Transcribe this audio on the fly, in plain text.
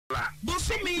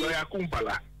Busumi. Lawyer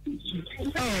Kumpala.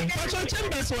 Oh, what's your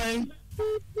chambers way?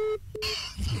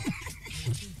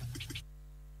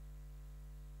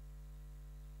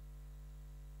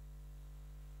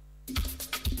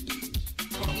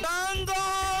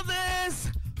 Tango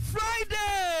this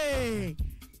Friday,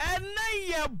 and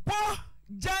now bo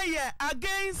Jaya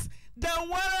against the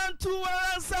warrant to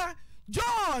answer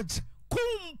George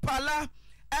Kumpala,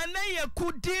 and now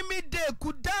Kudimi de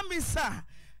Kudamisa.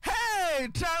 Hey,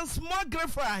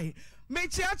 transmogrify.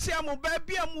 Mechiachia mo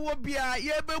baby amuobia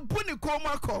ye be buni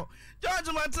komako.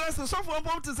 George Matres so for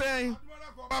pom to say.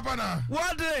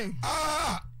 What day?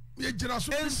 Ye jira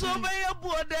so. Enso be ye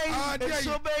buodai.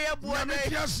 Enso be ye buodai. Na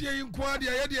mechiasie inkwa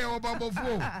dia ye dia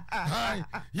obabofo. Hai.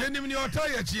 Ye nim ni ota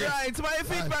ye chie. Right, my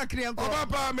feedback ni enko.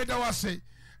 Obaba me da wase.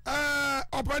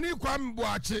 Opani Kwame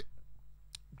Boache.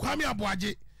 Kwame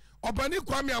Aboaje. Opani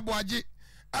Kwame Aboaje.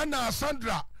 Ana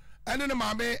Sandra ene ne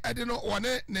maame ede no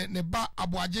wone ne ba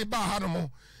Aboaje ba ha no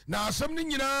mo na asem ni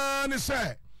nyina ne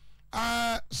se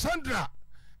Sandra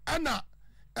ana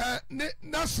ne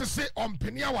nasese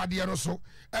ompeni awade no so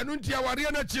enu ntia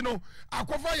awade na chi no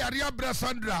akofa yare abra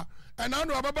Sandra ena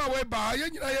no ababa we ba ye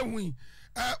nyina ye hui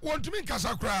wontumi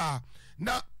nkasa kra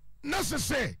na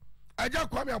nasese aja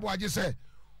Kwame Aboaje se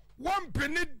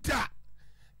wompeni da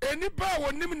eni ba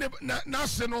wonim na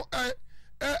se no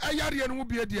ayare no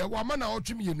bi de wa ma na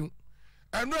otwem yenu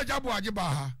enu aja Aboaje ba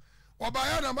ha oba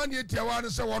ya na ma ne etia wa no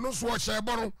se wono so hye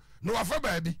boro no wafa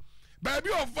baabi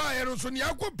ofa ye no so ne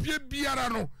akopie biara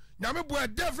no nyame bo a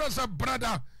difference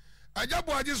brother aja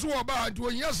Aboaje so oba ha nti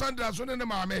ohia Sandra so ne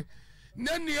maame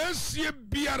ne ne asie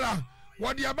biara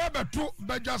wode ababeto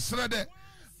badwasrede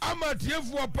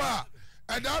amatiefu pa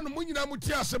eda no munyina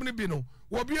muti asem ne bi no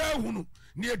wo bia hunu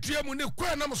ne etua mu ne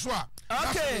kwa nam so a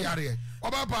okay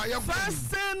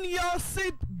fasten your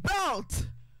seat belt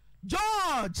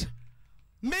George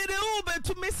made ube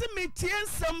to miss me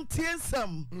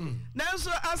tiensam now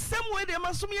so asem we de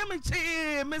masum ye me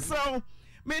chi me so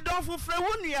me don fu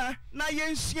frewunia na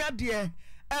ye nhia de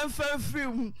emfa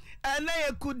frim and na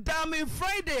ye kudami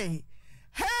Friday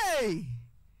hey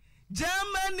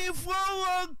Germany for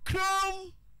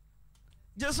chrome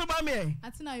just about me.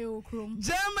 Atina yo chrome.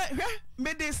 Germany,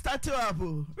 me de start up.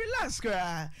 Relax,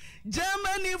 girl.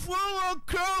 Germany for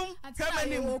chrome.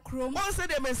 Atina yo chrome. What's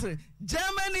the message?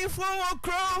 Germany for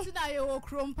chrome. Atina yo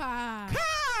chrome pa.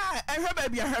 Ha! And her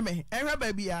baby, I hear me. And her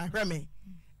baby, I hear me.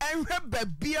 And her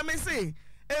baby, I may say.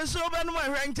 And so, but no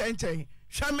rank change.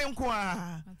 Shamin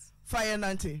kwa. Fire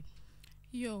nante.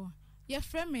 Yo, your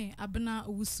friend me abna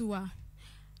usua.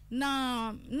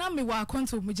 Na me wa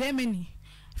konto mu Germany.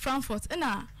 Frankfurt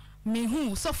na me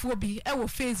hu sofo bi e wo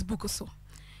Facebook so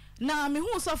na me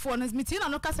hu sofo na me tina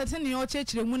no kasete ne o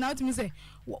chechire mu na otimi se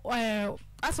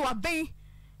aso wa ben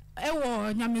e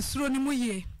wo nyamesuro ni mu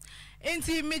ye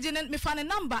enti me fa ne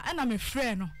number na me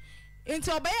frɛ no enti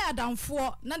obey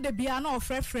adamfo na de bia na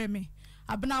ofrɛfrɛ me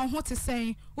abena ho te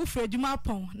sen wo frɛ adwuma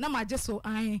pon na magye so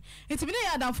an enti me ne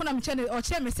adamfo na me che ne o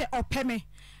che me se opɛ me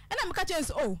ena me ka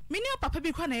chance oh me ni papa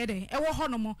bi kwa na ye den e wo ho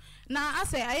no mo na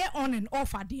ase aye on and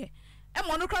off ade e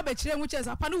mo no kra be kire mu chance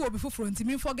apa no wo bi foforo nti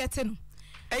me forget no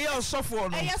eye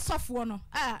osofo no eye sofo no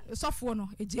sofo no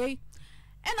eje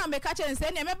ena me ka chance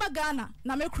ena me ba Ghana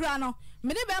na me kura no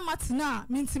me ne be matina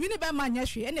me ntimi ne be ma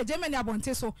nyahwe ena Germany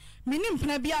abonte so me ni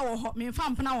mpena bia wo ho me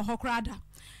mfa mpena wo ho kra da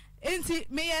enti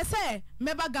me ye se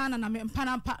me ba Ghana na me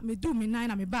mpana mpa me du me nan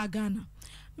na me ba Ghana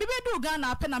me be du Ghana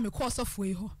apa na me ko sofo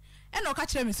yi ho eno ka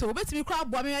kire me so obetimi kra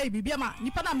aboa me ayi bibia ma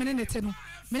nipa na me ne nete no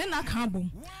me ne na kan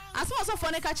bom aso sofo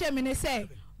ne ka kire me ne say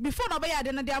before no be ya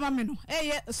de na de ama me no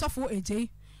eye sofo eje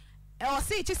o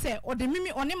se chi say o de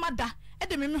mimi oni mada e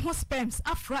de mimi ho sperms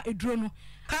afra eduro no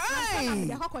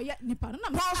ya kwakoye nipa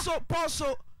na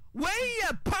poso we ye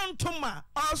pantoma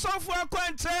osofo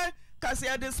akwantre kasi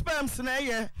ya de sperms na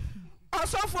ye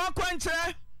osofo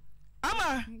akwantre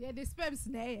ama ye the sperms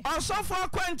na ye osofo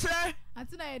akwantre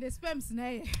atina ye the sperms na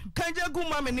ye kanje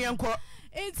guma me ne enko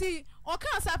enti o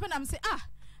kan sa pe na me say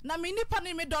na me nipa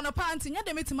ne me don pa anti nya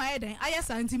de metima ye den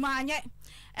ayesa anti ma anye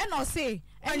e no say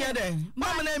anya den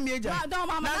mama na mi eja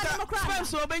na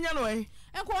sperms obenya no e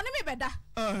enko ne me beda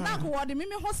na ko wo de me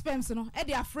ho sperms no e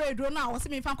de afraid ro na wo se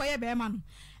me fa kwa ye be ma no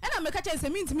e na me ka che se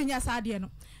me ntimi nya sa de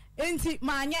no enti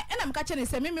ma anye e na me ka che ne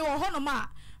se me wo ho no ma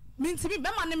mintimi be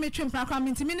ma ne metwe mprakra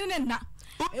mintimi ne na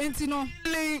enti no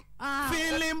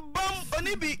feeling bomb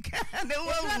oni bi ne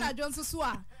wo na jonso so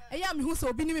a eya me hu so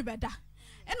obi ni me beda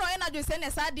e no e na jo se ne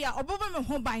sa de a obobo me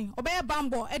ho ban obe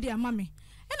bambo e de ama me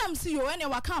e na msi yo ene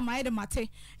waka ma e de mate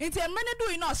enti e mene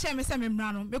do ina o share me se me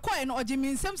mra no me ko e no oji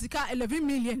mi nsem sika 11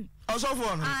 million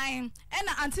osofo no ai e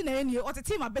na anti na eni o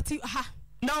tete ma beti ha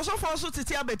Now so far so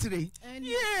titia betri.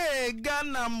 Yeah,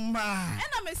 Ghana ma. And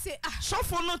I may say so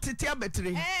for no titia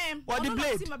betri. What the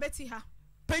blade?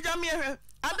 Peja me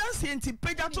I don't see anti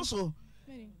peja to so.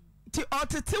 Ti or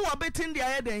titi wa betin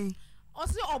dia eden.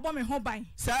 Osi obo me ho ban.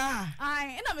 Sir.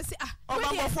 Ai, and I may say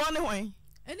Obambofo ne hwan?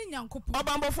 Eni nyankopon.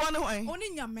 Obambofo ne hwan? Oni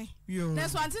nyame. Yo. Na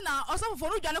so anti na osofo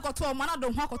no dwane koto o mana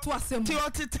do ho akoto asem. Ti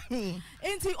otiti.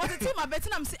 Enti otiti ma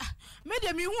betin am say me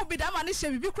de me hu bi da ma ne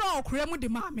hye bibi kura okura mu de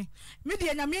ma me. Me de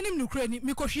nyame anim no kura ni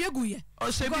me kohwe aguye. O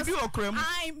hye bibi okura mu.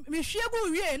 Ai, me hwe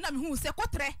agu wie na me hu se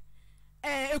kotre.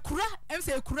 Ekura, em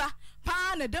say ekura.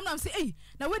 Pa na dem na am say eh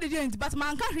na we de enti but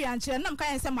man ka hwe anche na m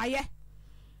kan say maye.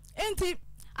 Enti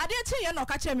ade chi ye no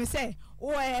ka che me say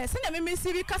o se na me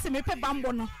si bi ka se me pe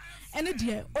bambo no. Ene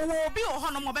de o obi o ho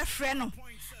no mo be hwe no.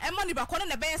 E mo ni ba ko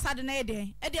ne be sade na e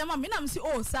de ma me na m say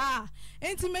oh sa.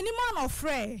 Enti mani man of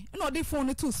frɛ na odi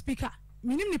phone to speaker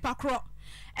minim nipa kro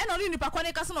e na odi nipa kwa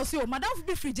ne kase na so madam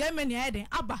bi free Germany e den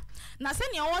aba na se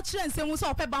ne o kire nsɛm so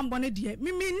opɛ bambo ne de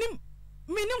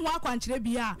minim ho akwankyerɛ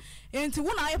bia enti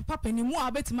wo na aye papa ni mu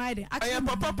a betima e den aye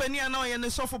papa pani na o ye ne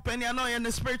sofo pani na o ye ne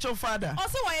spiritual father o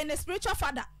se wo ye ne spiritual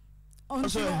father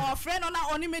onto o frɛ no na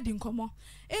oni medi nkomo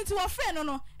enti wo frɛ no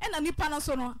no e na nipa no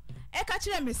so no e ka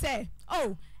kire me sɛ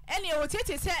oh ene o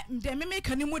tete sɛ de me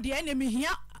ka ni mu de ene me hia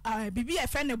bibi e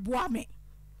fe ne boa me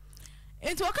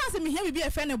enti o kan se me hia bibi e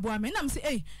fe ne boa me na me se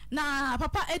eh na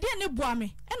papa e de ne boa me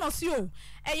e no se o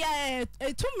e ya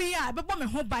tumi a bebo me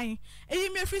ho ban e yi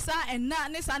me firi sa enna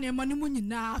ne sa ne ma ne mu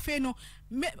nyina afi no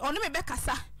one me be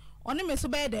kasa one me so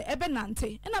be de e be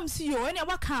nante e na me se yo ene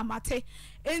wa ka amate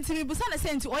enti me busa ne se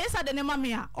enti o yesa de ne ma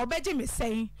me a obeje me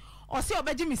sen o se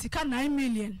obeje me sika 9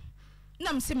 million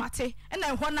na me se mate e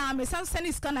na ho na me san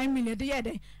sani sika 9 million de ye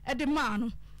de e de ma no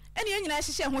ene nyina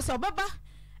hyehyɛ ho sɛ obeba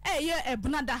ye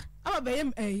ebunada aba be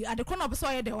adekro na obeso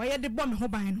ye de o ye de bɔ me ho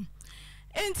ban no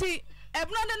enti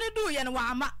ebunada ne du ye no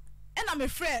wa ama ena me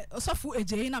frɛ osofo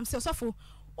ejei na me sɛ osofo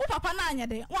wo papa na anya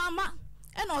de wa ama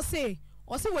ena o se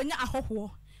wanya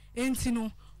ahoho enti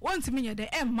no wontimi nye de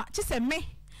emma chi sɛ me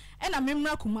ena me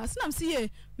mmra kuma se na me se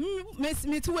ye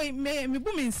me tuwe me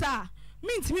bu me nsa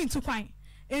me ntimi ntu kwan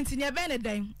enti ne be ne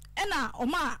den ena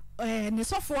oma ne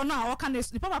sofo no a woka ne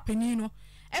papa pani no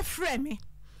e frɛ me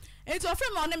enti o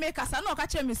frɛ me on me kasa na o ka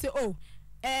kire me say oh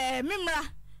memra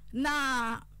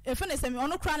na e fe ne se me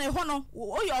ono kra na ho no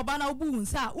o ye oba na obu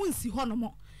nsa unsi ho no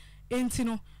mo enti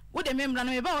no wo de memra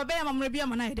na me ba wo be ya mamra bia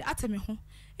ma na ye de ateme ho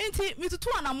enti mitutu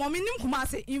ana mo menim kuma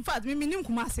ase in fact me menim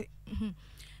kuma ase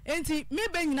enti me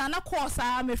be nyina na course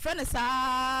a me frɛ ne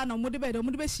sa na mo de be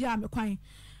hia me kwan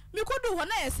me kodu ho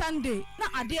na ye Sunday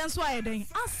na ade enso aye den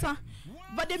asa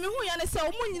but de me hu ya ne se o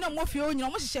mu nyina mo fie o nyina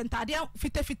mo hyehyɛ ntade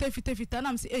fita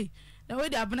na me se eh na we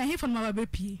de abena he fon ma ba be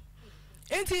pie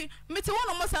enti me te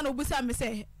wono mo sa na obusa me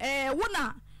se wo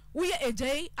na wo ye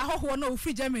ejei ahoho na o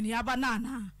free Germany aba na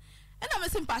na e na me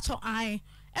se mpacho ai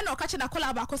e na o ka che na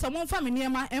kola ba ko so mo mfa me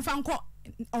niema emfa nko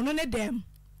ono ne dem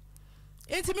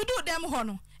enti me do dem ho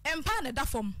no empa ne da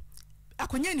fom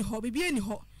akonya ni ho bibie ni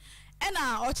ho e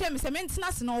na o che me se me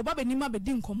ntina se na o ba be nima be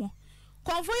di nkomo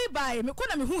konfo by me ko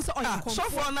na me hu se oye konfo so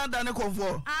for na da ne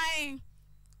konfo ai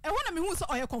e ho na me hu se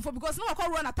oye konfo because na ko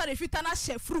ro na tare fita na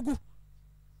hye furugu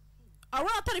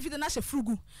awon tare fita na hye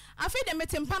furugu afi de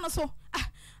metempa no so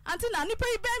anti na nipa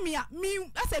yi be me a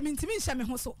mi ase me ntimi hye me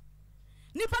ho so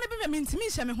nipa ne be me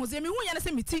ntimi hye me ho ze me hu ya na se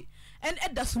miti en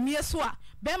eda so mie so a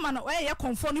be ma no ye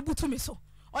konfo no butu me so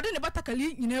ode ne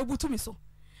batakali nyina butu me so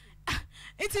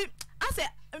enti ase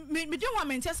me dwen wa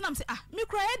mentia se na me se me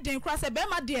kura e den kura se be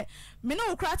ma de me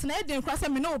no kura te na e den kura se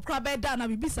me no kura be da na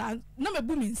bibisa na me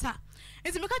bu mi nsa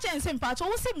enti me ka che nse mpa cho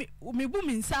wo se me bu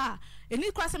mi nsa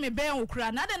eni kura se me be en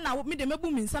kura na de na me de me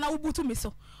bu mi nsa na wo butu me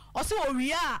so o se o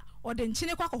wi a o de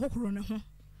nchine kwa kokokoro ne ho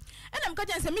ena me ka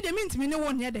che nse me de me ntimi ne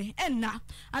wo ne de enna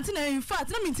anti na in fact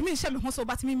na me ntimi hye me ho so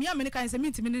but me mia me ne ka nse me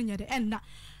ntimi ne nye de enna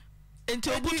enti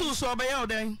obutu so be ye o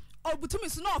den obutu me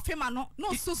so na ofema no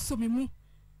no so me mu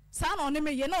sa na one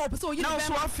me ye na opese o yi na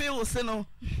so feel se no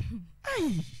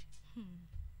ai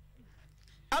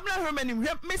abna hermani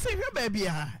me se hwe ba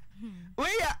bia we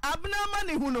ya abna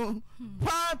mani hu no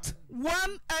part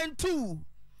 1 and 2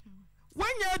 when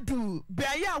you do be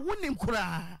ya wonim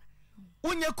kura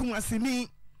wonya kumasini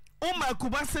o ma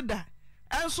kubase da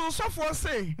enso sofo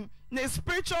say na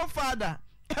spiritual father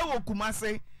e wo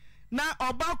kumase na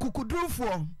oba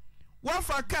kukudurufo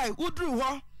wafa kai uduru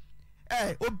ho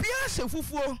obi a hye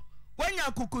fufuo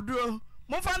wanya kukuduro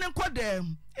mo fa ne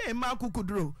nkodem ma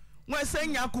kukuduro won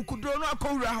senya kukuduro no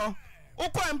akowura ho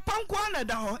ukọ mpanko na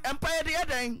da ho empire de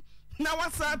yeden na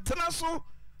wasa tena so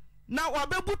na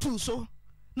wabebutu so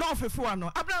na ofefo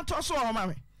ano abranto so o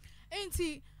mame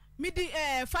enti me di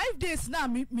 5 days na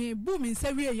me boom in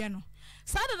sewie ye no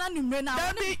sada na numre na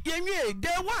Dabi yenwie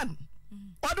day 1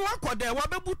 odo akode wa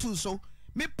bebutu so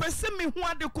me pese me hu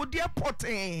ade kodie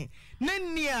poten ne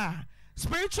nia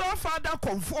spiritual father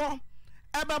conform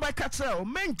ebaba katrel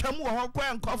mentwam wo ho kwa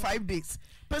enko 5 days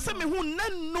pese me hu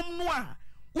nanum no a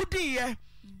wodi ye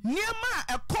niema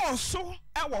ekọ so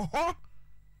ewo ho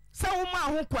se wo ma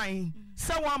ho kwan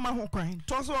se wo ma ho kwan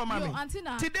to so wo ma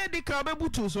me today di ka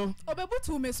obebutu so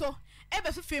obebutu me so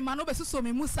ebe fefe ma no besuso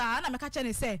me musa na me ka che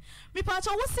ne se me pa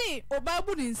cho wo si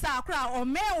obabu ni nsa akra o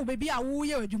me wo bebi a wo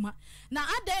ye adwuma na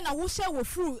ade na wo hye wo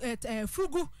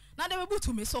frugu na de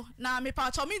bebutu me so na me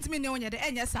pa cho me ntimi ne onye de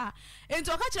enye sa enti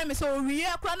o ka che me so owie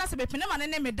akra na se be pene ma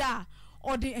ne me da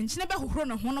o de enchine be hohoro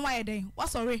ne ho no wa ye den wa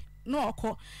sorry no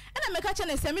okọ na me ka che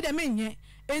ne se me de menye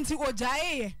enti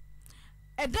ojae ye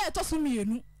eda etoso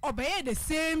mienu obeye the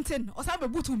same thing osa be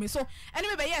butu me so eni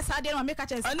me be yes ade na make a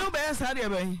chance anu be yes ade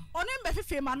be oni be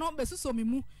fefe ma no be suso me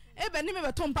mu ebe ni me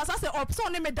be to mpasa se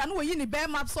opso ni me da no yi ni be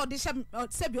map so de se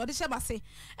bi ode she base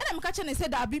ena me ka che ne se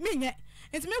da bi menye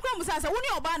enti me kura musa se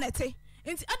woni oba na te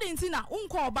enti ade enti na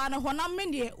unko oba na ho na me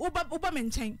ne uba me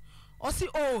nchen osi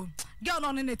oh girl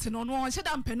no ne te no no she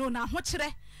da mpeno na ho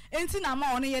kire enti na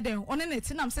ma one ye den one ne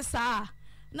te na me se saa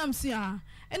nam sia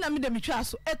ena me de metwa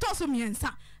so etoso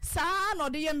miensa saa no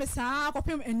de ye me saa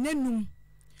kopem enenum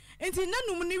enti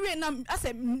nenum ni we na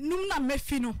ase num na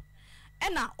mefi no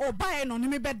ena obae no ne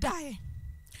me bedae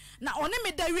na one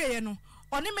me da we ye no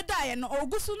one me dae no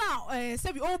ogusu na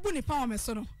se bi obu ni pa o me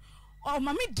so no o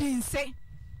ma me dinse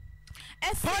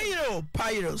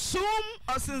pyro sum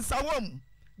osinsawam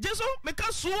jesu me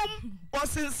ka sum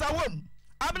osinsawam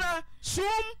abna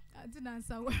sum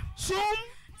sum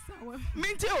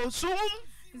minti o sum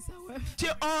ti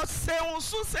o se on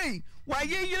su sei wa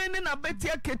ye yire ni na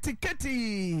betia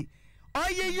ketiketi o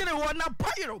ye yire wo na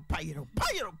pyro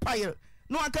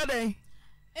no akade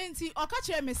enti o ka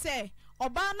kire me se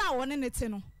oba na wo ne te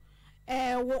no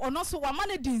wo ono so wa ma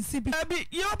ne dinsi bi abi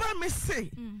ye oba me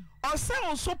se o se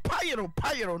on so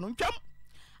pyro no ntwam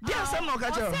di asem no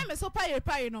ka kire o se me so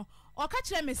pyro no o ka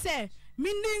kire me se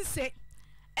mininse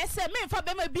ese me fa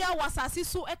be ma bia wasase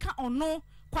so e ka ono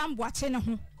kwamboache ne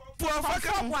ho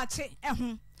kwamboache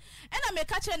ho ena me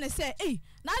ka kire ne se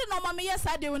na ade no ma me yes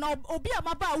ade na obi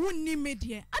amaba wonni me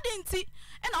de ade nti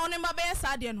ena one ma be yes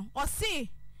ade no o se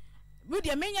we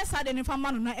de me yes ade ne fa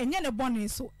ma no na enye ne bone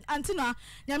so anti na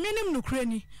nyame nim nukure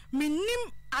ni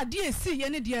menim ade esi ye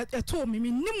ne de eto me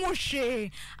menim wo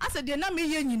hwe ase de na me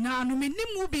ye nyina no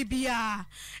menim wo bibia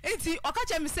enti o ka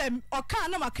kire me se o ka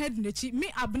na maka de nachi me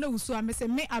abna wusu a me se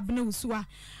me abna wusu a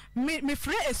me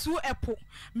frɛ esu epo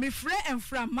me frɛ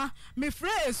enframa me frɛ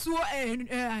esu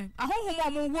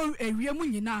ahohom mo wo ewie mu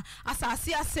nyina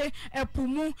asase ase epo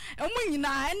mu emu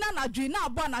nyina ena na dwi na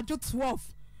abo na dwo 12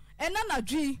 ena na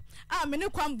dwi a me ne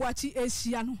kwamboachi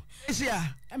ehia no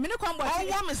ehia me ne kwamboachi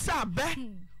wo me sa be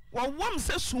wo me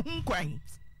se suhun kwan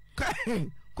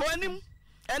ko anim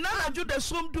ena na dwo de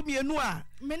som dumienu a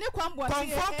me ne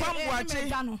kwamboachi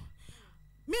kwamboachi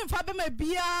me mfa be ma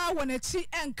bia wonachi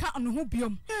enka no ho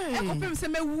biom ekopem se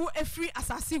mewu efri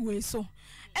asase we so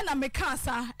ena me ka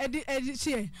asa edi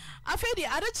chie afedi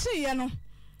adechi ye no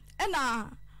ena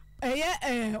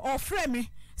ofre me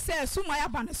se sumaya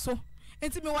bane so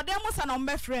enti me wode mo sa na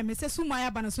ombe frɛ me se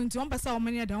sumaya bane so enti on pesa o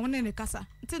me de won ne kasa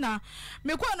enti na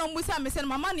me kwa no musa me se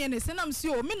mama ne se nam si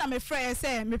o me na me frɛ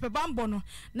se me pe bambo no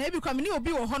na ebi kwa me ni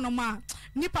obi wo ho no ma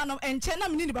nipa no enche na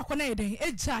me ni ba kɔ na yeden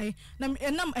ejai na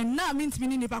enam enna me ntimi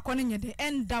ni ba kɔ na nyede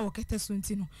enda wo kete so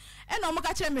enti no ena o mo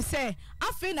ka kire me se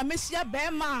afi na me hia be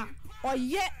ma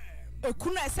oye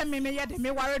ekunu ese me ye de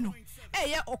me ware no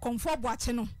eye okomfo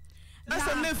boache no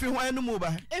asa na efri hwan anu mu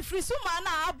ba efri suma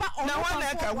na aba ono na wan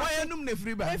na ka hwan anu na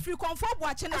efri ba efri komfo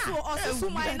boache no so o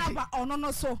suma na ba ono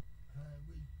no so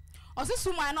o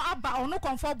suma no aba ono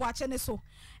komfo boache no so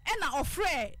e na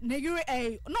ofre na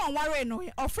yure no onware no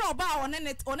ofre oba one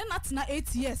na tena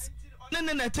 8 years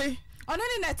ne nete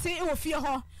e wo fie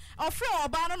ho ofre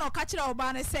oba no ka kire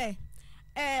oba ne se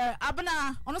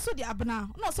abna ono so di abna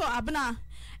no so abna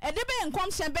edebe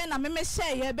nkom hye be na meme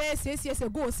hye ye be sesiese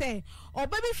go say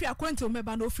oba bi hwe akwento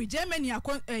meba no free Germany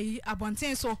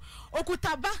abonten so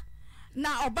okutaba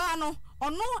na oba no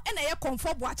ono na ye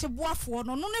komfo boache boafo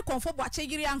no ne komfo boache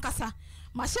yiri ankasa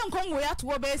ma hye nkom wo ya to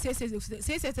be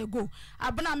sesiese go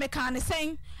abna me kan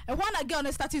sen na girl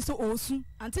no start so osu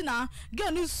antina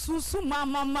girl no su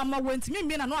mama wentimi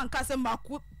mi na no ankasa ma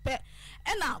ku pe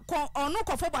na ono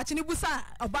komfo boache ni busa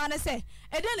oba ne se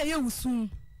ede na ye wusu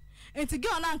enti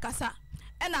girl na nkasa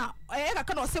na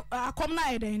kaka no se akom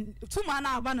na eden tuma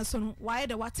na aba no so no waye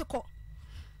de wateko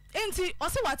enti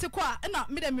ose wate kwa na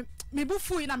me dem me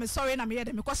bufu na me sorry na me ye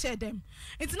dem me ko share dem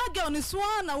enti na girl ni so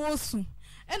na wo su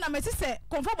na me ti se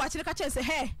konfo ba chire ka che se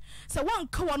he se wan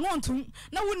ka won wontum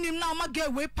na wonim na ma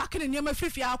girl we pack ne niam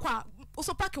afifia akwa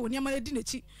also pack won niam na di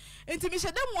nechi enti me she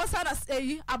dem wo sa na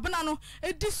abena no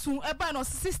edisu e ba no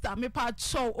sister me pa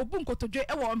chow obu nkotodwe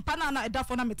e wo mpa na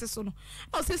edafo na mete so no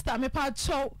no sister me pa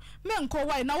chow me nko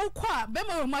why na wo kwa be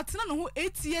ma matena no ho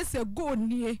 8 years ago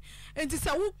nie enti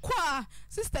se wo kwa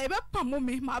sister e be pam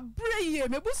me ma breye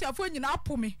me busuafo nyina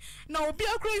apo me na obi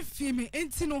akra fi me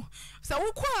enti no se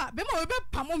wo kwa be ma be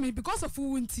pam me because of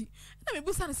wo nti na me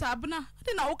busa ne sa abena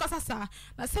de na wo kasa sa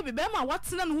na se be ma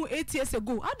watena no ho 8 years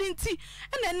ago ade nti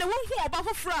ene wo hu oba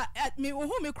fofora me wo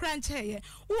hu me crunch ye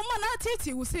wo ma na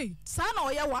tete wo sei sa na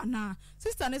oye wa na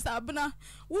sister ne sa abena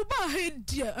wo ba he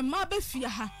dia ma ba fia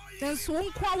ha den so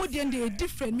nkwa wo de dey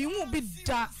different me hu bi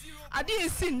da ade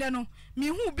esi nne no me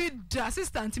hu bi da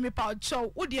sister nti me pa chow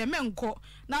wo de me nko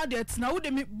na de tena wo de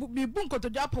me bu nko to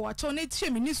ja pa wa chow na tie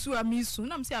me ni su a me su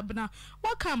na me se abena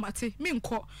wa ka mate me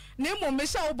nko na mo me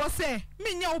sha wo bo se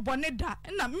me nya wo bo ne da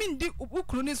na me ndi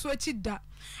ukuru ni su achi da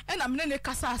na me ne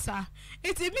kasa asa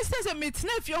iti me say me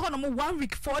tena fie ho no mo 1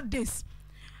 week 4 days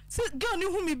se girl ni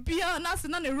hu me bia na se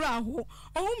na ne ra ho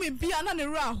o hu me bia na ne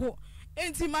ra ho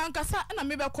enti man kasa na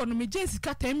me be ko no me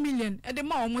Jessica 10 million e de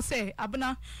ma o mo say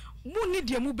abena mu ni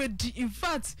de mu be di in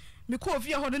fact me ko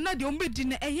fie ho na de o be di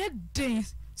na eye den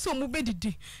so mu be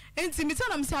didi enti me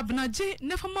tana me say abena je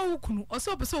ne fa ma wukunu o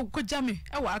so be so ko jame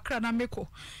e wa akra na me ko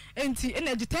enti e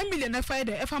na de 10 million e fa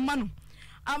de e fa ma no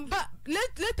amba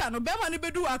later no be ma ne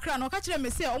bedu akra no ka kire me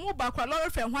say omo ba akra lorry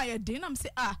fe ho aye den na me say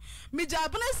me ja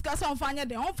abena sika say on fa anya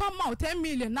den on fa ma 10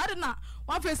 million na de na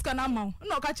one face sika na ma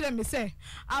no ka kire me say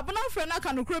abena fe na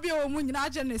ka no kro bi o mu nyina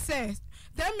age ne say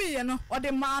 10 million no o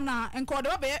de ma na enko de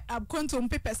ba be abkonto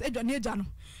papers edwane eja no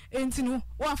enti no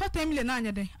wa fa 10 million na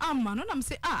anya den amma no na me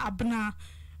say abena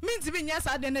minti bi nya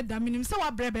sa de ne da minim say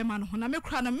wa brebe ma no na me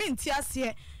kra na minti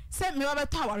ase say me wa be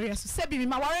taware so say bi me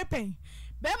ma ware pen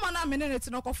be ma na me ne ti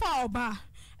no ko fa oba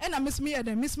e na miss me ye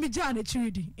dem miss me ja na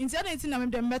chiridi enti ana enti na me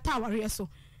dem beta ware so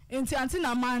enti anti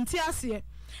na ma anti ase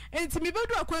enti me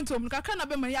bedu akwantom kakra na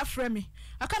be ma ya frɛ me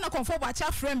aka na konfo ba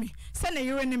cha frɛ me se na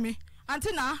yire ni me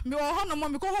anti na me wo ho no mo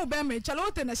me ko ho be me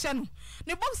chalo te na hye no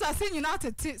ne box ase nyina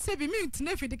tete se bi me enti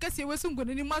na fidi kase wesu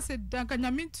ngone ni ma se danka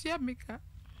nya me ntua me ka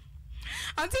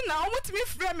anti na o mutimi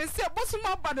frɛ me se bosu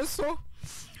ma ba de so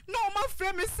no ma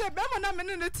frɛ me se be ma na me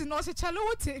ne ti no se chalo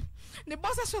wote ne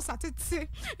boss so satete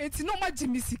enti no ma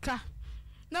jimisika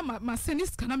na ma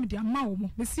seniska na me dia ma wo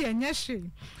mo me se enye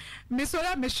hwe me so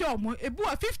ya me show mo ebu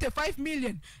 55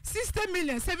 million 60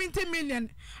 million 70 million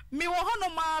me wo ho no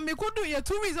ma me kodu ye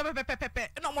 2 weeks pepepepe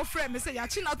no mo frɛ me se ya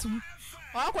chi na tum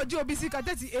o akwaji obi sika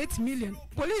 38 million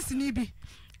police ni bi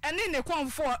ene ne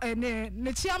konfo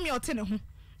ne chia me ote ne ho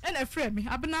ena frɛ me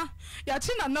abena ya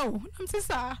chi na no na me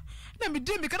sa na me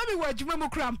di me kana me wa adwuma mu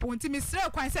krampo nti me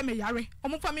srɛ kwan se me yare o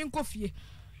mo fa me nkofie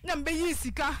na me yi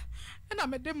sika na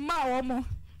me de ma wo mo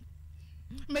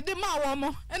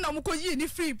ena mo ko yi ni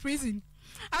free prison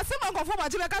asema nkofo ba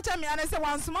jebe ka cha me ane se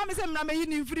wansoma me se mna me yi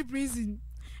ni free prison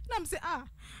na me se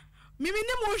mimi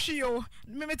ni mo hwi o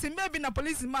me timbe bi na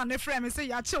police man ne frɛ me se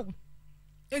ya chew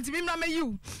enti mimi na me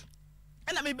yi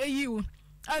ena me be yi o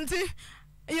anti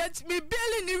ya me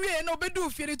beli ni wie na obedu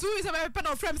fie tu se be pe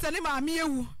na frɛ me se ne ma me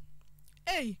ewu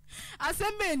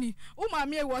asembeni o ma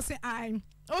me ewu se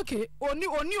okay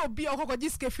oni obi okokoji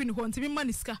sika fi ni ho ntimi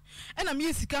maniska ena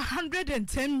me sika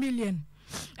 110 million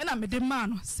ena me de ma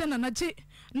no se na naje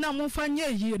na mo fanya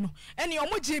yie no ene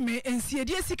omo je me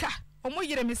ensiedie sika omo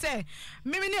yire me se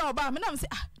mimi ne oba me na me se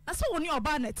na se woni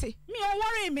oba na te me o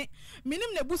worry me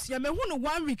minim na busu ya me hu no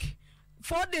 1 week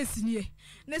 4 days nie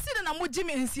na se na mo je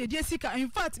me ensiedie sika in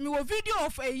fact me wo video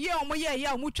of a year omo ye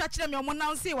ya omo twa kire me omo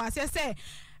now say wa se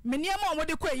me niam omo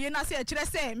de ko ye na se kire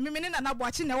se mimi ne na na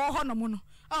boachi na wo ho no mo no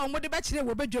mo de ba kire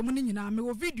wo badwam ni nyina me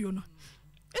wo video no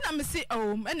ina me se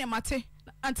ene mate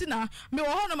anti na me wo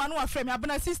ho no ma no afrɛ me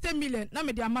abena 60 million na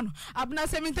me de ama no abena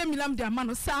 70 million de ama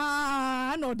no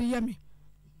saa na ode ye me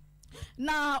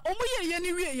na omo ye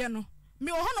ni wie ye no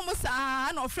me wo ho no mo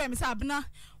saa na ofrɛ me sa abena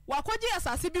wakɔgye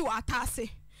asase bi wa atase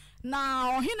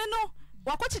na ohene no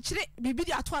wakɔkyekyere bibi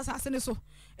di ato asase ne so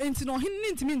enti no ohene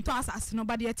ni ntimi nto asase no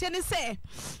ba de tie ne se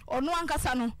ono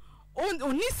ankasa no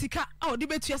oni sika odi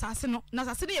betu asase no na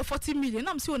asase ne 40 million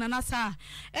na msi ona na saa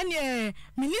ene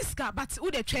miniska but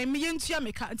wo de twen me yentua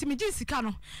meka nti me gi sika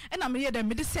no ena me ye de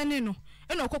me de sene no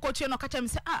ena okokotue no kacha me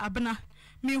se abena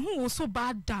me hu wo so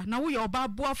bada na wo ye oba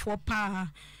boafo pa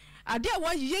ade a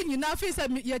wo ye nyina fe se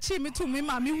ye chi me tu me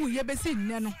ma me hu ye besi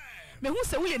nne no me hu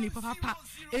se wo ye ni papa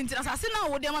enti asase na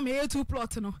wo de ma me 2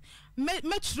 plot no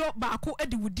me chiro baako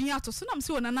edi wudin ato so na me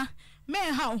se wonana me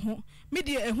ha ho me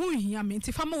de ehu hia me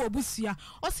enti fa ma wo busua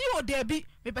o se yo de bi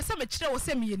me pese me chire wo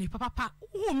se me ye ni papa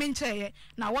hu me ncheye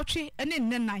na wotwe ene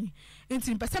nnan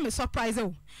enti pese me surprise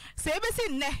o se ebe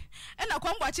si nne e na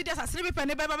kwambo achi de asase be pe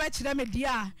ne be ba chire me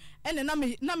dia ene na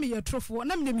me ye trofo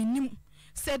na me nim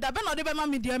se da be no de be ma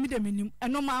me dia me de menim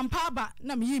eno ma mpa ba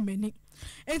na me yi mani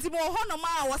enti mo ho no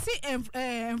ma wo se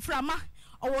enframa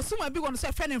owo suma bi won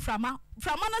se friend enframa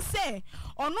na se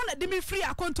ono na de me free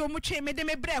akonto mu twe me de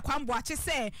me bre kwambo achi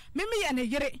se me ye ne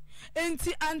yere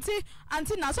enti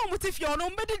anti na so mutifie ono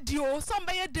mbedi dio so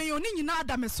mbe ye den yo ni nyina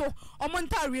adame so omo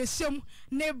ntare ehyem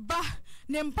ne ba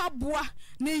ne mpaboa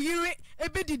ne yire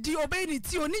ebedidi obey ni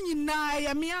ti oni nyina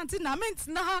ya me anti na ment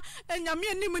na ha enyame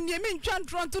anim ne me ntwa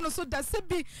ntronto no so da se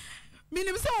bi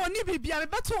minim se oni bibia me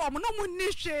beto omo no mu ni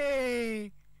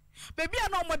hwe baby a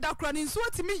no mo da kra ni nso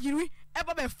atimi yiri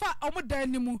eba be fa omo da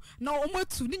animu na omo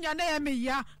tu ni nya na ya me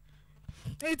ya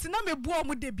eti na me bu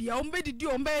omo de bia omo bedidi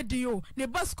omo be di o ne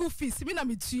ba school fees mi na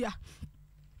me tua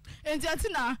enti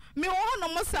antina me wo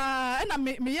no mo sa na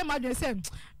me ye madwen se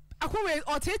akwe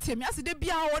otete me aside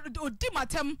bia odi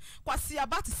matem kwase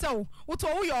aba te sew woto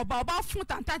wo ye oba fun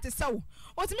tantante sew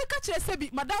otimi ka kire se bi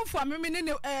madam fo me ne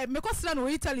me kwasra no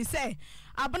Italy se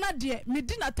abana de me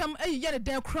di natam ayiye ne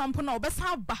den cramp na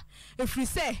obesa ba efri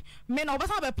se me na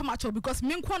obesa ba pamacho because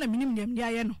me nko na minim nem ni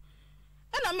aye no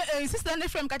ena me sister ne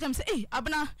frame ka chem se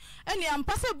abana eni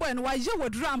ampa se boy no wa ye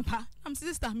wodru ampa am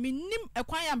sister me nim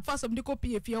ekwan ya amfa som de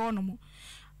copy efie hono mo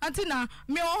antina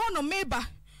me hono meba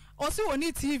osi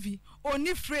oni TV,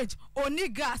 oni fridge, oni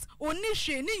gas, oni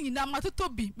she ni nyina matoto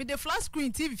bi me the flat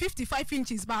screen TV 55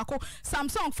 inches baako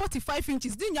Samsung 45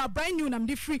 inches di nya brand new na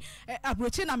me free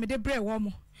abroche na me de bre wo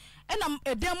mo ena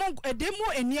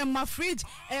edemo eniema fridge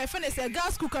fene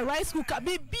gas cooker rice cooker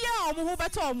bi bia omo ho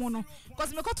beto omo no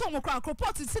because me koto omo kra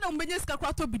pot se na mbenye sika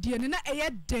kra to bidie ne na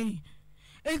eye den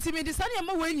enti me disane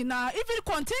ma we nyina even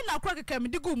container kra keka me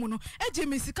digu mu no eje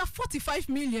me sika 45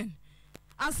 million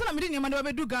ansana me de nyama de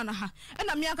bedu Ghana ha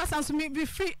ena me aka sanso me be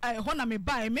free ho na me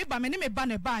buy me ba me ne me ba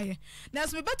ne buy na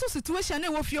so me beto situation na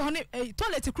wo fie ho ne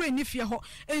toilet kra ni fie ho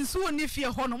ensu ni fie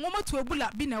ho no mo matu abula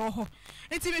bi na wo ho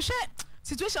enti me hwe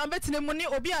situation betine mu ne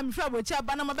obi a me fra bochi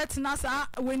aba na mabetina sa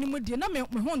wani mu die na me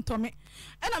ho ntome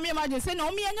ena me imagine say na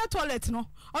o me anya toilet no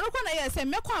ono kwa na ye say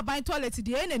me kwa aban toilet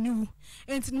die na niwu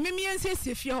enti me me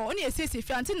ensiesie fie ho oni esiesie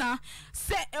fie anti na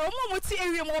se omo muti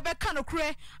ewie mo be ka no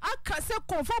kure aka se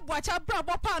konfo boacha bra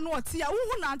bopa no oti a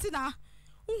wu na anti na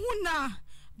wu na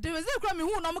de we ze kura me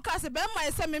hu no mo ka se be ma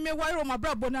se me wire ma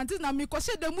bra bo na anti na me ko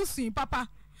she de musu papa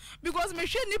because me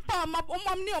hwe nipa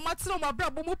omam ni omatire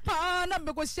omabrabo mu pa na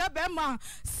me go hia be ma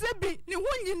sebi ni hu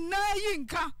nyina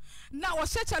yinka na wo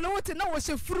hye chale wote na wo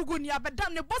hye furugu ni abeda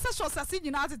ne bosa so sase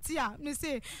nyina atete a me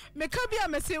say me ka bia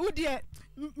me say wo de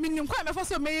minim kwa me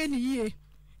foso me ye ni yie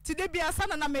ti de bia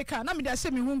sana na me ka na me de hye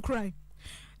me hu nkrai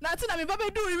na ti na me baba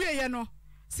du wie ye no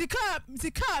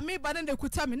sika me ba na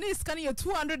kuta me ne sika ne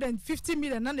 250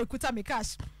 million na kuta me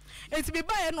cash enti me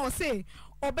ba ye no say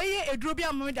obeye eduro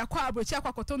bia me da kwa abrochi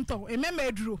akwakotonton emema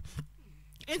eduro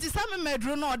enti sa me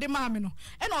eduro no ode ma me no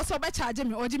e na so be charge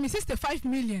me oji me 65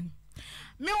 million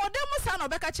me odem sa na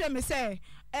obeka kire me say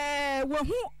wo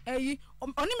hu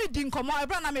oni me di nkomo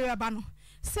ebra na me weba no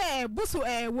say busu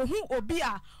wo hu obi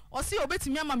a o se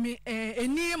obetimi ama me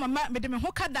eni mama me de me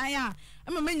ho kadan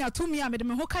a me menya tumi a me de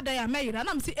me ho kadan a me yira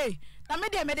na me say na me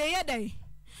de ye dan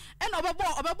and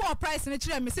obebo price ne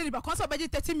kire me say ba konso beji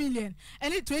 30 million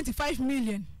and 25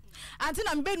 million anti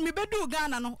na me bedu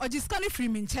Ghana no oji scan free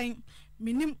me nchen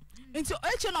minim nti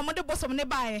eche no mo de bosom ne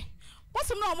baaye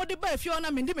bosom no mo de ba afio na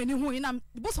me ndi mani hu ina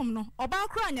bosom no oba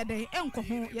kra anya den enko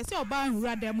ho ye say oba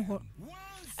nwura dem ho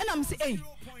ena me say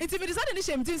nti me decide ni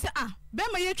shem tin say be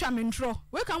ma ye twa me ntro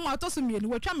we kan mo atoso mienu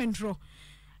we twa me ntro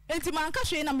nti man ka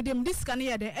hwe na me dem scan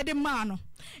ye de e de ma no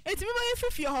nti me ba ye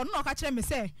fifie ho no ka kire me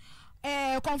say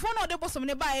confirm no de bosom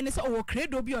ne bae ne se o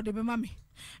credo bi o de be ma me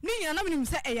ni nyina na me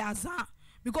se yaza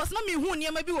because na me hu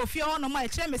niam bi wo fie ho no ma e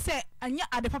kire me se anya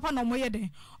ade papa no mo ye den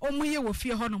o mo ye wo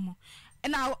fie ho no mo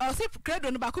na o se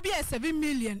credo no ba ko bi 7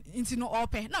 million inti no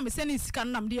ope na me se ni sika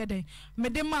na me de den me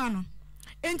de ma no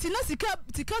enti na sika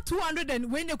 200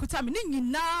 and we ne kuta me ni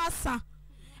nyina sa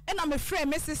na me frɛ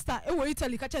me sister e wo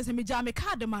Italy ka chance me ja me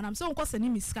card man am so nko sani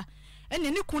mi sika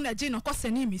ene ni ku na je no ko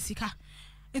sani mi sika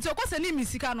enti okwose ni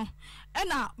misika no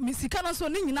ena misika no so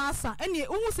ni nyina asa ene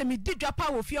ohu se me di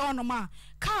dwapa wo fie ono ma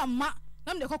ka ma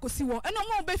na me kokosi wo ena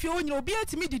mo be fie onyina obi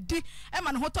atimi didi e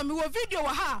ma no hoto me wo video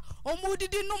wa ha omu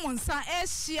didi no monsa e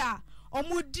hia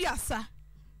omu di asa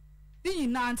ni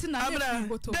nyina anti na me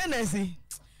boto denesi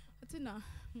Antina.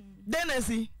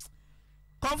 Denesi.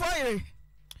 Comfort.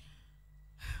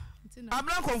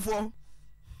 Abna comfort.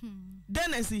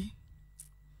 Denesi.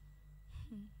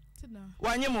 Antina.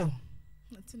 Wanyemo.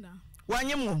 Antina.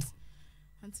 Wanyemo.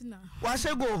 Antina.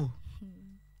 Washego.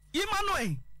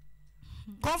 Emmanuel.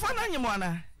 Comfort na nyemo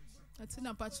ana.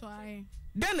 Antina patwai.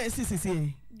 Denesi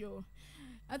sisi. Yo.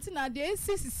 Antina de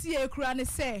sisi ekura ne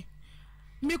say.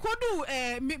 Me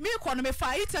kodu me kono me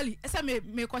fa Italy ese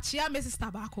me kochia me sister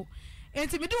baako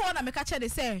enti me do wona me ka che de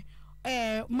say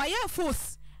my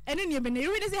force ene ne me na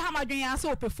iri ne say ha madwen ya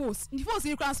so pe force ndi force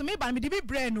yi kran so me ba me de bi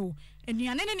brain o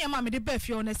enuane ne ma me de ba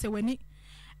fie o na se wani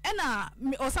ena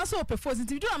osa so pe force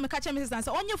enti me do na me ka che me sister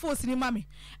say onye force ni ma me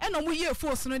ena mo ye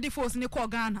force no de force ni ko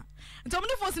Ghana enti mo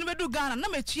de force ni be do Ghana na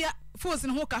me tua force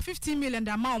ni ho ka 15 million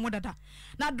da ma o mo dada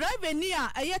na driver ni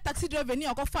a eye taxi driver ni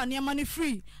akofa ne ma ni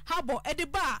free habo e de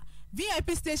ba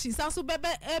VIP station so bebe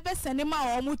sene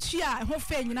ma o mo tua ho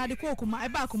fa nyina de ko kuma e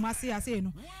ba kuma se ase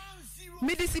no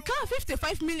medicine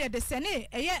 55 million de sene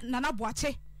eye nana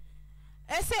boache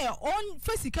ese on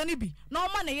fasika ni bi na o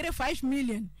ma na yere 5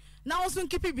 million na o so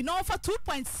nkipi bi na o fa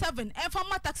 2.7 e fa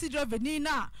ma taxi driver ni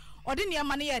na odi ne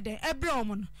ma ne ye de ebre o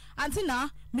mo no antina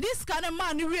medicine na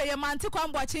ma ni wie ye ma nte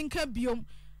kwambo ache nka biom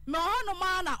me hono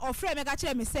ma na ofre me ga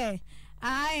che me say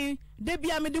ai de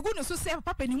bia me de gu no so say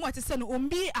papa ni mu ate say no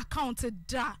ombi account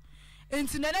da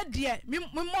entinene de me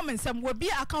mom nsem wo bi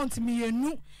account me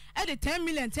yenu e de 10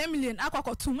 million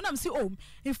akwakotum na me say oh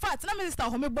in fact na me sister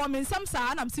ho me bo me nsem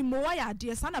sa na me say mo wa ya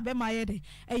de sa na be ma ye de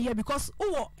eye because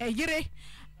wo eyire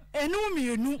enu me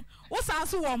yenu wo san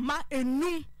so wo ma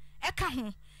enum e ka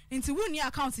ho nti woni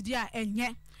account dia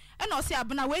enye ena o se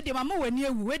abna we de mama wani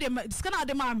ewu we de sika na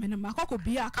de ma amene makoko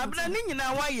bi aka abna ni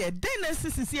nyina wa ye den na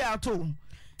sisi ato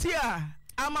tia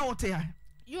ama wote ya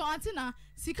yo antina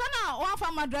sika na o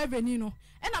afa ma driver ni no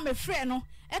ena me frɛ no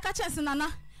e ka chance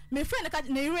nana me frɛ ne ka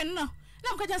na ire no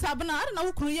na me ka chance abna ara na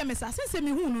wukunu ye me sa sense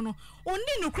me hu no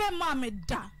oni no kra ma me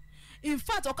da in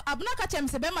fact abna ka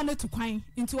chance be ma na tu kwan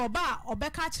nti oba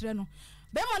obeka kire no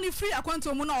be ma ni free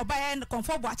akwanto mu na oba ye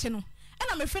comfort boache no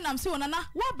ena me frɛ na me se nana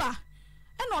waba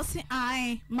ena o se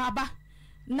ai maba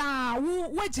na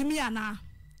wo jimi ana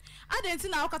adenti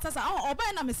na okata sa oba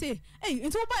na me se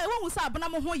nti oba e wo sa abna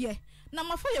mo ho ye na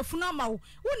mafa ye funu ama wo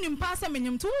wonim pa se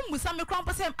menyim to wo musa me kran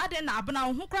pa se aden na abna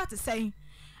wo ho kra te sen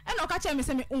ena okacha me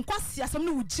se me nkwasi asem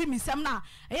na wo jimi sem na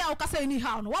eya okasa ni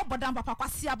ha no wo bodan papa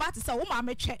kwasi aba te se wo ma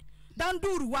metwe dan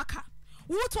duru waka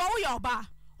wo to wo ye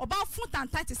oba fun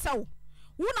tantan te se wo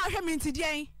na hwe me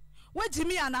ntidien wo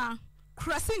jimi ana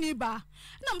krasini ba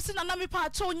na msi na me pa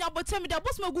cho nya botem da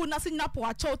boss magu na se nya po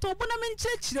a cho to bona me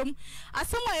nchechirem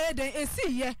asem aye den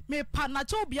esi ye me pa na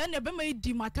cho bia na be ma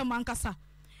di matem ankasa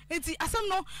enti asem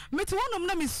no meti wonom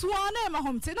na me suwa na ma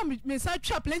homte na me sa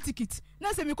twa plane ticket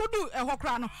na se me kodu ehọ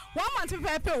kra no 1 month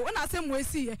pepe o na asem mo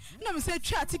esi ye na me se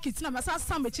twa ticket na me sa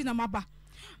sam echi na maba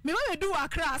me ba do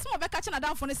akra asem obeka che na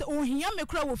danfo ne se ohia me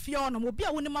kra wo fie ono obi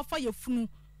a woni mafa ye funu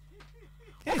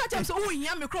oka chem so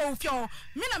ohia me kra wo fie o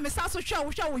me na me sa so hwa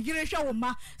wo yire hwa wo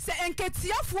ma se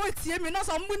enketiafo etie me no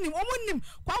so omunim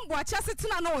kwambo acha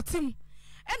setena na otim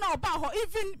ena oba ho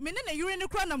even me ne yure ne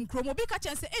kra nam krom obi ka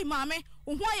chen se maame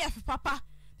wo ho aye papa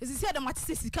esisi ade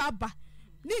matese sika ba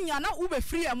ni nya na wo be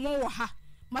free emo wo ha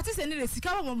matese ne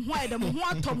sika ba mo ho aye de mo ho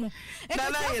atomo e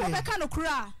ka be ka no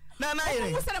kra na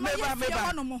yire meba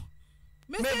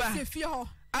me se fie ho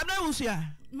abna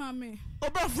wusia maame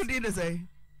oba fudi ne say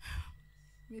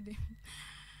mede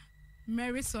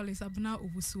Mary Solis abna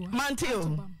owusuwa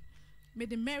mantio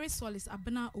mede Mary Solis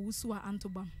abna owusuwa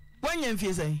antobam wanya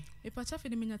mfie say e pacha fe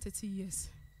de menya 30 years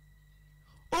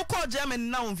uko Germany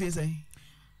na mfie say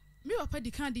mi papa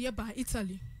di kan de ye ba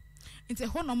Italy enti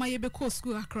ho no ma ye be ko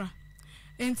school akra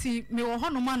enti me wo ho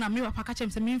no ma na mi papa ka chem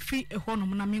se mi mfi e ho no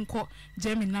na mi nko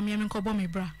Germany na mi nko bo me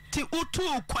bra ti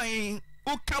utu kwan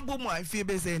ukabo mo afie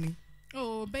be say ni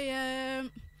oh be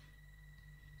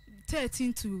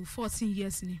 13 to 14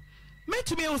 years ni me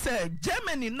to me say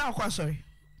Germany na kwa sorry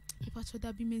pacho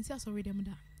da bi mensi asori dem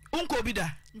da unko bi da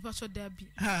pacho da bi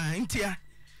ha ntia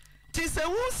ti se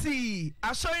wusi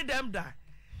asori dem da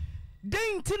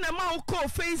den ti na ma uko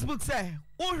Facebook say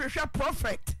o hwehwe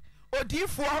prophet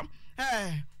odifo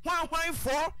hwan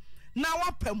fo na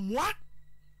wapemwa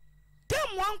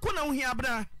dem wanko na ohia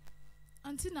bra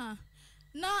antina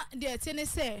na de tene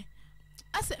say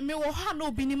ase me wo ha na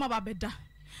obi ni ma ba beda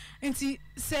enti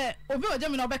se obi o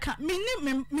Germany obeka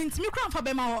minti kra mfa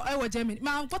be ma o Germany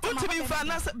ma foto ma ntimi fa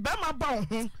na be ma ba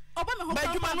ho oba me ho ba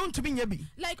djuma no ntimi nya bi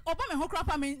like oba me ho kra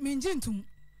pa me njintum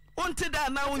onti da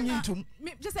na onyintum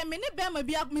me just say me ne be ma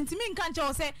bia mintimi nka nche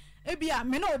o se e bia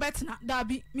me no obetna da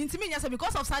bi mintimi nya se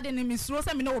because of sudden me suro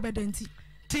se me no obeda nti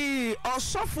ti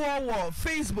osofo wo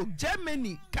Facebook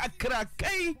Germany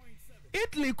kakrakai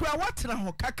Italy kura watena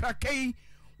ho kakrakai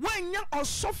wanya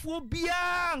osofo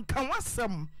bia nka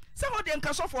wasem se ho de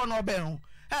nka sofo no be ho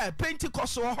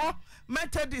Pentecost wo ho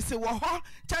Methodist wo ho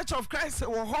Church of Christ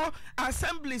wo ho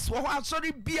Assemblies wo ho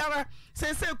asori biara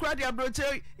se kura de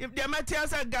abroche de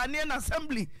Matthias Ghanaian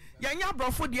Assembly yanya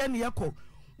brofo de ne yako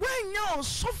wanya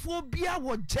osofo bia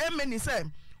wo Germany se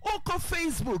oko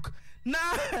Facebook na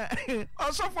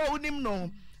osofo unim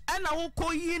no ana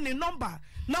woko yi ni number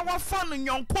na wafa no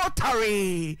nyonko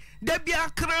tare de bia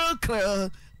kr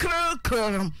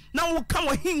na wo kan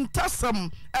wo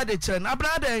hintasam ade chen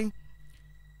abraden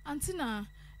antina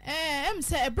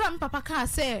say ebra papa ka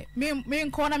say me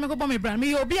nko na me go bo me bra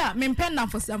me obi a me pen na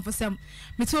fosam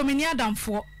me to me ni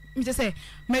adamfo me say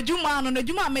madwuma no na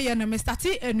dwuma me ye no me start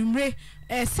enumre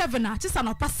 7 a chisa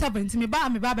no pa 7 me ba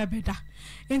bebeda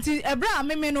nti ebra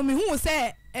me no me hu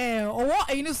say owo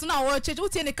eyini so na wo cheche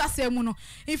utie ne kasa mu no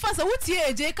in fact utie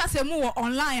eje kasa mu wo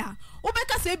online a wo be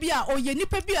kasa bia oye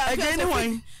nipa bia again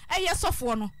wan eye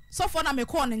sofo na me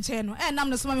call ne nche no nam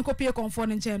no so ma me kopie konfo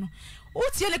ne nche no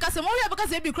utie ne kasa mu wo be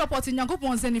kasa bi crop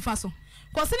nyankopon se nifa so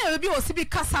ko se ne bi o si bi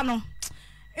kasa no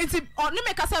nti ne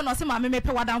me kasa no se ma me pe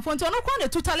wadamfo nti ono kwa ne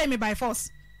totally me by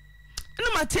force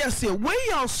na Matthias we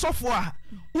ya sofo a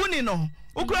woni no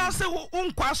ukura se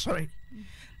unkwa sori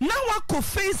na wako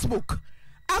Facebook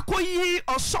akoyi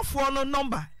osofo no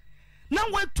number na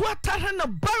wetu atare na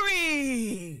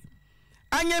bari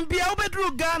anyambia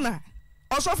obedru Ghana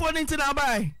osofo ni ntina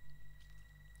bai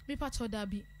mi pacho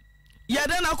dabi ya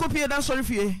den akopie dan sori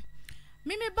fie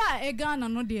mimi ba Ghana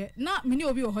no de na mini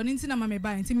obi ho ni ntina ma me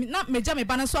ba nti na meja me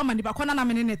ba na so ama ni ba kona na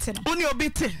me ne te no uni obi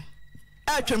te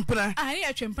atwempena ni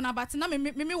atwempena but na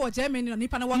mimi wo Germany no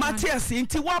nipa na wa Matthias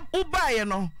nti wa ubaye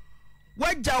no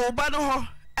waja oba no ho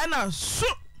ena su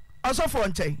osofo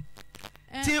nchen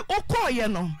ti ukoye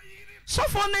no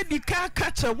sofo na dika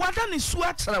kache wada ne su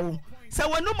akyerɛwo sɛ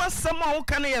wanu masɛm a wo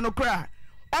ka ne ye no kra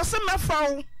ɔse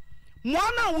mɛfawo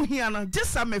moana wo hia no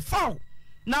gisa mefawo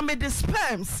na me the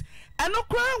sperms ɛno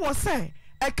kra wɔ sɛ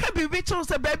ɛka bibi kyerɛ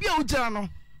sɛ baabi a wogyina no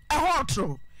ɛhɔ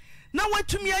ɔtoro na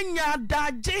watumi anya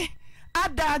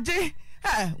adagye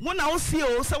wo na wo sie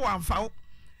o sɛ wamfawo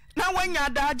na wanya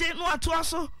adagye no atoa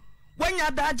so wanya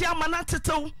adagye amana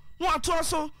tetew no atoa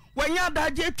so wanya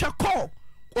adagye atwa kɔ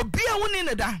obi a woni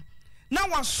ne da na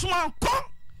wasoa kɔ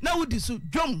na wodi so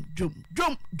dwom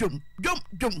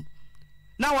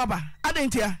na waba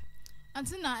adentia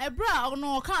antina ebra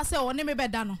no ka se woni me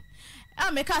beda no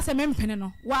a me ka se me mpene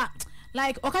no wa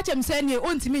like okachem se ne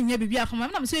ontimi nya bibia fama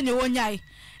na me se ne wonyai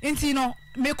nti no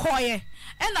me koye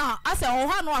ena ase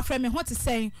oha no afre me ho te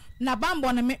sen na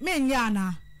bambo no me nya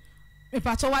na me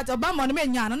pacho wa bambo no me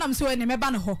nya na me se we ne me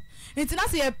ba ne ho nti na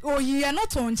se oyiye no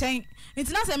to nchen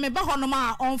nti na se me ba ho no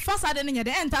ma on fasa de ne nye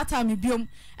de entata me biom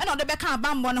ena de be ka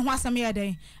bambo no ho asem ye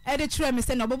den e de kire me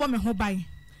se na obobo me ho ban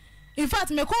in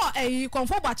fact me call a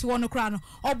comfort bachi wono kra no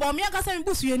obo me aka se me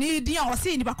busu ye ni din a o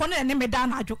se ni ba ko ne me da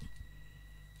na adwo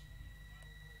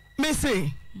me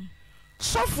say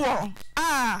sofo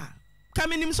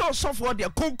kaminim so sofo de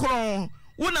kokron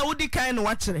wo na wodi kan no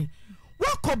wakire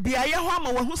wakọ bia ye ho ama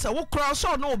wahu se wo kra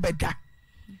so no obeda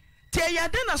tie ya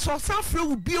de na so safre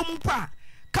wo biom pa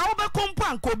ka wo be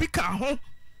kompa nko bi ka ho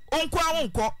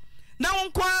onko na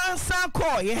onko sa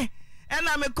koye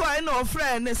ena me ko ena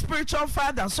ofre ne spiritual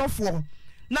father sofo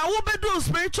na wo bedu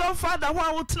spiritual father ho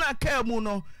a wo tena ka mu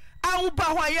no a wo ba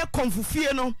ho ye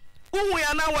konfufie no wo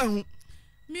ya na wahu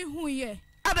me hu ye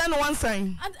ada no one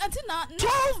sign antina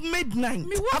 12 midnight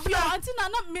me wo fio antina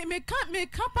na me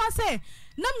ka pa say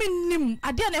na me nim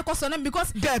ade na ekoso na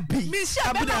because Debbie me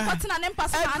share be na kwatena ne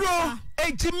mpasa na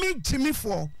ejimi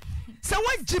for se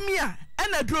wa jimi a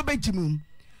na duro be jimi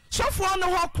sofo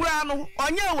no ho kura no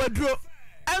onye waduro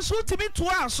enso timi to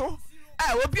aso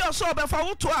obi oso obefa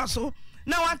wo to aso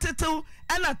na watetew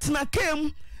na tena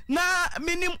kem na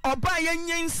minim oba ye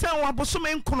nyensan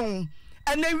wabosome nkron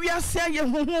ana wiase ye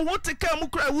hoho te kam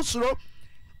kura wusuro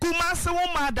kumase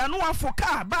wo mada no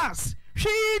afoka bas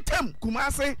hwitem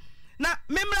kumase na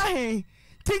memra he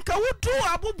tinka wudu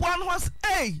aboboa no hos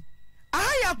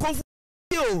aya konfu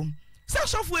yo se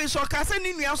sofo e so kase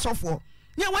ni nua sofo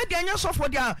nye wadi anya sofo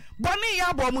dia bone ya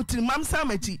abo mutiri mamsa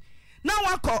machi na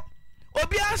wakọ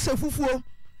obi ase fufuo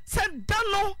se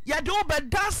dano ya de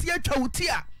obedas ya twauti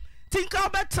a tinka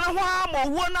obetra ho ama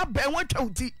wo na ben wa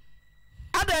twauti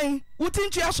adan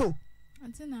wutintu aso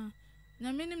antina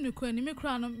na menim ne kwa ni me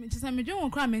kra no tese me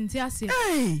dwon kra me nti ase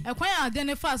ekwan a de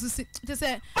ne fa so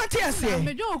tese Matthias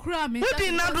me dwon kra me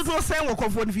wodi na dodo sen wo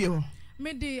kofo ne fie ho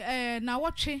me di na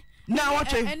wotwe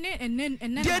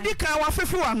ene de di kan wa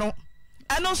fefe wa no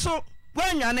eno so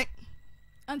Wanyane.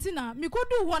 Antina, me could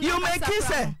do one. You make kiss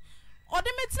her. Or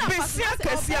the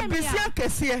Besia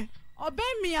Cassia. Obey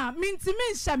me, means to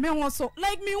me, Shaman also.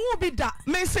 Like me, won't be that.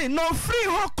 Me say no free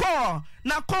ho call.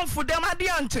 Now come for them at the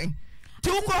auntie.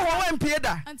 Two call one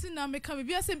Pieda. Antina, me come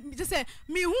be just say,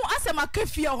 me who ask my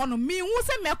coffee on me, who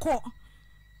say me call.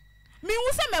 Me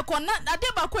who say me call, not a day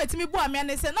back to me, boy, man,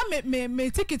 they say, no, me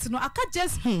tickets, no, I can't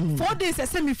just 4 days, I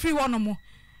send me free one or more.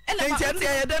 And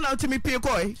then out to me,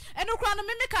 Picoy. And no crown,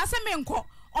 me can't say me call.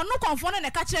 Or no confond and a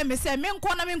catcher me say, men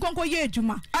corner me conquer ye,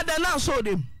 Juma. I don't know, show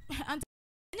them. And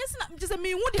yes, just a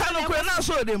me would not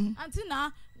show them.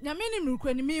 Antina, Yamini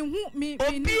Mukren, me who me,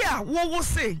 Pia, what will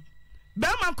say?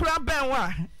 Bama crab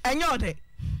benwa, and you're there.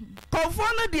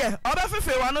 Confond dear, or if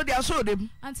I want to show them.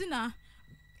 Antina.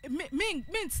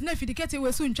 Means nephew the ketty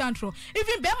was soon chantro.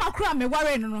 Even Bema cry me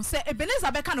worry no say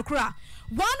Ebenezer be can cry.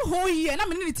 1 whole year na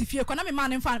me need to fear kono me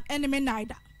man and fan enemy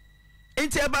neither.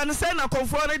 Enti e ba no say na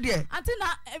konfo there.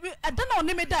 Antina I don't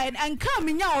know me die and come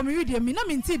me nya o me video me na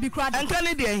me nti bi cry. And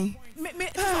can there. Me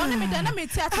on me die na me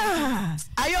theater.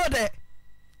 Ayo there.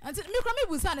 Antina me cry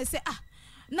me busa na say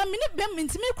na me ne bem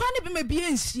nti me cry ne be me bi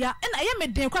enhia na aye me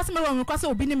den kwase me ro me kwase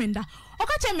obi ne me nda.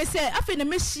 Okache me say afi na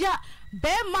me hia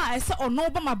Bema ese ono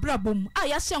ba ma brabom a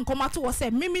ya hye nkoma to wo se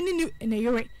mimi ni ne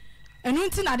yere enu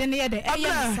nti na de ne ye de eye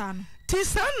nsa no ti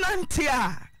sanante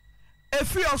a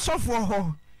efi osofo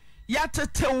ho ya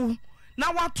tetew na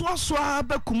wato aso a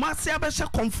bakuma se abehye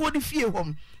komfo de fie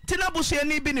hom ti na busu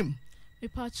ni binim me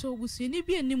pa cho busu ni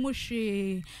bi ani mo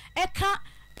hwe eka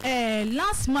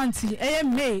last month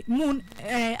May moon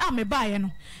a me baaye no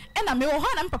e na me wo ho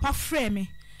na me papa frɛ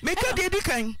me ka de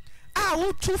kan a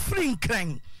wo tu free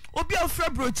nkran obi afra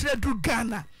brochire du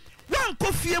Ghana wan ko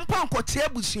fie mpa nkote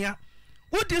abusua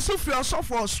wodi so free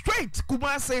osofo straight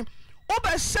Kumase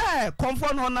obehye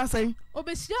comfort no na say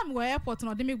obehia me wo airport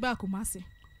no de me gba Kumase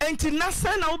enti na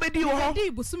say na obedi wo ho di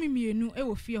busumi mienu e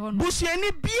wo fie ho no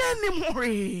busuani bia ni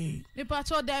more me pa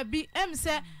cho da bi em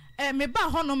say me ba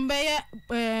ho no mbeye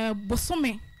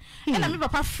busumi e na me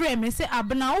papa frɛ me say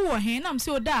abna wo he na me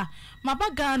say oda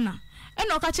maba Ghana e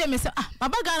na okache me say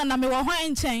maba Ghana na me wo ho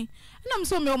enchen nam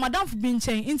so me o madam fu bi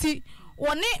nchen nti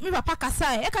woni me papa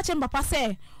kasa e ka che papa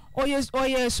say oye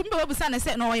sumbe webusa na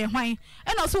say na oye hwan e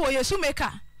na so oye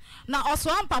sumeka na oso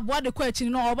ampa boa de kwa achi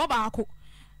no oba ako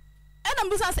e na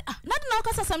mbusa say na de na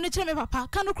okasa sam ne kire me papa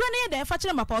ka no kure ne de fa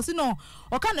kire papa o si no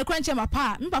o ka ne kure nche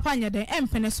papa me papa nya de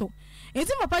empene so enti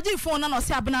papa ji phone na no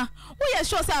se abena wo ye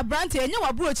sure say abrante enye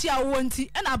wabrochi a wo nti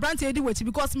e na abrante edi wachi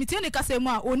because me tie ne kasa mu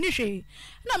a oni hwe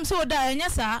na me so da enya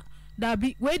sa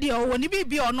dabi we di o woni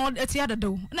bibi ono eti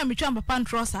adado na metwa papa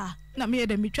ntrosa na me ye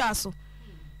da metwa so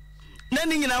na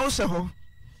ni nyina wo se ho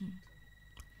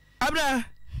abra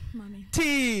mami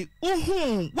ti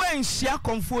uhu wan hia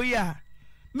konfo yi a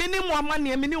minimum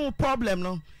amane minimum problem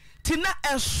no ti na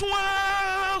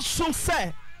esoa so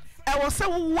se e wo se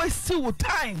wo waste wo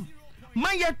time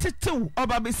man ye tetew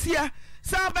obabesia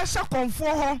sa be hia konfo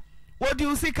ho wodi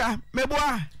usika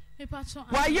meboa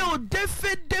why you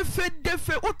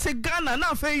defe uti Ghana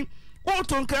na fei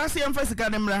woto nkrase emfasi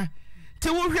kanemra ti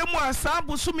wo hwemu asa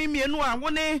busumi mienu a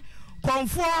woni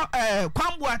konfo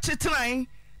kwambo achitran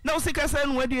na usika se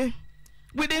no wadie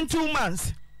within 2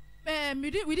 months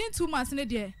within 2 months ne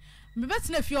de me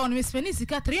betina fi on me spend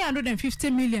sika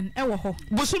 350 million e wo ho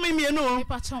busumi mienu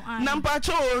na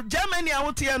mpacho Germany a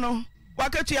wotie no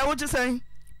wakatu ya wote sen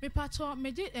me pacho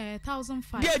meje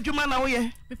 1500 dia djuma na wo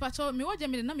ye me pacho me wo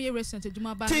Germany na me restaurant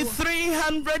djuma ba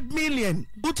 300 million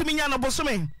utumi nya na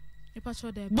bosome me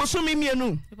pacho de bosome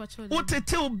mienu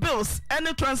utete bills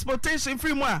any transportation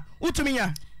free mo a utumi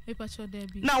nya me pacho de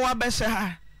bi na wa behye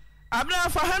ha abna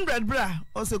for 100 bra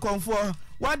o se konfo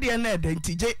wa de na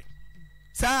edentije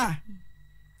sa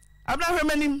abna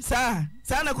hwemanim sa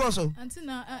na koso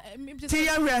antina ti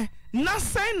ya hwe na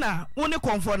sai na wo ne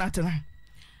konfo na tena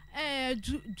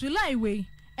July way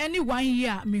any 1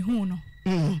 year me hu no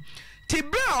ti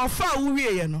bra ofa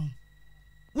uwie ye no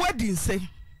wedding say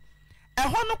e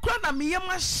ho no kra na me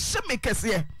yema hye me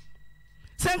kese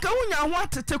senka wunya ho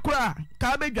atete kra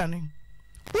ka bedwane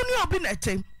uni obi na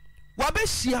eche wa be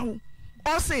hia wo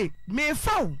o say me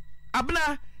fa wo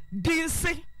abna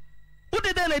dinse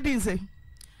udede na dinse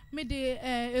me de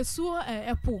esuo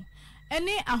epo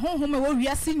eni ahonhom e wo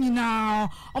wiase nyina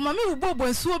o ma me ubobo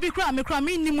nsuo bi kra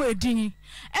me nimu edin e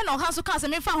na oha so ka se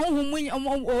me fa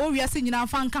ahonhom o wiase nyina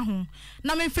fa nka ho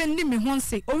na me fa ni me ho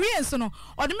nse o wie nso no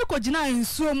o de me kogina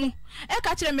nsuo mu e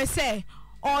ka kire me se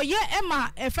oye e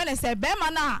ma e fe ne se be ma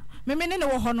na me ne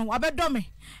wo ho no abedo me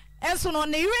enso no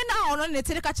ne yire na ono ne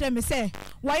tere ka kire me say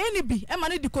waye ne bi e ma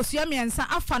ne di kosua miensa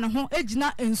afa ne ho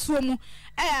agina ensuo mu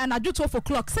na dwoto for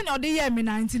clock se ne ode ye me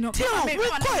 19 no me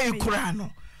ko ekura no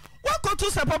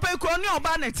wakoto se papa ekura ne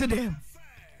oba ne te dem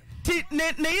ti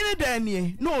ne yire dan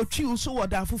nie na otwi uso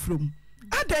woda afofrom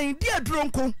adan di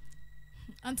adronko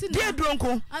di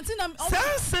adronko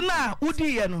sense na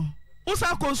udi ye no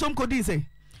usa konsom kodi se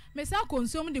me sa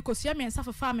konsom di kosua miensa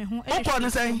fafa me ho e ko ne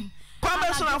say kwa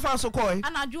me so na fa so koy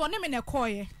anadwo ne me ne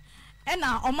koy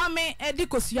na omame di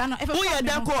kosua no efe wo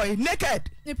dan koy naked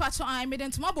ni pacho I made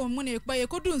ntoma bom mu na ekpa ye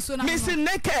kodu nso na me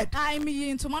naked I me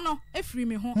yi ntoma no efiri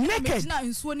me ho me na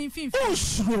nsuo ni mfimfi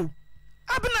usuro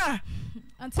abna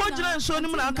ko jira nsuo ni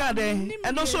mu na aka de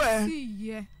eno so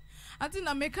ati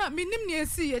na meka minim ne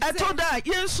esi ye eto da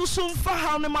ye nsusum fa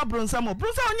ha ne mabronsa mo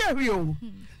bronsa onya hwe o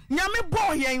nyame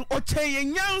bo yen o cheye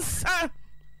nyansa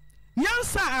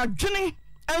adwene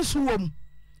enso wom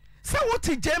se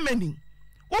woti Germany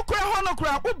ukura hono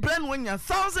kura u brand wonya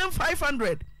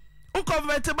 1500 u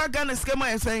convert ba Ghana schema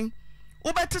yesen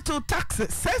u beteto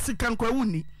taxes sesi kan kwa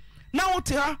wuni na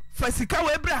wote ha fasika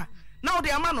we bra na wo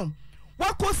de amano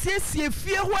wako siesie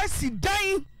fie ho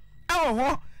asidan awo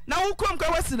ho na ukrom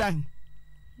ka wasidan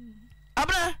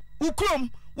abra ukrom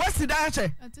wasidan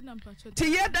ache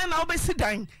ti ye dan na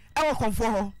obesidan awo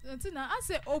konfo ho ntina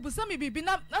ase obusami bibi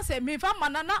na ase me fa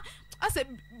manana ase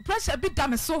pressure bi da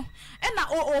me so na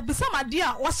obusama de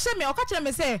a wo hye me o ka kire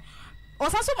me say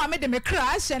osaso ma me de me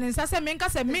kra ahye ne nsa se me nka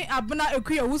se me abuna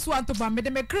ekuya wusu anto ba me de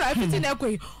me kra afiti na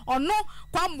ekoi ono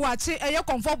kwamboache eye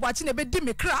konfo boache na be di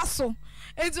me kra so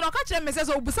ejiro ka kire me say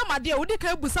so obusama de a wo di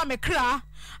ka ebusa me kra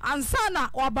ansa na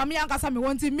oba me anka sa me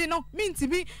wonti mi no mi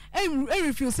ntibi e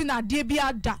refuse na de bi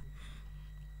ada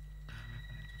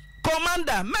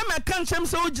commander meme kanchem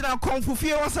se ojina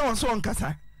konfufie wasa waso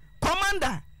nkasa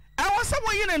commander awasa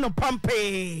woyine no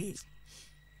pampe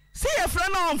si ye fra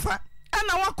na onfa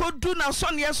ana wakodu na so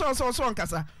ne so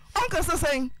nkasa onkasa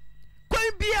sen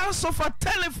kwai bia so for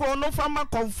telephone no fama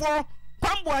konfo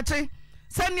kwamboache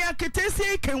sani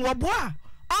aketesi ken woboa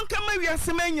onka ma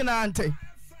wiase manyina ante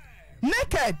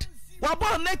naked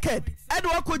wabo naked ede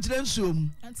wakojire nsuom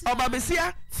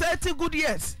obabesia 30 good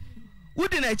years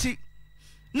wudi na chi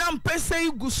na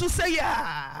mpese gusu se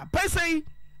ya pese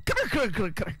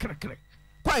kre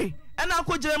kwai ana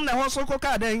akojirem na ho so ko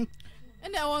ka dan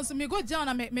ene won so me go down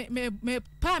na me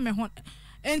pa me ho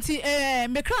enti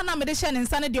me kra na me de hye ne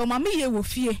nsa ne de o ma me ye wo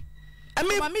fie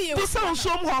me so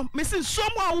ho me sin so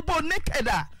ho wo bo naked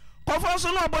a kofo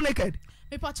so no bo naked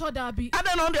me pa cho da bi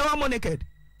ada no de wa naked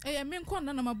me nko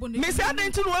na ma bo naked me say ada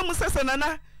nti no wa mu sese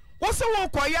nana wo se wo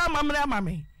koya amamre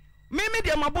amame me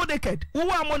de ma bo naked wo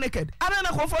wa naked ada na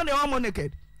kofo de wa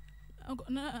naked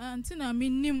antina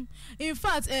minim in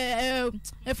fact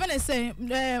if I say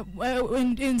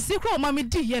in secret mama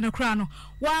di ye no kra no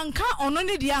wanka ono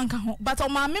ne di anka ho but o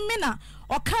ma me na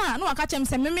o ka na waka chem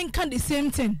say me nka the same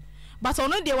thing but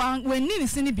ono de wan ni ni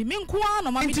sini bi me nko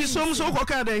no mama di so ko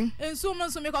ka den enso mo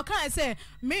so me ko ka say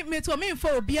me to me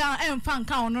mfa obi a emfa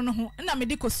nka ono no ho na me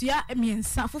di kosua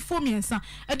miensa fofo miensa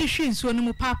e de hwe nsuo no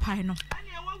mu papai no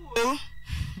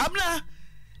abna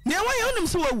ne wa ye onim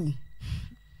so wawu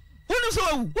wonu so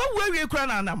wawu awie kura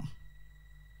na anam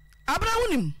abra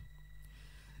wonim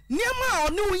niema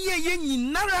oni woye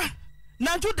nyinara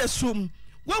na jo da som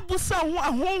wabusa ho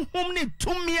ahonhom ne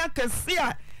tumi akase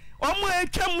a omo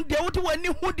atwam de wode wani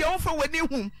hu de wonfa wani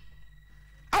hu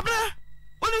abra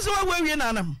wonu so wawu awie na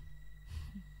anam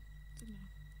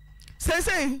say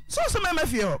so mama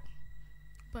fie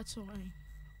pacho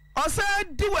osa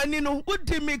di wani no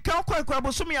wodi mi ka kwakwa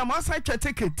bosom ya ma sa twa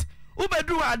ticket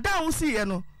ubedu ada wo si ye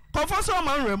no kofo so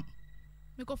ma nrem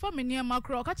me kofo me ne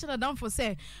makro ka kira dan for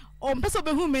say o mpeso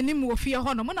be hu manim wo fie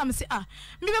ho no mo na me se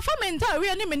me be fa me nta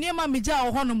we ne me ne ma me gya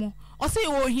ho no mo o se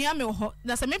wo hia me ho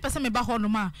na se me pese me ba ho no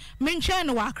ma me ntwen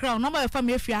no wa akra no ba fa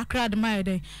me afia akra de ma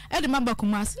de e de ma ba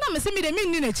kuma se na me se me de me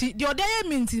ni na chi de o de ya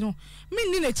me nti no me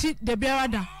ni na chi de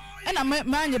biara da e na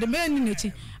ma anya de me ni na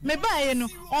chi me ba ye no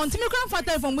on ti me kran fa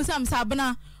telephone mu sam sa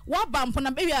bana wa ba mpo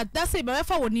na be wi da se be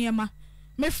fa wo ne ma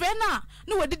me frɛ na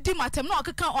no wadi di matem na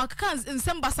okaka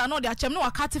nsem basa na odi achem na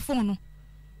wakati phone no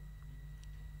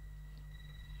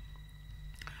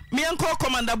me enko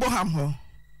commander Boham ho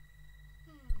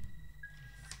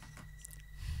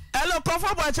hello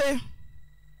comfort bache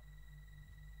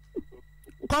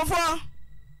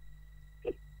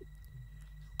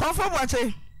comfort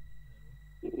bache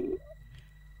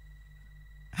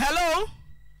hello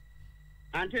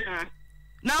Antina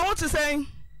now what you saying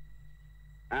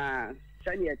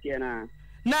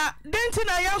na denti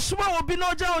na ya suma obi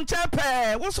no ja on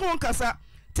chepe wo so nkasa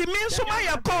ti mi suma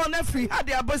ya call na free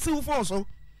ade abasi wo fo so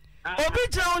obi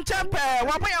gyina on champ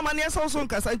waba yamane so so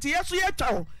nkasa nti yeso ye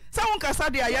twa sa won kasa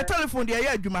dia ye telephone dia ye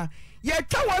adwuma ye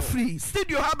twa wa free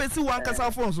studio ha be si wan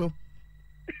kasa phone so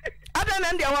ada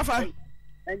na ndia wafa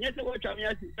enye se wo twa me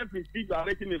asi free studio ha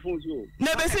be ti me phone so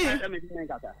na be si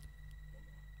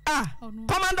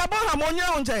Commander Boham onya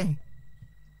onchen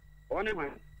one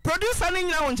man producer ni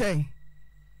nyina onchen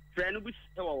friend bu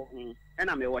se wo e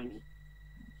na me wo hin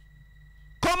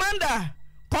Commander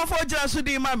comfort just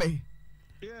di mame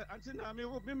yeah antina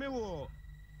me wo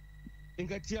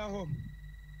ingatia ho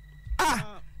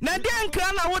na dia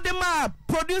nkra na wo de ma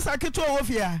producer keto wo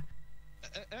fia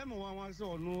em wan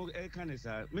so no e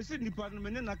kanisa me se nipa no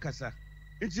me ne na kasa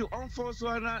nti on for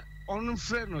so na on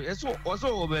friend no yeso oso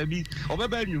obabi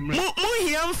obaba nwumre mu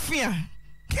hia mfia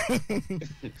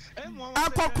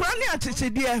akokora ne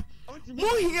atechedie mu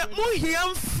hia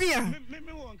mfia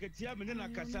me won ketia me ne na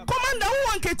kasa Commander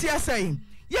wo won ketia sai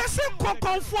yesi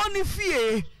kokonfo ni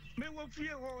fie me wo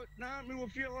fie ho na me wo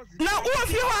fie ho na wo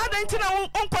fie ho adanti na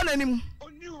onko nanim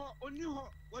oni ho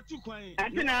watu kwan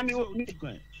antina me wo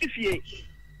fie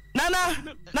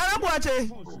nana buache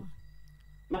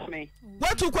mame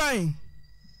watu kwan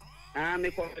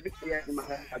me ko be fie ma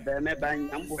ba me ban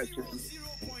ambo achu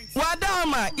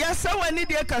wadama yesa wani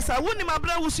de kasa woni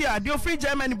mabra wusu ya de free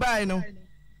Germany buy no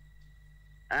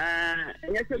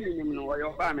enye se minim no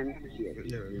yo ba me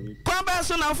fie kwa ba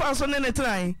so na fa so ne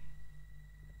tran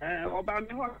oba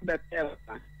me ho be pe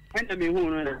ena me hu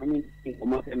no na mi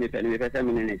komo se me pe me pese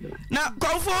me ne na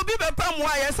konfo bi be pam wa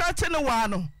yesa che ne wa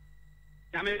no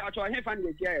na me acho he fan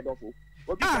de kia e dofo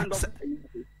obi fan do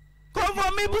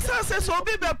konfo mi busa se so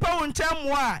bi be pa won chem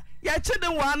wa ya che de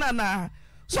wa na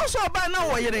so ba na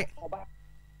wo yire oba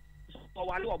so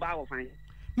wale oba wo fan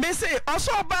me say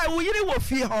oso ba wo yire wo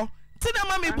fie ho ti na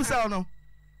ma me busa no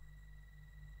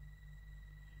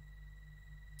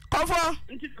konfo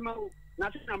nti ma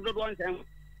na se nam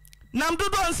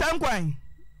dodo nsem kwan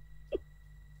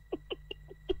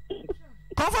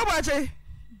konfo ba che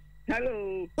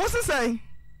hello what's it say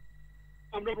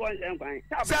nam dodo nsem kwan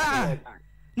sa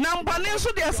nam bone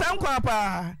so de nsem kwan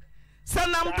pa sa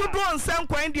nam dodo nsem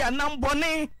kwan de nam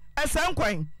bone nsem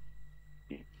kwan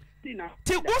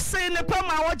ti usse ne pa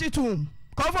ma wajitum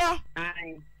konfo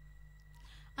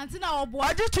antina obo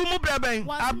wajitum mu breben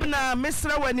abna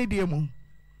mesra wani de mu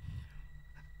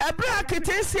ebra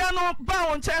ketesia no ba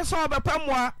won chen so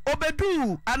obepamoa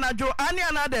obedu anajo ani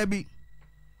anada bi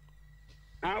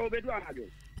obedu anajo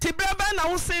ti braba na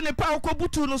wo se ne pa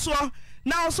okobutu no so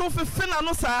na wo so fefena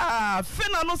no saa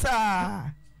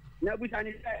na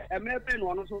butani emebe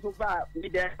no no so ba mi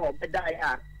de obeda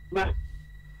ya ma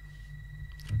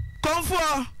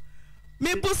konfo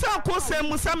mi busa ko se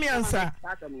musamiansa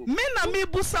me na mi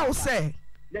busa wo se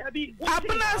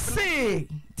abna se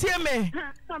tieme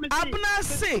abna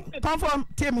se confirm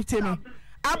tieme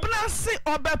abna se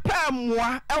obepa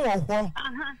moa e wo ho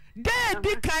de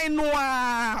di kan no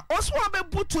a oso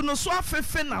obebutu no so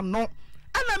afefe na no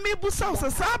ana me busa so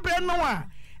sabre no a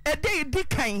e de di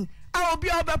kan a obi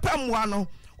obepa moa no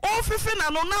o fefe na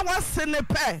no na wase ne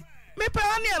pe me pe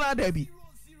ani ana da bi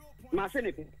ma se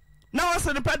ne pe na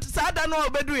wase ne pe sada no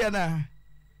obedu ye na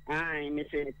ai me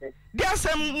se ne pe dia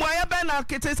sem moya be na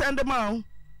kete send ma o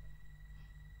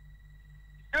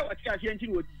wa ti ase nti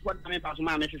wo na me paso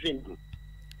ma me fefe no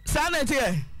sanete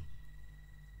e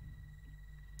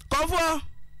konfo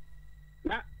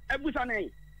na ebusa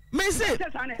nei me se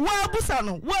wa busa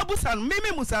no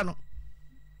me musa no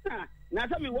na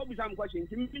sa me wo busa m question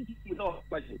nti me nti so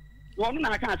question wo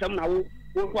na aka asem na wo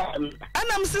kwa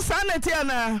anam se sanete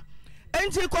ana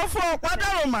enti konfo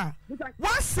kwadaroma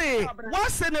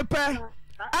wase ne pe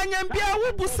anyambia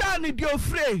wo busa ne di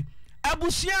ofre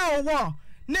abusia owo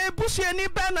na ebusia ni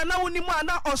ba na woni mu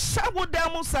ana osawo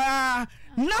dem saa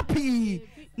napi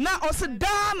na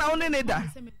osida na woni ne da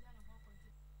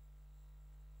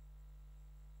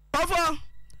Papa,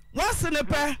 what's in the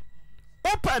pe?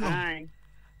 Open.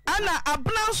 Ana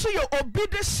abna so ye obi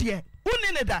de hye.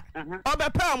 Woni ne da.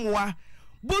 Obepa amwa.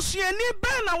 Busuani ba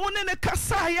na woni ne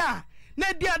kasa ya.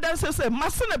 Na dia dan se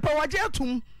mase ne pa waje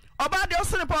atum. Oba de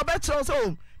ose ne pa obeche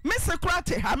so. Me se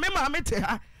krate ha, me ma me te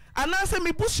ha. Ana se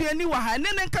me busuani wa ha ne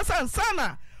ne kasa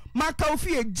nsana. Maka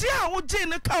ofie ji a wo ji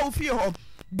ne ka ofie ho.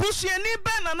 Busuani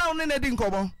ba na woni ne di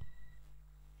nkobo.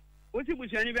 Woti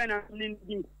busuani ba na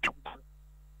ni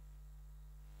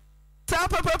ta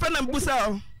papa na mbusa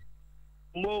o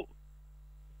mo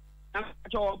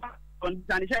acho ba on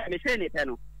tani se me se ne pe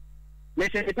no me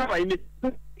se ne pa wa me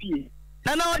pie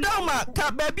na odama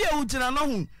ka ba bia wo gina no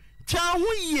hu twa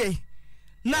ho yie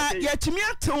na yatimi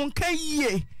atew nka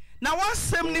yie na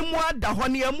wasem ni mu ada ho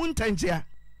ne amu ntanjia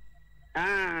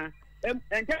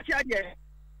enchachi ade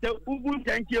So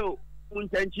untentio.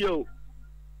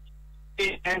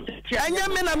 Anya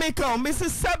me na make o Mrs.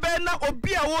 Sebe na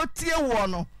obi a wo tie wo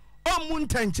no o mu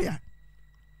ntanchia.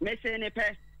 Me se ne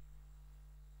pe.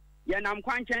 Ya nam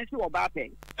kwanchen si oba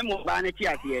pe. E mo ba ne ti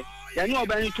ase. Ya ni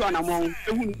oba ni tu anamon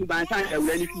ehu ni ban san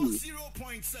ewura ni fi.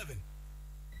 0.7.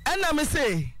 Ana me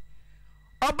say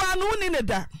oba no ni ne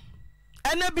da.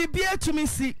 Ana bibia tumi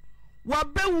si wa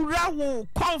bewura wo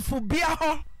konfo bia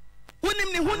ho.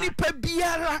 Wonim ni huni pa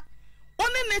biara.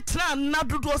 Oni ne tra na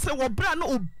dodo se wo bra na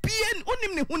obie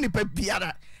onim ne huni pa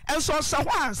biara. Enso so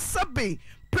ho sabe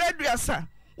preduasa.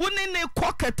 Oni ne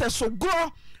kokete so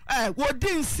gro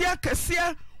wodi nsia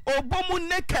kasia obomu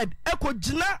naked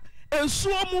ekogina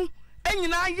ensuo mu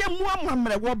enyina ye mu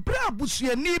amamre wo bra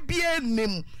abusua ni bia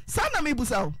nim. Sana me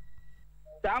busa o.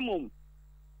 Samum.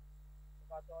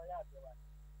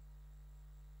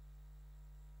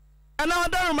 Ana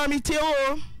odaro mami tie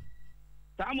o.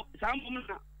 Samum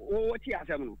na wo ti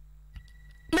asem no.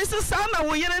 Mrs. Sana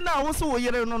wo yere na wo so wo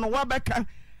yere no wabeka.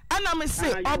 Ana me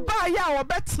se oba ya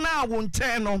obetena wo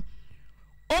nchen no.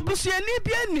 Obusua ni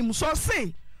bia nim so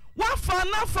se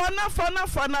wafana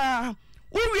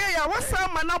uwie ya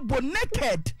wasama na bo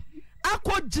naked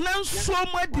akọ gina nsuo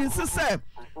mu adinse se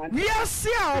wiase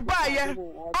a obaye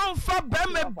onfa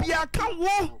bema bia ka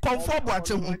wo komfo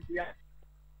boache ho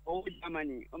o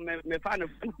jamani me fana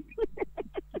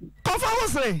komfo wo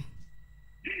se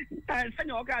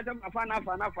sanya o ka za fana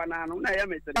no na ya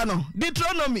mesere ano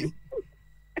Deuteronomy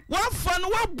wafana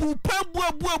wabu pa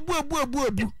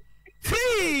bu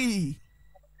free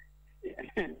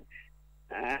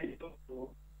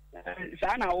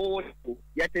sana o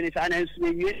yeteni sana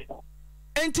nsuye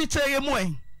enti cheye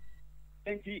mu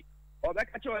enti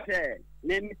obeka cho se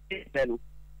na mi te no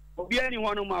obi ani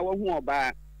hono ma wo hu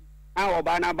oba a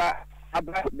oba na ba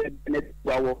aba ne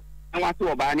wawo na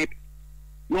wato oba ne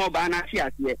no oba na fi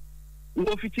ase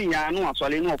ndo fitin ya no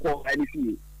asole no ko ani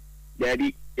fi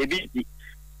daddy ebi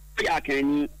ya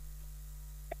kan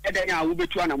edenya wo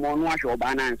betu ana mo no ahwe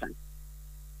oba na ansan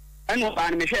eno ba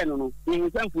na me hwe no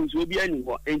ni sanfu nso obi ani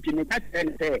ho enti me ka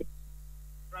tene se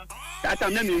tata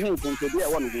na me hu funso bi e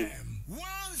wo no ho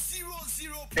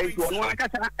enti ono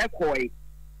akata ekoi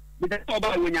bi de oba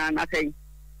wonya na kai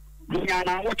wonya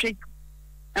na wochi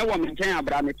e wo me nchen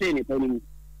abra me te ni pani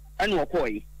eno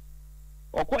okoi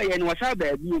eni wasa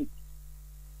ba bi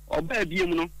oba bi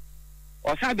mu no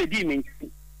osa be di me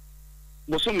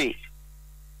bosome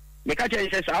me ka chen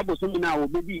se sa bosome na wo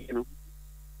be bi no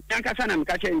yankasa na me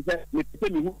ka chen se me pe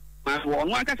mi hu ma wo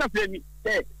no yankasa fre mi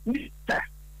se ni ta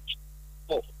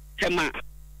o tema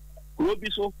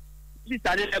robi so si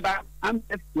tare eba am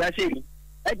ya se ni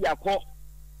e dia ko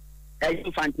e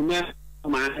infantime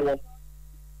ma wo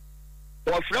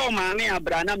o fre o ma me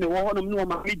abra na me wo ho no me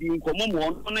ma me di nkomo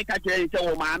mo no ka chen se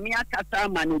wo ma me akasa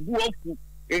ma ne bu ofu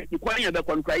e kwa nya be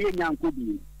konkwa ye nya nko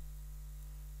bi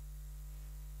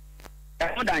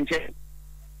e danche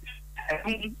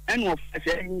en of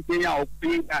say ni ya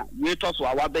opinga we to so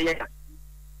awa be ya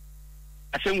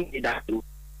asem ida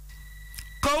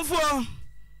komfo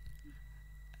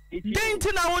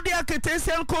denti na wo dia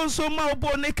ketesian konso ma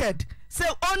obo naked say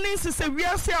oni se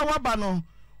wiase awaba no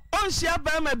onhia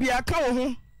ba ma bia ka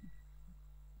wo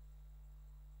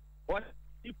ho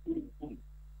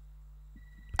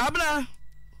abna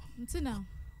ntina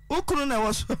ukuru na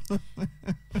wo so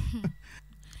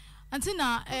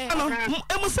antina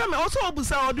emusame oso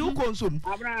obusa odi ukonsom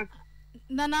abra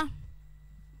nana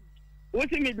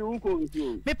woti mi du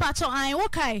ukonsom me pacho an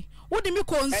wokai wodi mi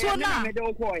konso na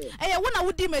wona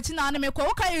wodi mechi na me ko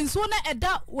wokai nso na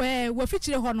eda we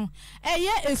fichire ho no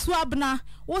esu abna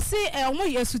wo si omo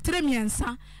yesu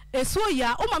tremiensa esu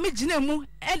ya o ma me gina mu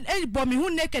bo me hu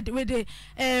naked we de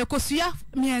kosua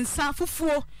miensa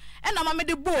fufuo na ma me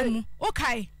de bom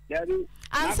wokai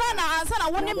ansa na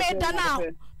woni me da na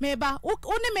meba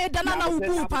woni me da na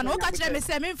wubu pa no ka kire me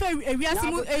se me fa ewiase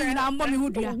mu eyina ambo me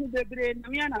hudua bebre na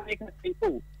me na me ka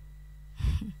sento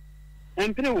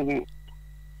entre wo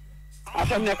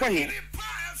asam na kwahi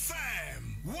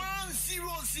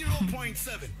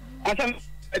 100.7 asam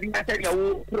abi na tell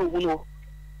you pro no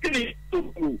kini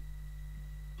to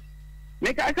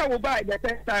me ka wo ba the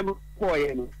first time ko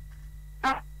ye no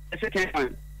second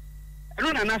time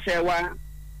no na say wa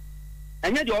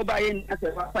enye de oba ye na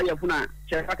say fa ya funa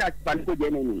che fa ka pa ko je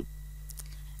nani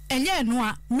enye no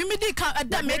a mimi di ka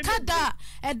da me ka da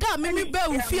mimi ba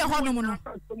u fie ho no no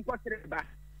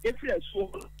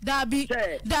dabi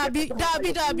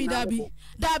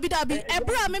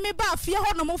ebra mimi ba fie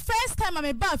ho no mo first time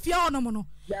me ba fie ho no mo no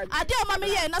ade o ma me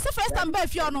ye na say first time ba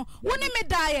fie ho no woni me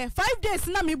da ye 5 days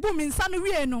na me bu mi nsa no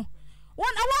wie no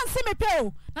want see me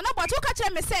pay. Nana but you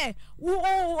catch me say,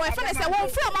 oh, if I say one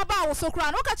film about so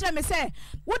crown, oh catch me say,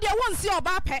 would you want see your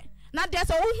bape? Now there's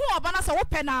a who about us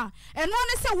open now, and one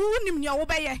is a wound your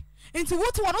obey. Into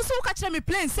what one also catch me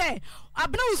plain say,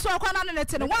 I've been so on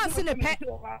it and once in a pet.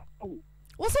 Also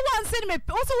one see me,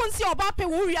 also one see your bape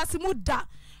warrior Simuda.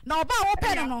 Now about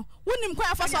open no, wouldn't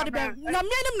inquire for the bed. Now me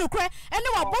no cry, and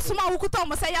no one bosom who could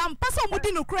almost say, I'm person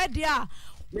within no credit.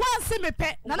 One see me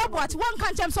pet, none of what one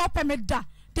can't jump so permit. The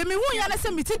me who yana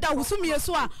send me to that was me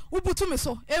so, ubutume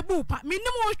so, a boopa,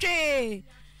 minimo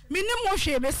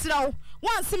she, Miss Row.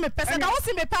 One see me person, I was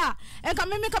in me pa, and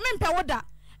come in powder.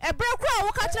 A break crow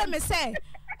will catch me say,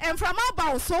 and from our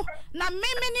bow so, now me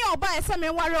or buy some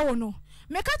in Warono.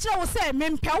 Me catch will say,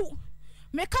 Mimpel.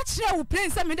 Me catch will play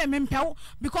some in the Mimpel,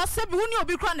 because Sebi will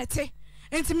be cronity.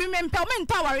 And to me, Mimpel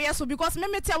tower, yes, because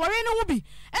me tell where no be,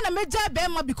 and I may jab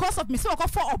Bema because of me so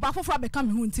for or baffle for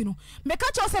becoming Huntino. Me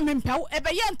catch also Mimpel, a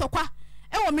bayan toqua,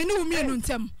 and me no me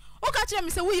nuntem. O catch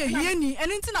me say we are here,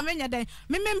 and into a mania day,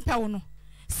 me Mimpel no.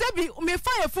 Sebi me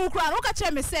fire full crown, o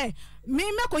catch me say. Me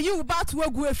make you about to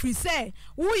go free say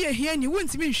we are here and you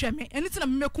won't mean shame and it's a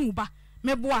mekumba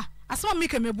me boa as one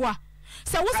make me boa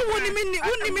so what's the one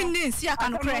mean see I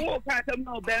can cry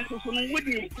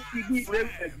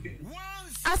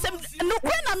as no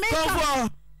when I make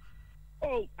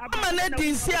oh I'm not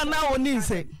in see now on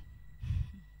say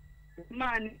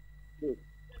man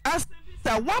as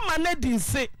the one man didn't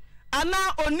say and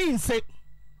now on say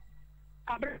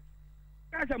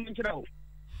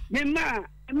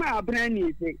ma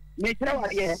brani se me tira wa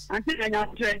ye anti anya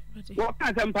tre wo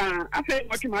ka sampa afa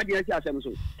wo twema de asi asem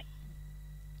so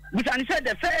but I said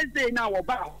the first day now wo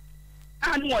ba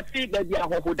anu wo ti ba bia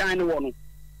hohodan ne wo no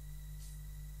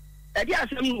e di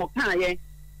asem wo ka ye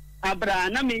abra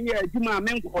na me ye adwuma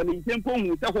me nko ne tempo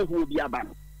hu se hoho bia ba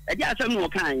e di asem wo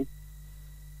ka ye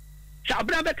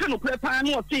sabra be ka no kure pa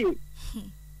no ti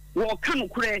wo ka no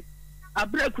kure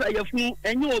abrekura yefunu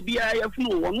enye obia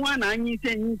yefunu wono ana anyi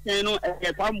sen no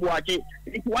e kwambo ache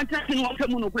nti wanta no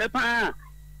kamu no kure pa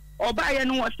oba ye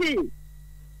no wose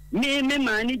me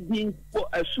mani din ko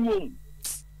asuom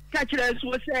ka kire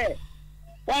asuo se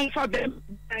won fa be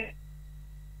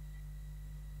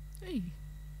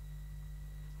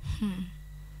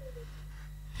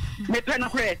me pena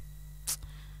kure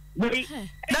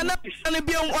na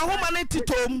biom ahoma ne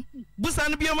titom busa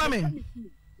ne biom ame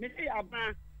me say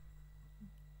aba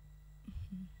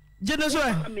Geneso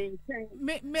me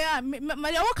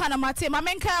wo kana mate ma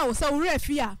menka o so wura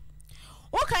afia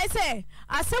wo kai say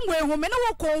asem we hu me ne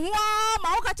wo ko ho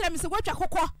ma wo ka kire me se gwatwa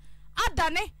kokko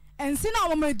adane ensi na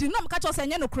wo ma di na me ka cho se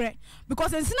nye no kure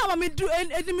because ensi na wo me du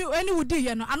eni wudi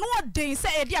ye no ano odin se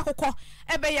e di akokko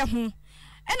ebe ye ho e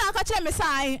na ka kire me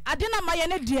sai ade na ma ye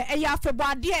ne die e ya afebo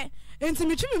ade enti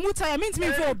mi tumi muta ya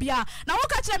mentimi fo obia na wo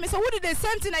ka kire me se wo di the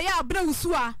same thing na ya abra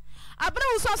usu a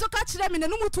so ka kire me na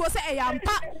no mutuo se e ya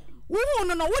mpa wo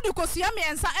no wodi kosua me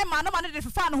ensa e ma no ma ne de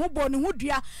fefa no ho bo ne ho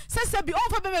dua sese bi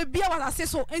onfa be bia wasase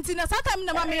so enti na sata me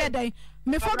na ma me yeden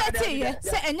me forget ye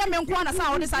se enya me nko na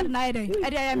sa wo de sa de na yeden e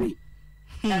de ya me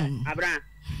abra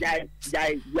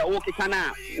jai ya wo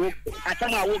kitana wo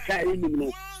atama wo ka eni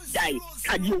no jai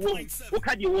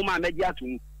kadi wo ma meji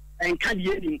atum en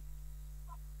kadi eni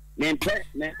me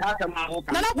tata ma wo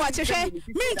ka na na kwa chehwe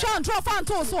me ntwa ntro fa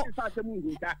nto so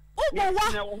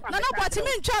obowa na na kwa ti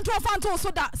me ntwa ntro fa nto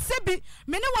so da sebi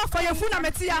me ne wa fa yafu na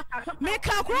metia me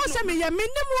ka kro se me ye me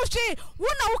ne mu hwe wo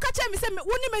na wo ka che me se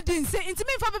wo ni me din se nti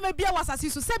me fa be me bia wasase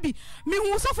so sebi me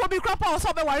hu sofo bi krapa wo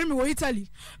so be ware me wo Italy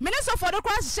me ne sofo de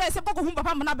kwa hye se boko hu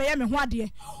papa mo na be ye me ho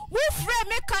ade wo frɛ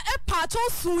me ka e pa to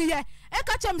sun ye e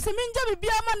ka chem se minja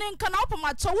bibia ma ne nka na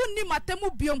opoma cho wonni matemu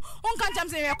biom onka chem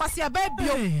se ye kwase aba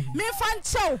biom me fa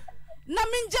nchew na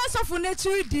minja sofo na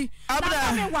chiridi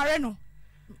na me ware no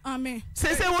amen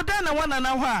se wo dan na wana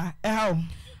na ho a e ha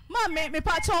ma me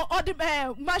pa cho odi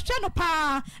ma hwe no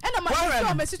pa e na ma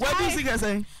so me si what do you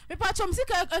say me pa cho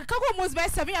msika ka ko almost by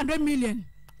 700 million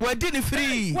we did it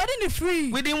free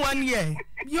within 1 year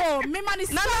yo me man is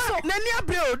so na ni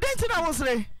abreo dent na wo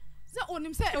sre se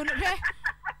onim se onhwe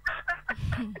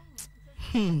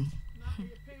Nana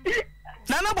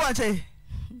Boache.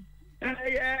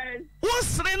 Yes.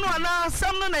 What's no ana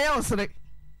some no else?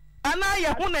 Ana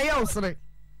ya who na else?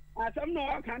 Some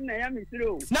no can na me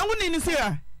through. Now we need to see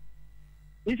her.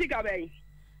 Isika bay.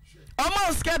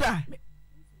 Almost gather.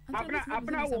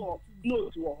 Abna wo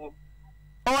note wo.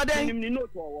 Oh then ni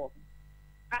note wo.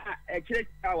 E kire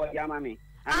awo ya mami.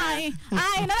 Ai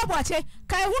Nana Boache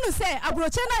kai hunu se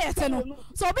abroche na yete no.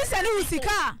 So obi se ni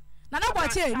usika. Nana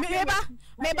Boache meba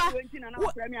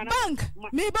bank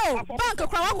mebo bank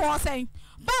kwa wako say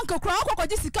bank kura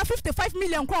okoko sika 55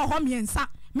 million kura ho miensa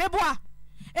meboa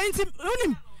enti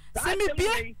unim se me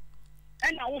bie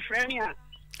ena wo frɛ me a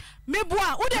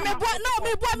meboa wo de meboa no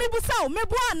meboa mebusa wo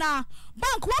meboa na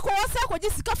bank wako wo se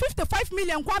akɔgye sika 55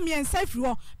 million kwa miensa firi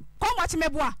ho kwa machi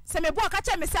meboa se meboa ka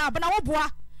che me se abana wo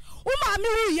boa wo ma me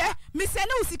wu ye me se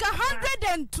ne usika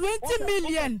 120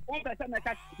 million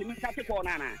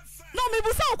no me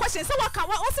busa wo question se waka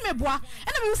wo se meboa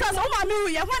ena me busa se wo ma me wu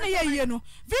ye ho na ye yie no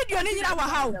video ni nyina wa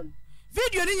ha o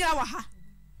video ni nyina wa ha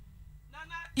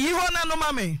yi ho na no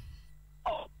mame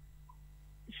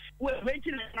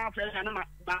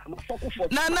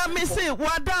Nana me say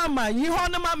wadama yi ho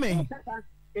no mame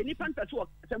eni panta so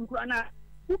asem kura na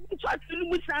ubi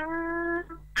musa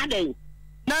aden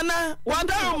Nana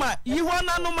wadama yi ho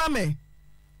na no mame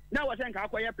na wo sen ka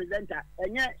akoye presenter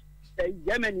enye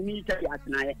Germany ni ita ya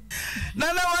tnaye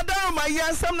Nana wadama yi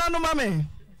asem na no mame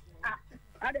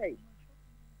aden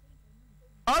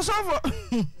also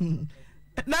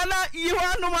Nana yi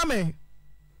ho no mame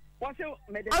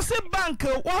Ose bank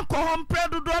wako home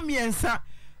predodo miensa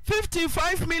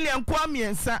 55 million kwa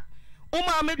miensa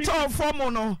uma me to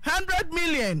form no 100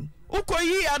 million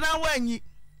ukoyi ana wanyi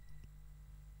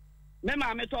me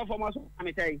ma me to form so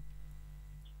ametai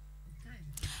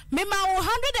me ma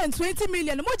 120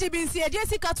 million mo jibi nsi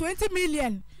sika 20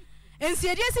 million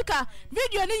nsi sika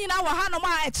video ni nyina wa ha no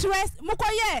ma express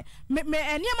mukoye me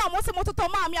eniema mo se mototo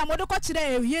ma me amode ko kire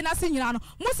ewie na se nyina no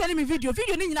mo se ni me video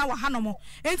ni nyina wa ha no mo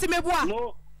enti mebua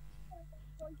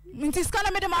nti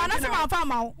skana me de ma na se ma fa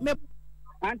ma me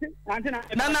anti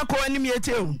Nana ko anim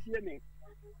yete o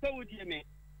so wudie me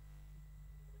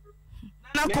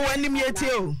Nana ko anim yete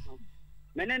o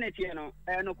menene tie no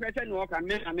no kwete no ka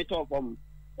me na me to form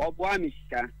oboa mi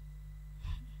sika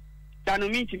tanu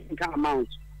minti nka amount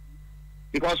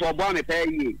because oboa me pay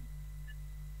ye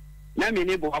na me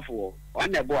ni boafo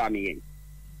on na boa me yen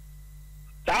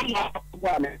tam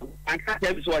boa me anka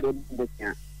tell so de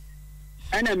botia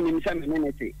ana me nimsa me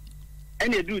menete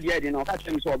ene du dia de no ka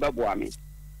tell so obeboa me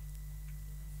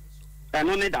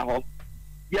tanu ne da ho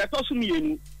ye to so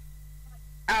mienu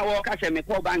a wo ka tell me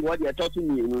ko bank wo de to so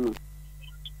mienu no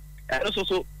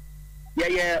so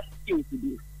ye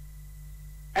you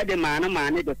ade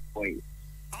maana de boy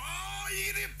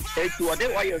etu ode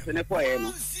oyo se ne boy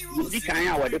no di kan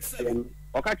a wode boy no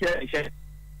o ka kire hye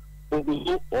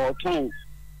oguzo o ton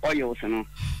oyo se no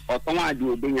o ton ade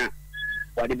obenya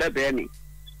wode bebe me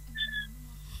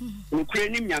ukre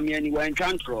ni nyame ani wan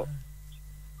twantro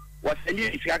wo se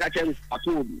ni sika ka kire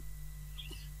ato obi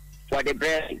wode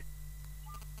bre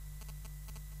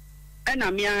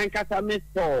ena mi an kasa me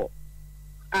so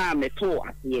a me to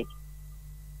asie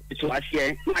to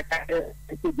asie na ka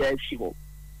to ja shi ho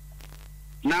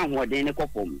na ho de ne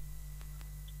kopom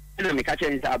na me ka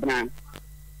chen sa abna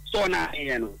so na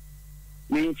ye no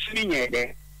me nchimi nye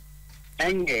de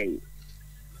enye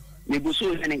me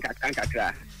buso ne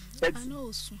nkakra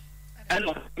anosu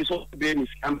ano so be mi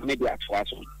scam media to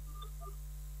aso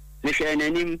me hwe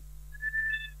nanim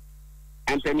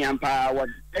Anthony ampa what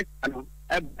ano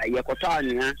e ye koto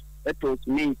anya eto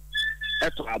me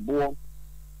eto abo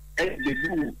e de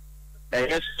du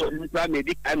so nta me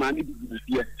di kai ma me di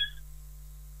bia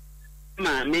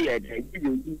ma me ye de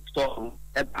di store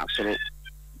e ba soro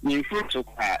ni fruit so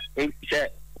ka e se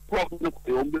crop no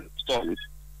ko o store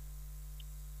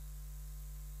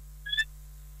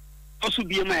osu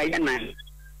bia ma ye nan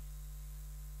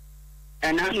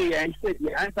anu ye se di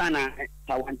ansa na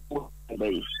tawan po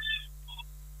bai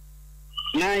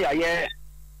na ya ye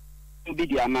obi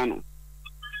di amano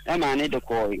e ma ne de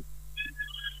koi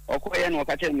okoye no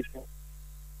ka tell me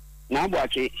na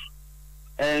aboache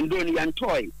ndo ni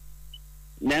yantoy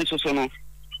nanso so no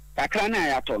kakra na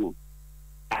ya to no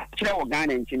kire wo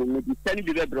Ghana nchi no me di tani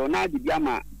bi bebro na di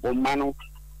ama bomma no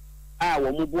a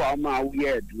wo mu bo a ma wo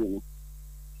ye aduru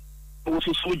no wo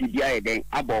so so di dia ye den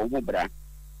aba wo bra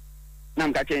na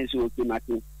nka chen so o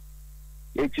mate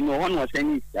eti no hono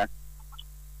wasani sta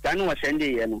tanu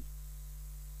wasende ye no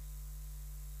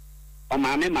o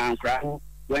ma me man kra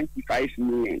 25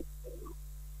 million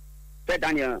said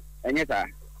Daniel Anyeta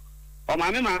o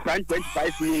ma me man kra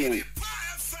 25 million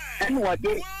and what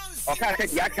do o ka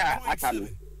said yaka atano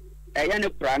e ne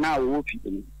kra na wo fi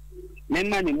me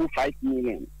ma ne mu 5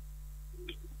 million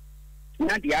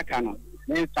na di aka no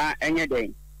me fa enye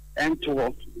den ento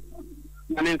ho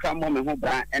na me fa mo me ho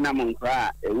bra na mo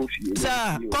nkra e wo fi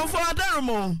sa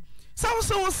comfortable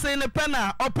so say ne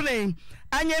pena opening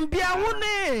anyambia wo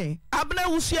ne abna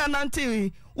wusia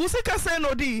nante usika say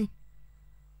no di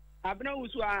abna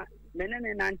wusua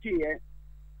menene nante ye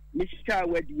misika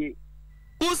wadie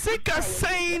usika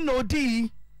say no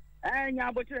di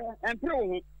nya botre empre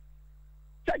wo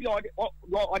Said your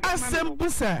Simple,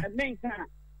 sir.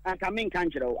 And coming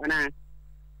country, and I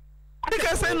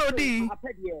say no, D.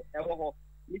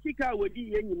 Misika would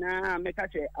be make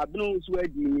a blue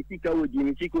sweat, Misika would be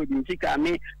Misika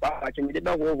me, watching the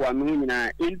dog over me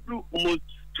into almost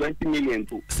 20 million.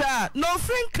 Sir, no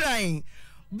friend crying.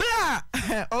 Blah,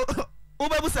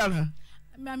 Obabusana.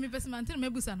 Mammy Besman,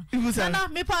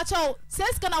 Mebusana, me pacho,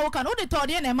 says can I walk on the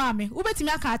Toddy and mammy,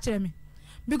 Ubetima catch me.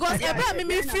 Because every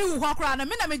me few walk around a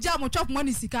minute, me jam chop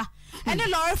money sika. And the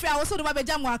lawyer fair also the baby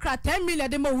jam walk 10 million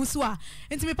de Mohusua.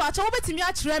 Into me pacho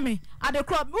Betimia Treme at the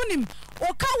crop unim.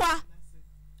 Okawa.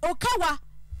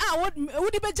 I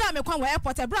would be jam a con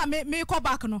airport a bra me call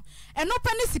back no. And no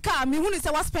penny sika, me who is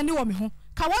a was spending on me home.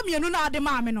 Kawami and Nuna de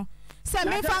Mamino. Send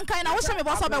me fan kind, I wish I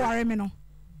was about Waremino.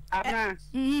 Abna,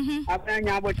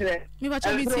 me watch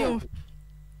you.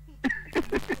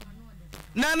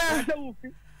 Nana.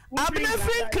 Abna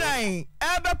free crying.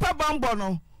 Abba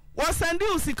Bambono. Was send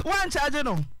you sick one charge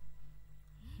no.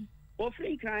 O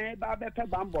free crying, Baba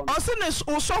Bambono. O sinners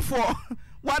or software.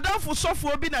 What for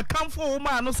software been a comfort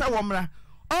woman no sawamra.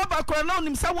 Oba crown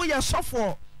him saw your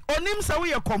software. On him saw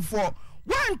your comfort.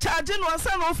 One charging was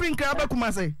an offering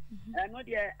Krabakumase. No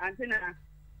dear antenna.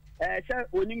 Sir,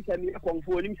 onim semi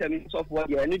comfort him semi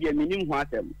software, no dear meaning what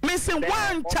them. Missing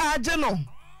one charging no.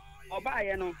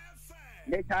 Oba no.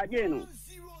 They charge no.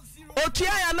 Okay,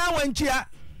 I now went here.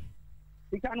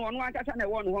 We can one catch and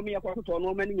one home here for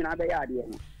no many in other idea.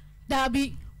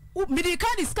 Darby, Midika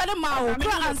is Kalama,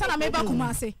 and Sana Meba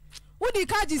Kumase. Would the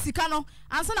Kajisicano,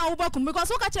 and Sana Ubakum, because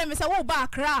so catch him as a walk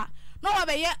back, no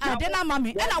other yet, and then a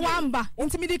mammy, and a wamba,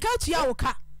 into Midika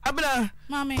Chiaoka. Abra,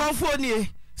 Mammy, Conforni,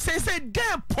 say,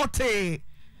 dear potty.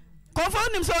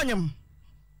 Conform him, Sonium.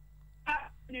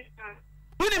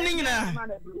 Good evening, I'm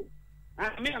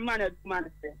a man.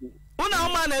 Una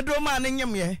man a drum man in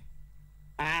yam.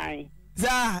 Aye.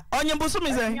 Za, on your bosom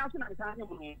is a.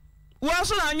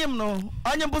 What's on him no?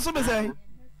 On your bosom is a.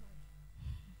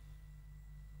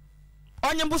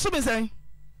 On your bosom is a.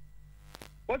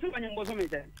 What's on your bosom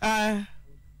is a?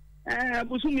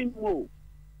 Bosom.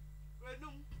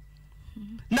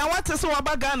 Now what is so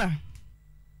about Ghana?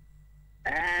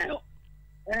 And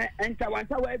so one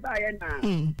way by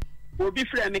and will be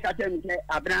free make a tell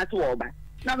Abna to Oba.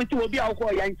 Now it will be our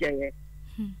call Yankee.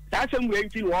 That's some way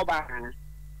to Oba.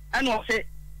 And what say,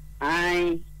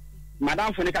 I,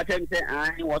 Madame Fonica tell me,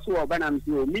 I was so Obanam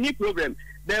to mini program.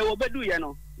 There will be do you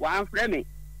know, one frame.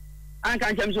 I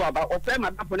can't tell you about or frame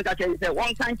Madame Fonica tell me,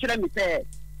 one time me say,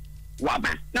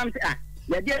 Waba. Now,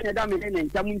 the dear Madame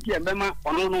and Tamuki and Bema,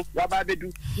 or no, Waba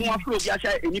do, more flow,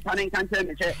 Yasha, any panning can tell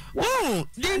me, say, oh,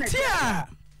 didn't ya?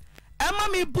 Emma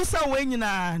me busa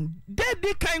wenina, dead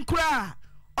de can cry.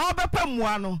 Obapa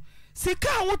muano. Sika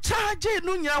wo charge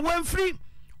no nya wan free.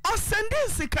 O sende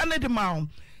sika ne de ma.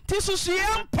 Ti susu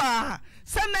yampa.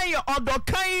 Sene ye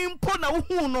odokan mpo na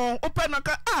hu no. Opa na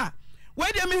ka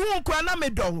we de me hu kra na me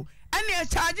do. Ane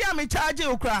charge am charge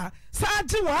okra.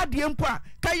 Saje wo ade mpo a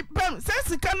kai pem se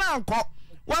sika na anko.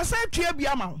 Wa sa twa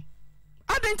bia ma.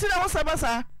 Adenti na wo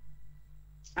sabasa.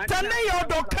 Tane ye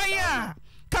odokan a.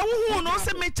 Ka hu no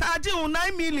se me charge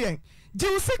 9 million.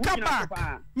 Jiusika back.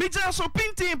 Me just so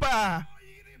painting ba.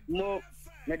 No,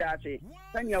 me that say.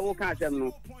 Sanya wo kan asem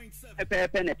no.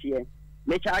 Epe na tie.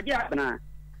 Me charge abna.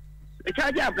 Me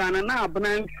charge abna na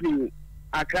abna free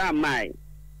Accra mai.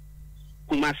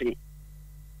 Kumasi.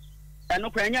 Eno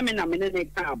kwanya me na me ne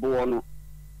ka abo no.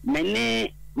 Me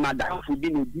ne madam fu bi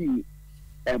no di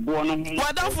ebo no.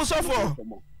 Madam fu sofo.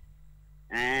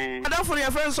 Madam fu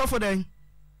your friend sofo den.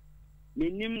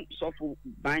 Minim sofu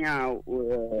banya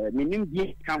minim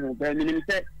bi kan ho ba minim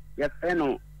se ya fe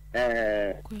no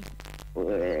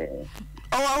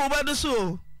owa ho ba do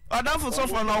so odafo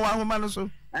sofu no owa ho ma no so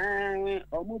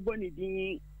omo boni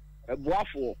din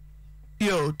boafo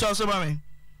yo to so ba me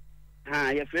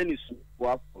ya fe ni su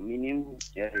boafo minim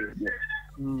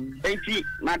enti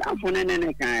madam fo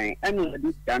ne kan enu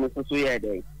di kan so ye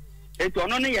dey enti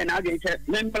ono ne ye na ade che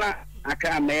membla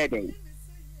aka me dey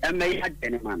e ya de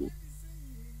ne ma no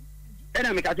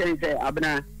ena me ka tell say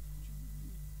abna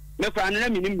me kwa na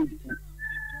minim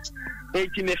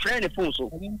enti me friend phone so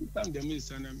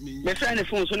me friend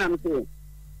phone so na me say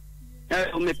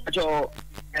me pacho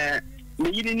me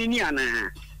yini ni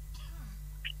ana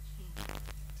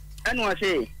enu wa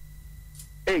say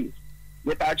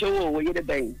me pacho wo yede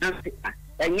ben na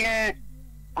enye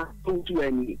atuntu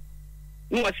ani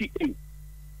no wa si me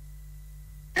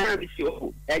si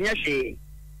o enye se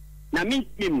na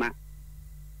mintima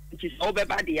which is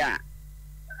obeba dia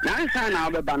na nsa na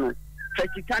obeba no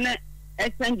fatika ne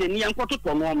extend ni enkoto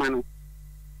to no ma no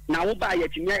na wo ba ya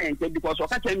timia ente because o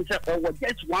ka tell me say o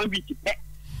just 1 week pe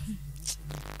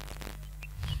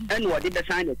and what did the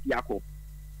sign of Yako?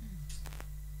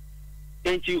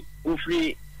 Ain't you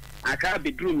free? I can't be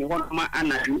dreaming one of my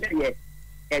Anna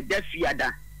a deaf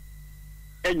yada.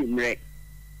 And you may.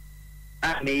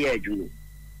 I may hear you.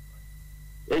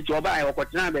 It's your buy or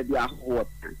what time be a hot.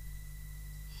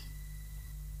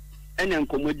 And then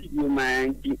come with you, my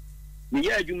auntie. The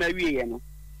year you marry, and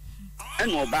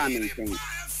no banning thing.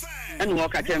 And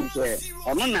walk at them say,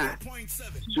 or Mona,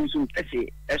 Susan Pessi,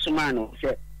 as a man of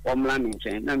say, or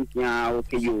Mlamington, and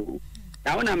okay, you.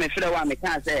 Now, when I'm a fellow, I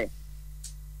can't say,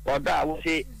 or that will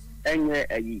say, and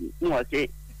you know, say,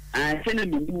 I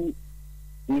send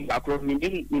me across me,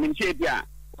 meaning, say, yeah,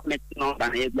 not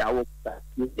an area of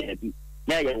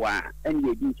yeah, you are, and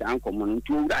you do uncommon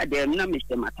to that there, no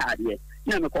Mr. Matadi,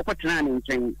 no corporate planning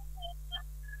thing.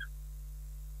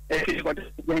 What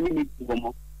you need to go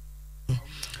more.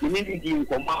 You need to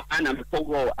come out and I'm a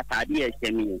pogo at idea,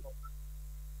 and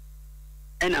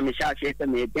I'm a shot to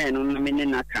me again on a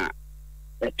minute.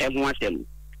 I can't want them.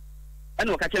 I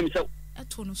know, catch him so.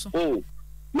 Oh,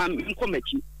 Mam,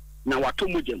 committee. Now, what to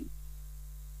mujum?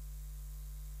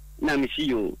 Now, me see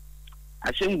you.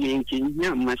 I think we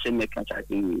must make a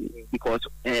because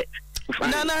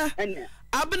Nana,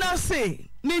 Abna say,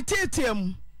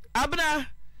 Nitetium, Abna,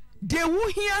 de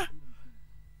wu here.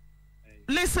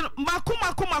 Listen,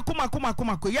 Makuma,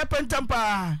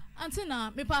 Yapentampa.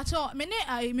 Antina, me pacho,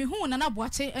 me who Nana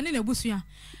Boache, and in a busia.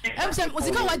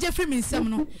 Musika Jeffrey means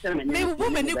some. Me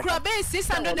woman, you crab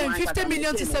 650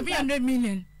 million to 700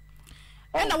 million.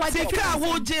 And I was a car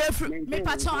who Jeffrey, me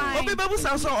pacho, Obi Babus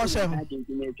also Osha.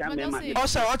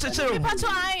 Osha, Ocha,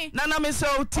 Nana me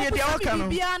so tear the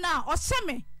Okano, or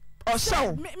Semi. Or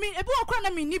so, me a book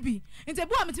on me nibi. In the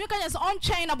book, it's on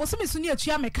chain about some near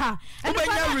Chiameka. And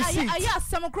I asked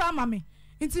some crammy.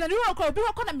 Into the new record, be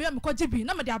on me, Kojibi,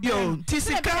 no matter. Yo,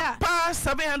 Tisica, pass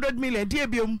 700 million, dear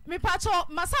Bium. Me pacho,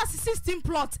 Massas 16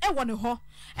 plots, a one ho.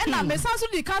 And I may sound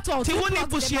the cattle. Ti won't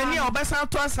push any or best out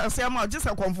to us as I'm just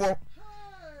a comfort.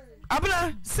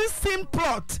 Abla 16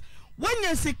 plot. When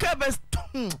you see cabers,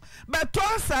 but to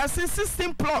us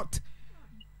 16 plot.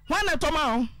 When a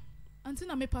tomorrow.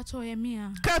 Antina me pacho e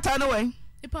mia. Cut away.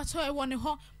 E pacho e won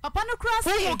ho. Papa no cross.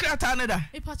 Who cut another?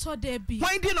 E pacho debi.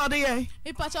 Why did not the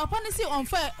e pacho upon see on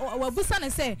fair or busa ne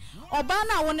say oba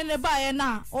na won ne ba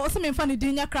na o se me fa ne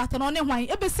dinya krata no ne hwan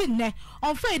e be sin ne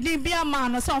on fair din bia ma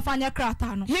no se on fa nya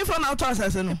krata no. He for now to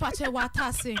us no. E pacho wa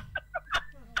tase.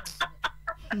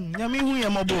 Nyami hu ye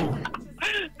mobo.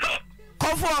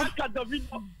 Comfort.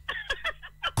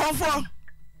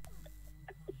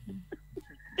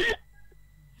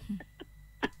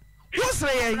 What's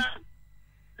saying? Then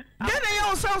I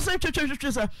also say to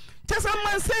just a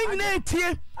man saying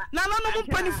native, Nana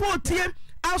 24 team,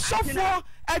 I'll suffer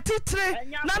a titre,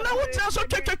 Nana would also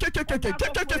take. Native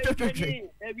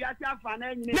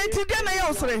then I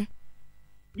also say,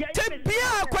 take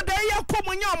Pia Quadaya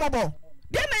Comunamabo.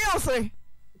 Then I also say,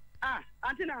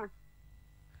 Antina.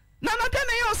 Nana then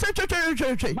I also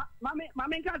say,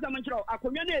 Mamma Casamancho, a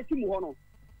community mono.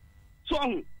 So,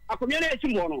 a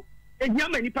community mono. And how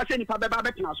many percent of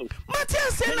Baba Naso?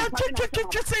 Matthias said,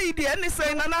 say the any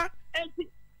say, Nana.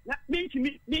 Mean to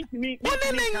me. One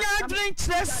in your drink,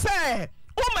 say,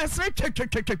 woman, say,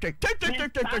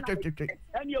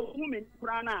 and your woman,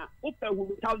 Prana, over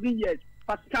 1,000 years,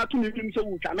 but start to make him so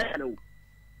Chamelo.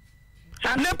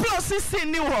 Le plus is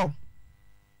in New York.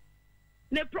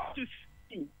 Le process.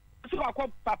 So I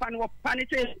call Papa no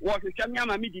panic was a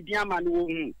Chamyama midi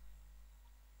diamond.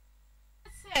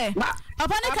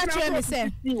 Papa ne catch me say.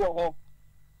 Me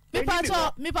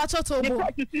pacho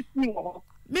tobo.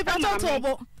 Me pacho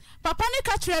tobo. Papa ne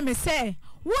catch me say.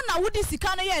 Wo na wodi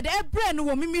sika no ye de ebre no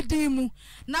wo mimi din mu.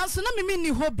 Nanso na mimi ni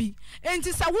hobby.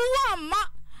 Enti sa wo amma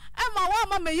wa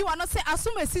amma meyi wa no say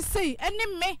asoma sisei eni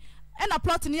me na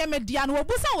plot ne me dia no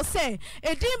obusa wo say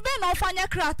edin be na ofanya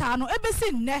krata no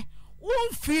ebesi nne wo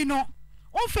mfi no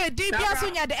wo fe din bia so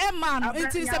nya de emma no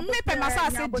enti se me pe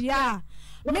masase dia.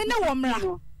 Me ne wo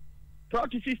mra.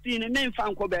 16 and men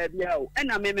found baby how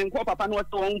and I may call Papa no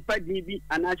on Padi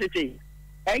and I say,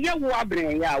 a year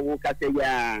wobbling ya walk at the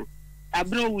ya. I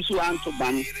blow so answer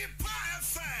ban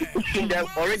in the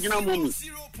original moment.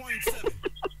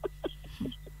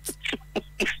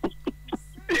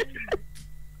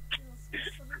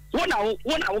 One hour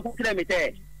to them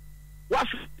it.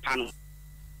 What's panel?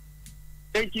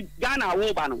 And she Ghana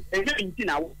Wobano, and you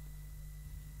know,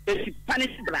 it's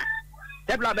Spanish black.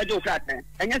 Debla bejo krata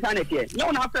enye sanete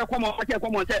no na after come on say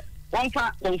one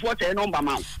fa comfort e number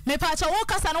ma me pa cha wo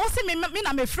kasa na wo se me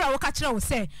na me fra wo ka kire wo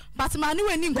say but ma ni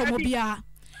wani ngomo bia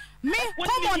me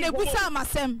come on egusa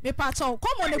amasem me pa cha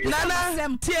come on egusa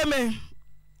amasem tie me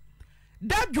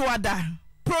dadwoada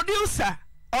producer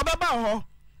obeba ho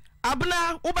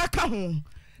abna ubeka ho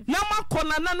na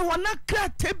makona na no na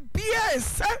krate bia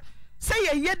se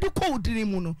ye yedi ko udiri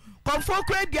mu no konfo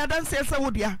kra dia dan se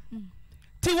wodia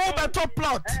ti wo beto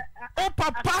plot o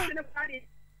papa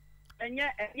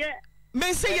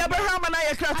me say ye behama na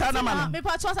ye krata na ma me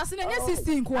pa cho asase na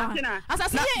 16 ko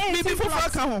asase ye 18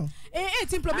 plot ka ho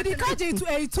 18 plot me di ka je to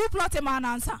 2 plot ma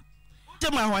na ansa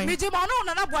jema ho me jema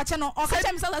no na boache no o ka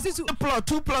che me asase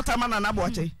 2 plot ama na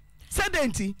boache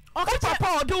sedenti o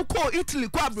papa o de ko Italy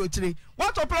ko abrochire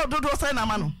what o plot do say na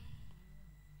ma no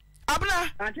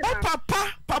abna o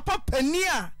papa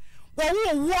pania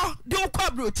wo de ko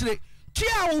abrochire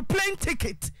chia o plane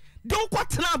ticket de ko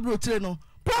tena abrochire no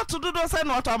plot do say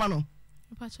na o ma no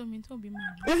pacho mi to bi ma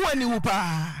owo ni wu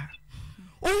pa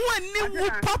owo ni wu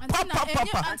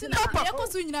papa ya ko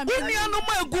su nyina mi ni anu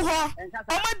ma egu ho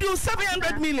o ma di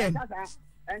 700 million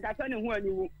enkata ne ho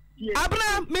aniwu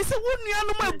abna me se wo ni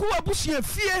anu ma egu abushia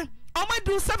fie o ma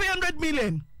di 700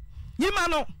 million yima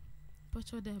no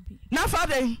pacho da bi na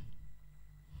fade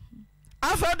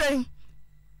afade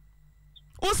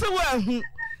o se wa hu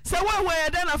se wa ya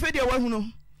da na fade wa hu no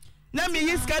na me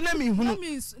yiska na me hunu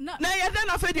na ye da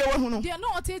na fe de wa hunu de na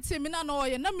otete mi na no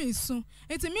ye na me su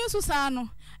enti me su sa no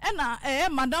e na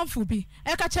madam fu bi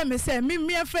e ka che me se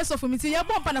me fresh of me ti ye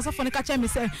bompa na so fo ne ka che me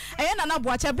se e na na bo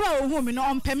ache bra ohu mi no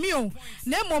ompa mi o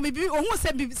na mo mi bi ohu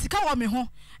se bi sika wo me ho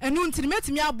enu ntiri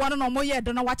metimi abo no mo ye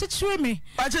do na wa chechire me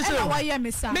e na wa ye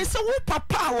me sa me se wo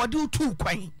papa wo de tu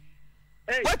kwan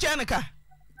wo che nka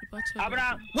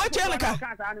abra wo che nka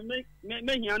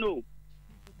me hia no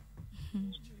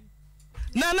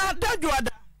Nana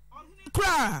dadwada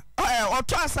kra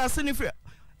oto asase ni free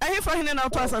ehe fa hene na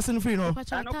oto asase ni free no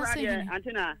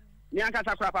antina ni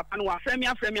ankasa kra papa no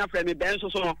afremi ben so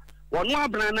no wono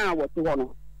abran na wote ho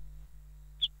no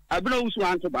abran usu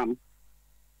antobam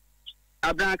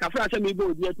abran ka fra se me bo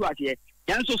odi atu ate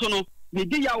yan so no me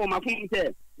di ya wo mafum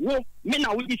te wo me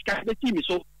na wo diska be ti mi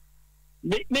so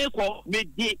me ko me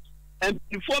di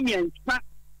performance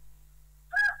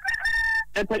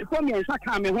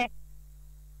ka me ho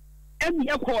emi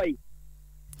ekoi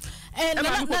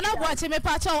na boache me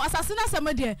pa cha asase na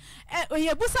sama de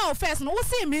ye busa o first no wo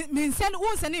se me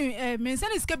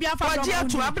nsani iska bia fa waje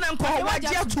atu abena nko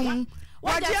waje atu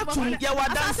ye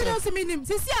wadanse asase no se minim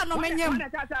sisi ano menyam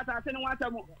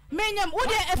wo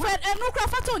de efe enu kra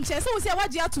fato nche se wo se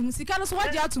waje atum sika no so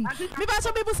waje atum me ba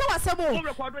cha me busa wasebo mo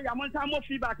record ya mo nta mo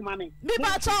feedback mami me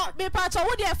pa cha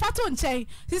wo de fato nche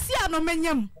sisi ano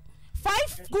menyam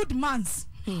 5 good months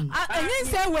yin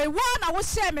say we one wo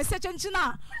share message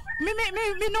nchina me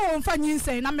no mfa yin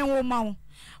say na me wo ma wo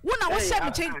na wo share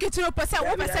me kitiro pese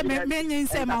wo pese me yin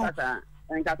say ma wo me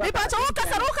ba wo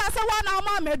kasa wa na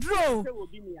ma medro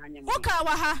wo ka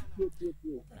wa ha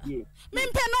me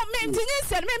mpe no me yin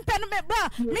say me mpe no me bra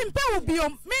me mpe wo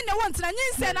biom me ne wo ntina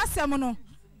yin say na sem no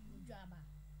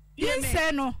yin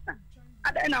say no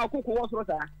ada na okoko wo soro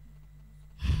sa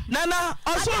Nana,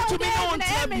 also to me no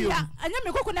tell you. Anya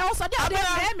me koko na also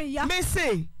dey me ya. Me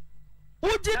say,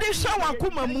 uji de shawa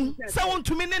kuma mu, sa won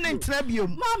to me ne ntra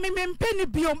biom. Ma me mpe ni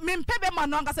biom, me mpe be ma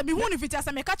no anka se me hu ni fiti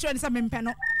asa me ka kire ni se me mpe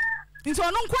no. Nti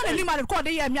ono nko na ni ma record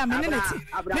dey me me ne ti.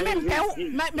 Me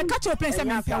mpe me ka kire plan se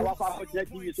me mpe.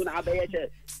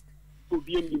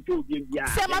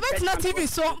 Se ma bet na TV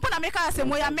so, mpo na me ka se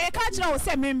mo ya me ka kire wo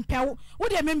se me mpe. Wo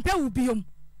de me mpe wo biom.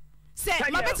 Say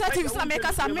my better TV so make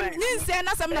us am nse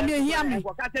na sam na me hia me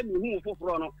ko ka te me hu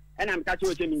foforo no e na me ka che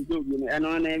o che me nto bi no e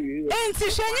no na wi enti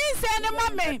hwe nse ne ma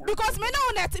me because me no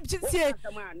na tie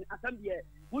asam de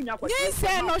munya ko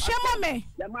nse no hwe ma me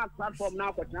ya ma platform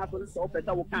na ko tena so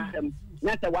pesa wo ka am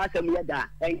na te wa asam ye da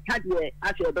en ka de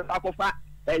ase be akofa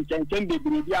enchen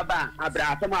bebiri bia ba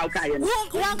abra asam a ka ye no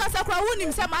wan ka sakra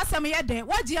wonim se ma asam ye de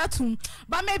waji atum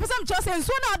ba me pesa me cho se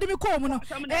nso na ade me ko mu no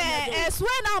so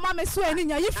na ma me so ani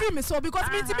nya yi free me so because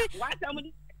me ti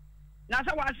me na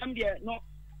sa wa asam de no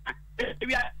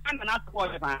wi ana na so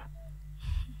ko fa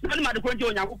na ma de ko nje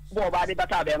onya ko bo ba de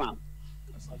bata be ma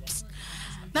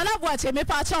Nana boache me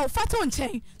pa cha fato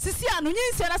nchen sisi anu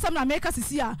nyinse na sam na make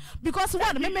sisi a because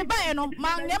one me ba e no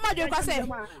ma ne ma dwe kwa se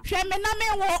hwe me na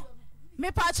me wo me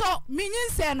pa cho me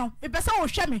nyinse no me pesa wo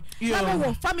hwe me na me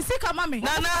wo fa me sika ma me na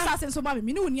assassin so ma me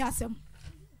ni woni asem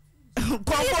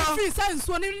kofo free sense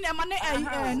so ni ne ma ne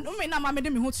no me na ma me de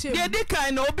me ho tie de di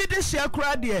kan na obi de share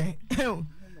kra de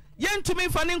yentumi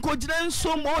fa ne nkogina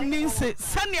nso mo ninse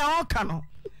sane a oka no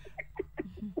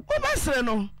wo basre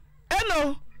no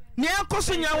eno ni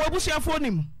akoso nya wabusiafo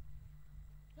nim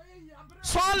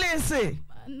so lense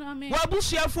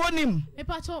wabusiafo nim e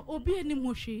pa cho obi eni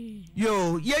mo hwe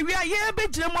yo ye wi ye be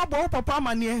gire mo abo papa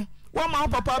amane wo ma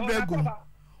papa bregu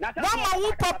Mama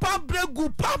wo papa bregu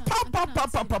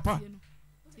papa.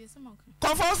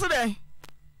 Confess there.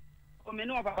 O me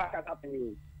no papa kasa pe.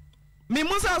 Me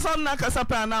musa son na kasa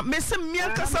pe na me se me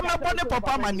kasa me bone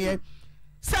papa mane.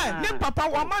 Say ne papa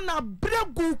wo ma na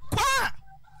bregu kwa.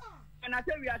 Na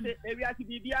se wi ase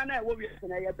bibia na e wo wi ase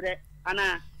na ye bre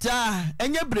ana. Ja,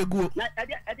 enye bregu.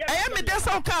 Eye me de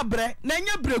so ka bre na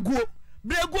enye bregu.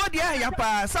 Bregu de ya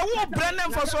pa. Sa wo bre na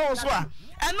mfo so a.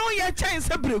 Eno ye chen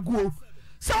se bregu.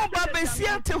 Sa oba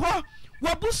besia te ho,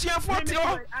 wabusuafo te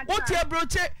ho, wo te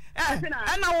abroche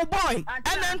ana wo boy,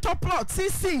 ana ento plot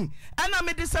CC, ana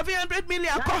me de 700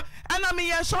 million akọ, ana me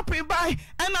ye shopping buy,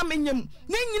 ana me nyem.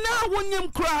 Ni nyina wo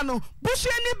nyem kra no, busu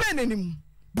ani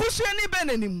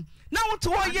benenim. Na wo to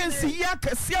ho yensi ye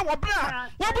akase wo bra,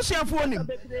 wabusuafo onim.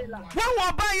 Wo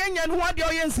ho ba ye nya ne ho de o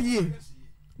yensi ye.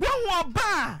 Wo ho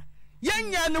ba ye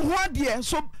nya ne ho de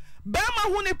so ba ma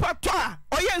hu ni pato a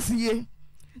o yensi ye.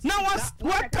 Now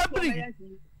what tabri?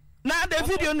 Now the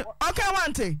video okay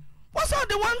one thing. What's all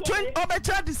the 120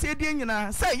 obecha the say dey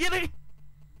nyina say yiri.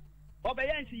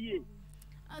 Obeyansi ye.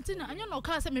 Antina anyo no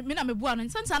ka say me na me bua no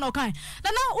nsansa na okan.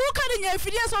 Na wo ka de nya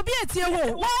afidie so bi etie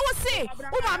ho. Wo say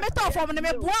wo ma meta form ne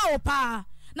me bua o pa.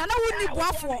 Na wo ni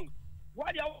buafo.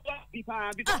 What you be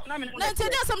pa because na me na ntia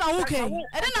dey some na wo kan. E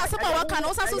dey na some wa kan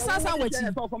wo sa so sansan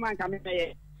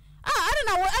wachi. I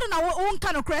don't know what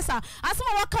kind of cressa. I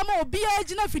saw what come on, be a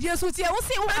gina video suit. I will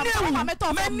see who I'm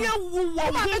metal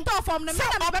from the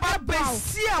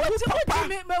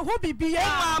who be me.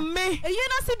 You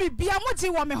not see be a mochi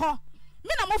woman.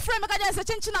 Mina mo frame ka just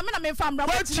chinchina mina me fam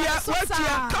what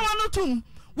come on to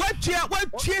what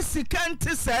you can't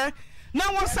say.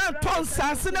 Now what's that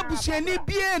tonsa sina busheni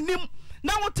bi enim.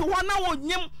 Now what to one now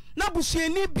nyim na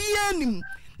busheni bi enim.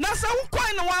 Na sa wo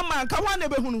kwai na wa man ka wa na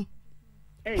behunu.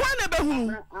 Wane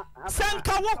behu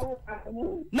sanka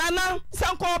wo nana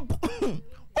sanka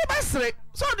obesre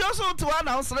so de so to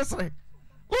ana osresre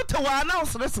utewa ana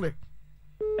osresre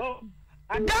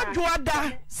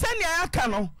dadwoada sene aka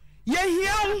no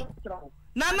yehia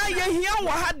nana yehia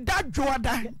wo ha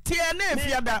dadwoada tie na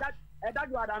efiada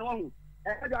dadwoada no hu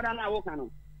dadwoada na wo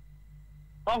kanu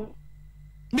oh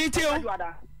mitio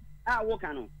dadwoada a wo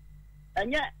kanu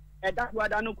enye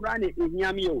dadwoada no kura na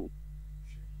ehia mi o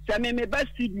se me best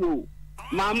studio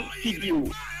mam studio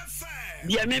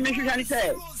dia me hwehwani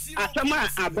se asama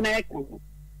abna eko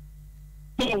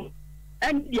so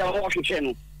en dia wo hwehwe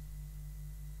no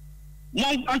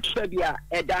mon antwe bia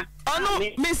eda ono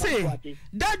me say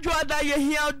dadwoada ye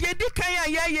hia de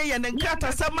dikan ye ne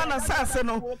nkrata sama na sase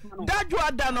no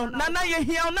dadwoada no nana ye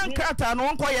hia na nkrata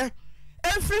no nkoye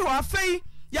enfri ho afei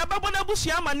ya babo na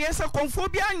busu amane se konfo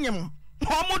bi anyem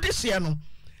ho mo de hye no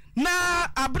na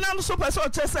abna no so pese o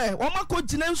chese o mako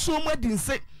gina nsuo mu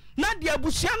adinse na de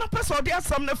abusia no pese o de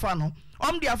asam ne fa no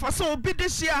de afa se obi de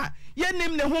hye a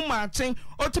yenim ne ho maachen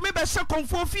otumi be hye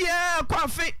konfo fie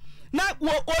kwafe na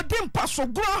wo odi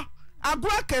mpasogro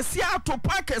agro kese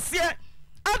atopa kese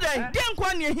adan de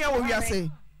nkwa ne ehia wo wiase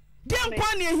de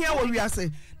nkwa ne ehia wo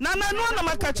wiase na no na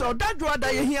maka che dadwoada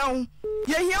ye hia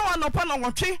wo no pa na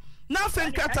wotwe na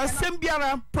afenkata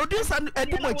sembiara producer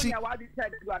edimochi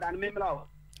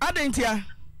adentia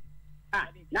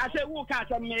na se wo ka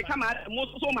so me kama mo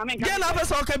so ma me ka na be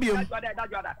so ka biom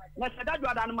na se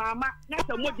dadwoada no mama na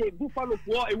se mo de buffalo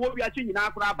fo e wo wiase nyina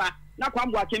akora ba na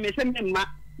kwambo ake me se me ma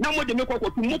na mo de me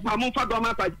kokotu mo pa mo fa do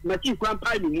ma pa machine kran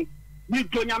pa ni ni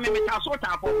tonya me ta so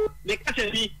ta fo me ka se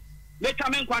bi me ka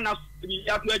me nkwa na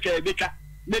ya tu atwa be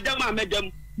twa me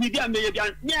dem ni dia me ye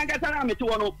bia ni anga tara me to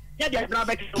no ya dia dra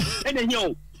be e na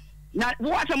hio na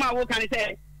wo asema wo kan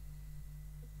se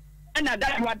ena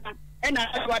dadwoada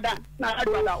na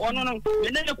dadwoada ono no me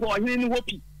ne ko ohini ni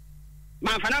hopi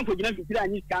man fana ko gina fitira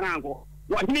anyi skana anko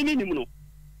wo ohini ni nimu no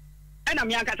ena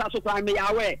me anga ta so kwa me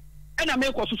yawe ena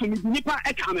me ko susu mi nipa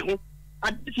e ka me ho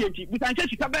adisienti butanche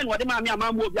sika ben wo de ma me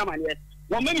amambo obi amane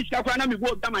wo me mi sika kwa na me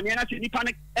bo obi amane na se nipa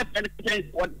ne e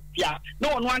pen wo ya no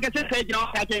ono anga se gina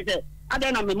o ka se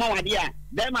ada na me mo wade a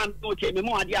be ma no che me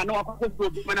mo wade a no akoko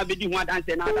obi mana be di ho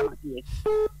adanse na adamate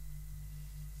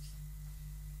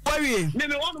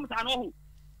me wonu mta no ho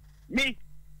me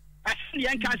asi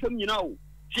yan ka som nyina o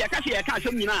si aka si aka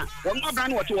som nyina won abra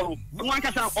no wote wo no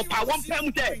anka sa opa won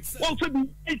pam te won fa bi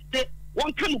este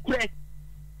won kam kure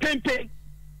pempe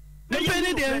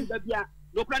ni de bia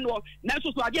no kura no na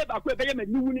so ade ba ko be ye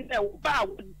maniwu ni e ba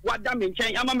wada me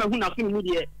nchen ama mahu na so mu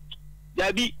de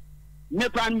dabi me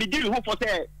plan me diri ho for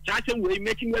say chache we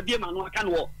making we bi ma no aka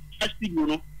no studio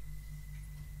no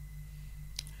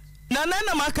na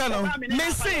maka no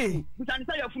me say butan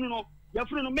say yafunu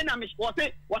no me na me wo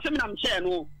se me na me share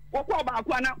no wo ko ba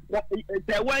ko na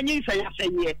se wanyi se ya se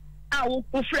ye a wo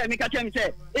frɛ me ka kyerɛ me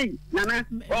sɛ nana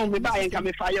me ba yɛ nka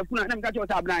me fa yɛ funa na me ka kyerɛ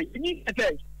sɛ abran ni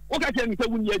sɛ wo ka kyerɛ me sɛ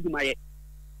wuni adwumayɛ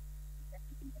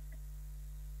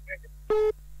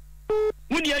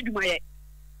wuni adwumayɛ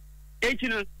eti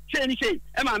no sɛ ni sɛ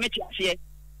ma me ti aseɛ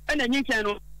ɛna nyinsɛn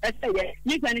no ɛsɛ yɛ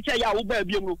nyinsɛn ni sɛ yɛ a wo ba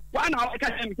biem no wa na wo ka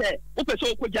kyerɛ me sɛ wo pɛ sɛ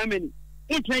wo kɔ Germany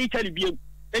wo tena Italy biem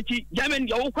eti Germany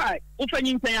yɛ wo kɔ a wo fa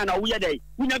nyinsɛn a na wo yɛ dɛ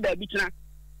wunya baabi tena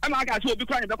ama aka so obi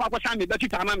kura ne bekọ akọsa me betu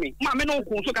tama me ma me no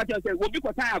ko so ka tell say obi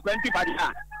ko tan akwa ntipa di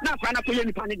ha na akwa na ko ye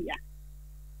nipa ne dia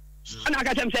ana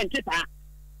aka tell say ntita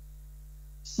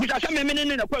bi ta se me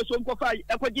ne na kwa so nko fa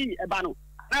ekwaji eba no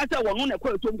na se wonu na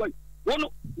kwa so nko wonu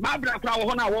ma bra kura wo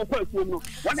ho na wo kwa so no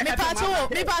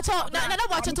me pacho na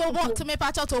bo cheto bo to me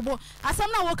pacho to bo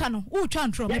asam na wo ka no wo twa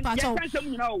ntro me pacho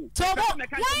to bo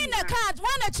why na card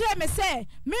why na kire me say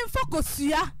me mfa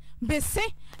kosua bese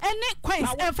ene coins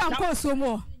emfa nkoso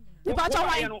mo me pacho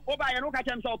why oba ye no ka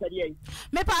chem so opedi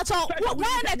me pacho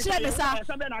why na kire me sa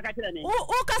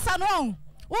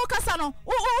wo kasa no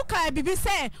wo ka bibi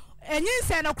say enyin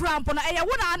se no krampo na eye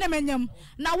wo na na menyam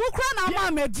na wo kra na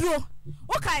ma meduro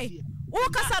wo kai wo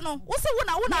kasa no wo se wo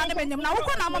na na menyam na wo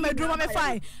kra na ma meduro ma me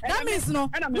fai that means no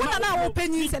wo na wo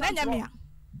penyin se na nyam ya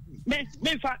me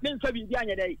fa bi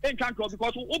anya dai en kan to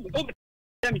because wo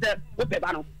dem say wo pe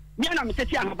ba no me na me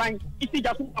tete ahaban isi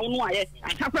ja so no aye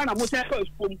akakra na mo se fa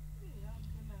spom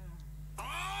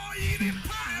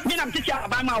me na me tete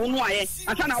ahaban ma wo no aye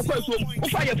asa na wo fa spom wo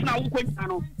fa ye funa wo kwanya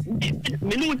no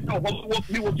me nu na wo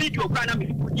me wo video kra na me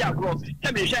di agro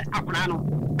se me hwe akona no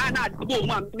ana bo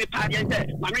mu me pa ye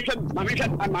se ma me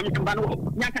hwe ba no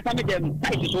nya kasa me dem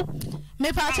tai so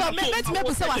me pa cho me bet me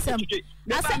bu se wasem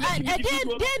asa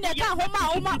de ne ka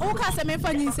homa wo ka se me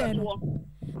fa nyin se no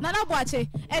Nana Boache,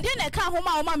 and then I can't home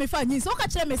my mammy for you. So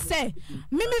catch me say,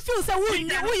 Mimi feels a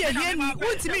wound, we are here,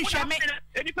 would to me, shall make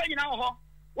anything now.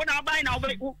 What I'll buy now,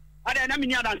 I don't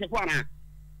know that's a corner.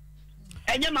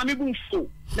 And your mammy boom so.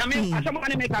 Now,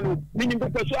 someone make a meaning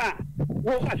because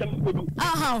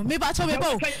me bacho me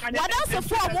bo. What else a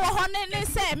form more honey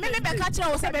say, maybe be catch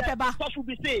us a beba. So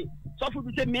be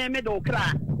say, me do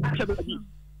cry.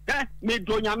 Me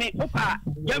donya me opa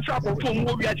ye fra ko fom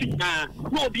wo wiati na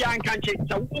no bia nka nche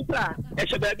sa wo kra e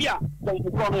se ba bia ko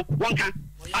no wonka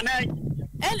ana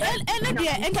en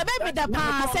bia enka be me da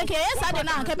pa se ke esa de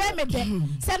na enka be me de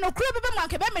se no kru be ma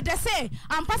enka be me de se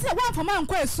ampa se wan foma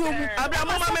nko esu mu abra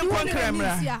mama me nko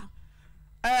nkramra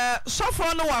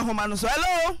sofo no wa homa no so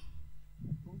hello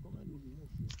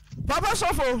papa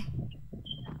sofo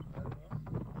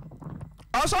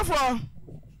sofo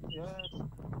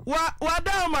wa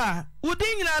dama udi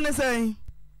nyina ne sei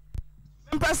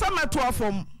mpesa mato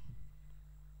afom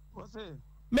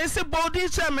me se body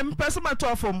che me mpesa mato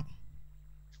afom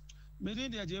me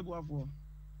din dia jebu afo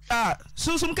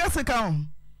susum kase kan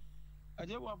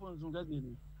ajebu afo susum kase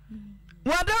ni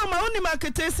wa dama uni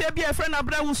makete se bia friend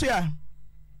abra wusu ya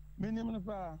minim no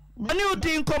pa ani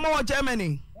udi nkomo wa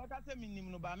Germany o ka se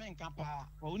minim no ba me nka pa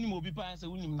o uni mo bi pa se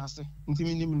uni na se nti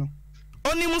minim no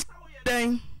oni musa wo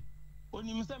yeden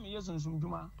onim se me yesunsum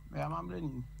djuma me amamre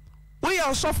ni we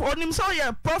are sofo onim so ye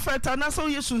prophet and so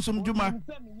yesunsum djuma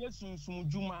se me yesunsum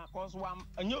djuma cause wa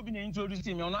anya obi na introduce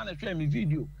me ona na hwe me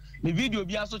video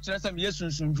bi aso kire se me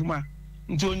yesunsum djuma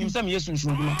nti onim se me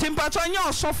yesunsum djuma timpacho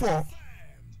anya sofo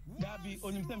dabi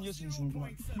onim se me yesunsum djuma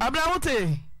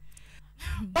abrawote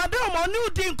wadom oni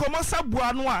udi nkomo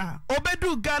sabua no a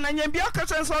obedu Ghana nya bia ka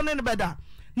chen so ne beda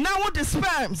na wo the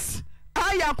sperms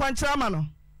aya kwanchira ma no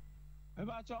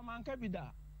eba cho man ka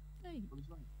bida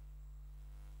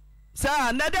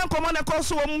sa na den komo na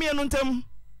koso wo mienu ntem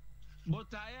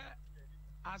but aye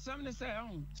asem ne say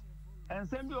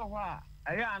ensem bi ho a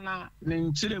aye ana ne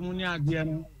nchire mu ni ade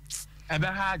no ebe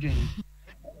ha adwen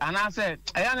ana say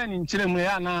aye ana ne nchire mu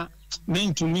ya na me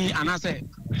ntumi ana say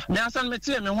me asan me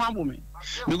tire me ho abome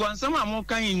because some am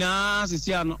kan ina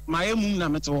sisi ano ma ye mum na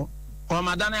meto ko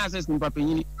madana access ni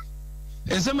papanyini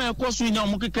ensem e koso nya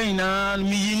mo kan ina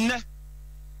mi yinne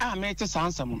me te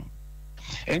sansam no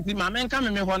enti ma men ka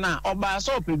me ho na oba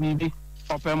so ope bibi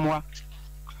ope moa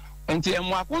enti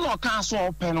emoa ko no ka so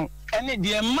ope no ene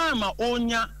de mama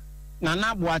onya na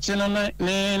na boache no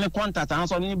ne contact an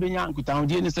so ne benya nkuta ho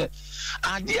de ne se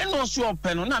ade no so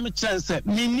ope no na me chense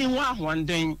mini ho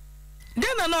ahonden de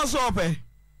na no so ope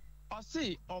o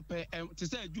si ope te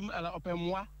se adwuma ope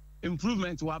moa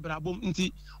improvement wa brabom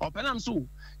nti openam so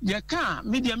ye ka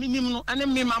media minim no ene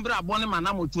me mabrabo ne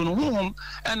manamotu no honhom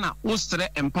na wostre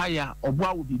empire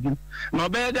oboa wo bibim na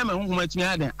obeye dem honhom atumi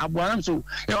aden aboaram so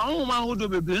ye honhom ahodo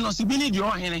bebre no si bi ni di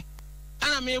ohene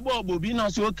ana me bo obobi no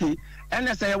so okay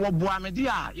ene se ye wo boa me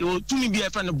dia ye tumi bi e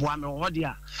fe ne boa me ho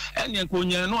dia ene ko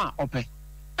nyen no a ope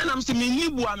and I'm saying me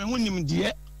bua me hunim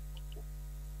die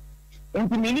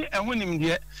enti me ni ehunim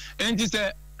die enti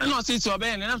say and I say so be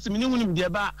and I'm saying me hunim die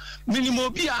ba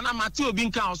minimo bi ana mate obi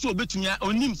nka so obetumi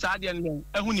onim saa de no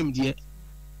ehunim die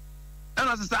and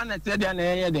I say na te de na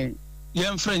ye den ye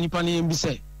mfra nipa na ye bi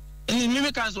say eni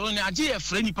me kan so ni age ye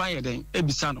fra nipa ye den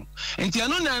ebisa no enti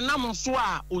eno na nam so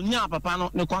a onya papa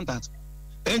no ne contact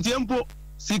enti empo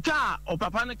sika o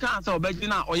papa ne kan say obeji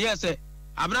na oye say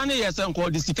abra ne ye say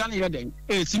nko de sika ne ye den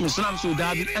si me so nam so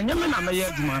da bi enye me na me ye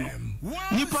aduma no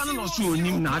nipa no so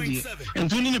onim na ade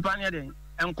enti ni nipa ne ye den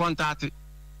en contact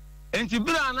enti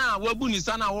bra na wabu ni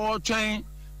sana wo twen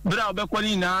bra obekọ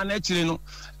ni na na chire no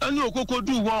enu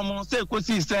okokodu wo mo say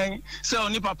kosi sen say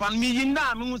oni papa mi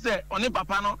yinda mi hu say oni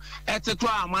papa no eteto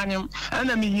amanyem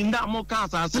na mi yinda mo kan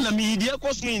asase na mi yidie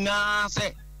koso ni na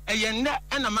say eye nne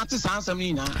na mate sansam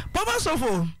ni na papa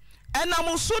sofo ena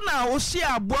mo so na o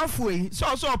hia aboafo yi so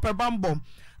opebambom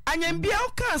anyambia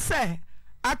o kan say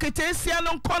aketesia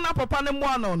no nkona papa ne mo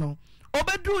ano no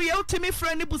obedru ye utimi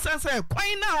fra ni busa say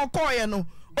kwan na okoye no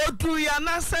odru ya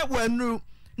na say wanu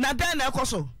na dan na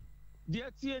ekoso de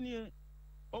tie ni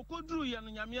okodru ye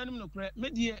no nyame anim no kre me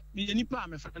de me nipa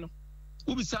me fra no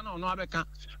ubisa na ono abeka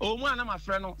o mu ana ma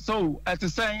fra no so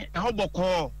etesen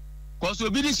ehoboko ko so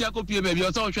obi di hia kopie ba bi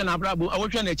o so hwe na brabo a wo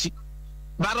hwe na chi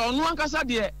bara ono ankasa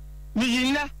de me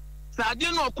yinna sa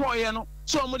de no okoye no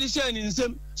so mo di hia ni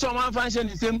nsem so mo anfa hia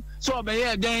ni nsem so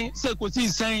obeye den se kosi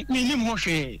sen me nim ho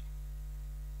hwe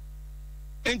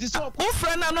enti so o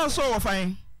fra na no so wo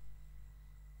fan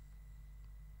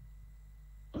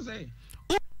say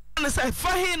o say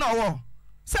fahin no wo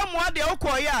se mo ade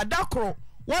okoye a dakro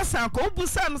wasan ko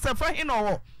busa no se fahin no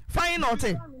wo fahin no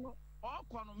te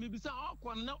okono mi bisa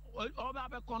okono na oba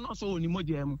be kono so oni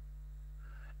mojem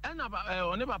ena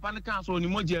oni papa ne kan so oni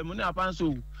mojem ne papa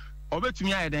so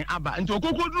obetumi ayeden aba nti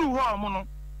okokoduru ho mo no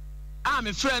a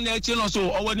me friend na echi no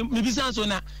so owoni mi bisa so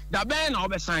na da ben na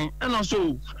obesan ena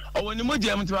so owoni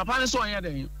mojem nti papa ne so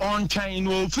oyeden on twan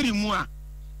no ofiri mu a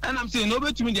ena am say no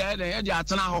obetumi de ayeden e de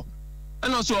atena ho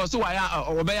ena so wa ya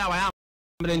obeya wa ya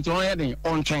nti oyeden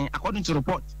on twan according to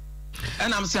report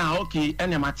and I'm saying okay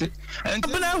ene mate and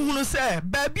bena hunu say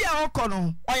baby a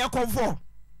okono oye konfo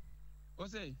o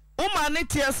say o ma ne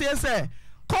tie say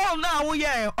call na wo ye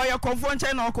oye konfo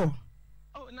nche na oko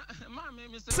oh na ma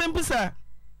me simple sir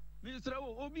Minister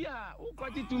obi a o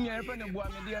kwati tumi e fa na bua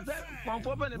me de say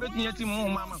konfo pa na betun yati mu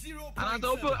mama ana ta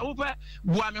o fa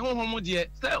bua me honhom de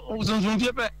say o zonzon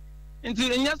fie pe nti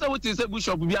enya say what say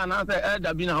bishop bi ana say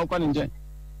elder bi na o kwa nje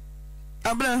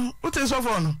abena what is so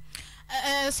for no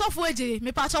sofo eje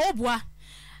me pa cha wo bua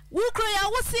wo kro ya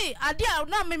wo si ade a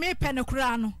na me pe ne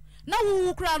kra no na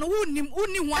wo kra no uni ho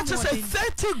amode say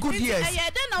 30 good years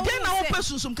den na wo pe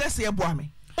susum kase e bua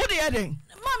me wo de yeden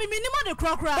mami me ni mo de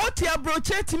kra what your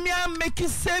broche me am making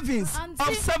savings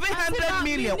of 700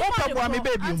 million wo pa bua me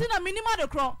baby anti na me ni mo de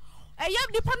kra eye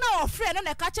nipa na ofre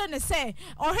na ka che ne say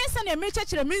ohese na me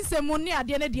chechire me nsemu ni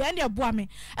ade ne de na bua me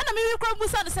na me kra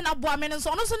busa de se na bua me no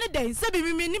so no so ne den se bi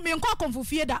me nkwa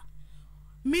konfofie da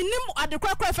minim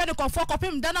adekrakra fe de konfo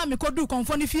kopim da na me kodu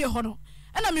konfo ni fie ho no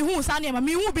na me hu sa na ma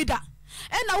me hu bi da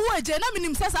na wo eje na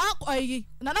minim sesa ayi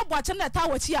na na boache na ta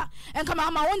wachi a enka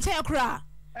ma ma won chen kra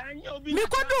me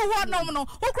kodu ho no no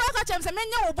wo kra ka chem se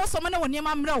menya wo boso me na woni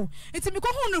ma mra wo enti me ko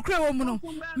hu no kra wo mu no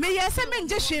me ye se me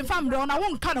nje hwe fam do na wo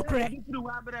nka no kra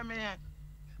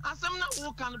asem na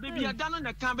wo kan baby ada no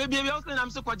na kan baby o se na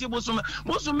me se kwaje boso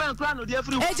me nkra no de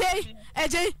afri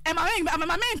eje e ma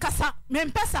me nkasa me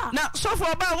mpesa na sofo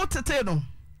ba wo tete no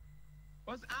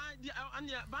was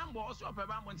anya bambo o so ope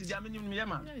bambo nti dia menim me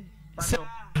ma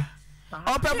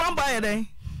ope bambo ye den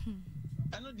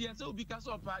eno dia se obi ka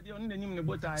so opa dia on nanim ne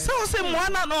bota se wo se mo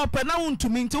ana na ope na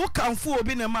wontumi nti wo kanfo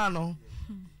obi ne ma no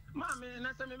Mama, na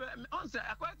say me on say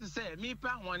akwa to say me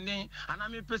pa honen ana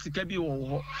me pe sika bi wo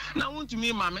ho na wontu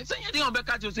me mama say ye dey on be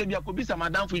ka to say bia ko bi sa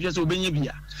madam fu hwe say obenya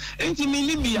bia enti me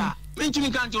ni bia me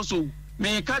ntumi kan to so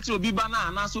me ka to obi ba na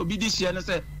ana so obi di hye ne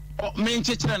say me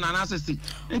nchechire na na sisi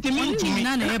enti me ntumi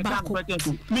na na e ba ko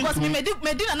because me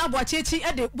di na na bo achechi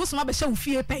e de busuma be hye wo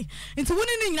fie pe enti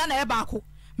woni ni nyina na e ba ko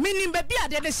me ni be bia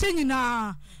de hye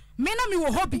nyina me na me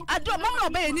wo hobby ado mama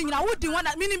obey ni nyina wodi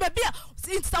wana me ni be bia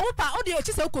it's a wupa o de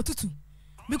echi se okotutu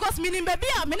because me ni be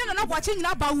bia me na bo ache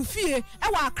nyina ba wo fie e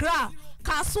wa akra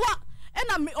kasoa e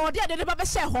na o de ade ba be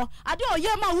hye ho ade o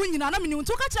ye ma wo nyina na me ni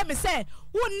ntu ka kire me se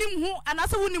wonnim ho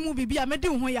anase wonnim bibia me di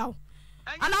ho yawo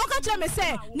ana o ka kire me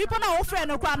se nipa na wo frɛ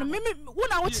no kwa no me wo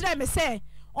na wo kire me se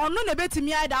ono na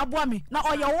betimi ai da aboa me na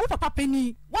o ye wo papa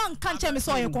pani wan kan kire me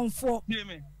se o ye konfo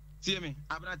tie me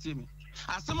abra tie me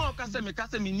asem o ka se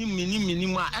me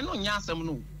nim a eno nya asem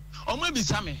no omo bi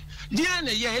same dia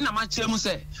na ye na ma kyerem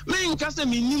se me nka se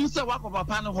menim se wakọ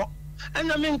papa no ho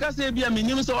ena me nka se bia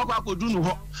menim se wakọ akodu no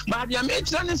ho ba dia me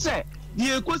kyerɛ ne se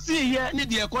die kosi ye ne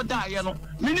die koda ye no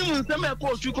menim nsɛm e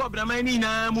ko otwi ko brama ni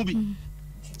na mu bi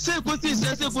se kosi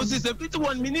se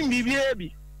 51 menim bibia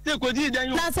bi se kodi dan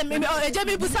yo na se me eje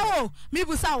mi busa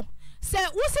wo se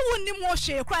wo se wonni mo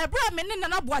hwe kra bra me ne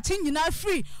nana boache nyina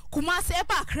free kuma se e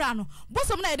ba kra no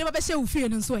bosom na ye de ba hye wo fie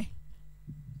no so e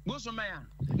bosom ya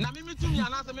na me mitumi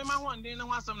ana se me ma ho ndin ne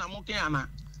ho asem na mo ken ana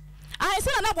ai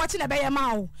se nana boache na be ye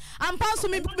ma wo ampa so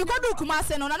me kodu kuma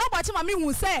se no nana boache ma me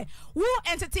hu se wo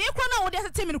entity kra na wo de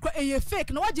tete me kra eye fake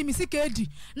na waje mi sika edi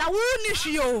na wo ni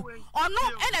hwe o ono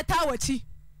ene ta wachi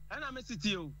ana me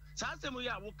siti o sa asem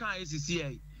ya wo kan esisi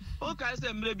ai o kan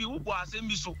se mre bi wo bo asem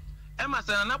bi so Emma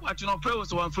said, "I'm not no pray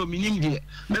was one from India.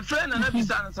 My friend and every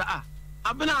son say,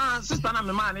 I've been a sister and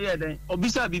my man here then, or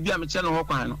Bisa Bibi, I'm a channel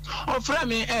Hokano. Or friend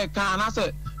me, can I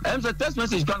say, I'm the text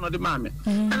message gone on the mammy.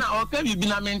 And I'll tell you,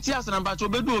 been a mentias and about your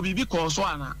bedroom be because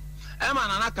Swana. Emma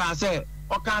and I can say,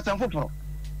 or can't and football.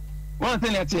 One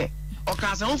thing that's it, or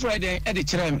can't on Friday at the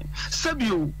Cherem.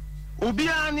 Sabu.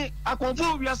 Obiani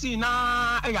akonfo wiase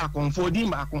na ya akonfo di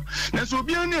mako na so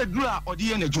obiani adura odi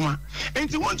na adwuma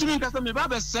enti wontumi nkasa me ba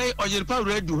be sei oyerpa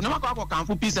radio na makọ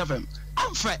kanfo Peace FM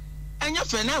amfa enya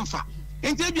fe na amfa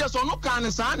enti bia so no kan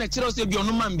sa na kire so bia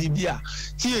no man bibia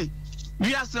tie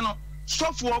wiase no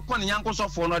sofo ko ne yanko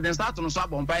sofo no den start no so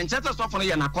abompa enchete sofo no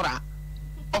ye na kora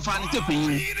ofa ne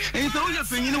tepenyin enti wo ye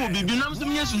penyin wo bibi nam so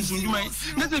nya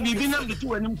sunsunjuma na se bibi nam de to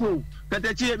wanim ko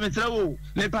katachi metrawo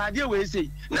ne paade we sei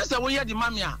na se wo ye di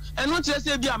mamia eno kire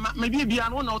se bia me bibia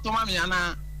no na oto mamia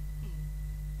na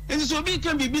enti so bi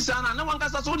kan bibi sa na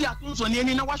wankasa so di atunso ne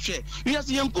ani na wahwe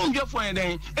wiase ye nkomdwefo en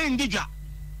den endidwa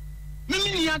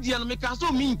mimi ni ade no me ka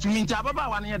so mi ntumi nti ababa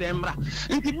wa ne de mbra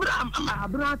enti bra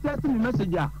abra test me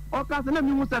message a o ka se na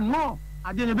mi hu se no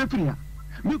ade ne be firia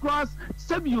because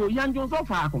Sabio Yanjon so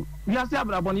far, we are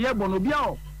Sabrabon, Yabon,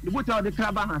 Bio, the butcher of the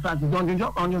Crabba has don't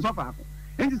joke on your sofa.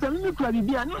 And it's a new crabby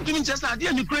beer, not even just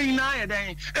idea the crane I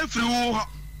day, a few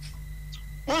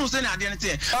almost an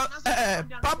identity.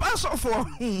 Papa so for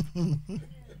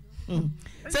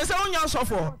says on your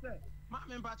sofa.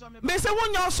 Miss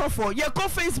on your sofa, your co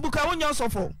Facebook, I want your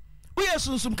sofa. We are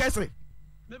soon some castle.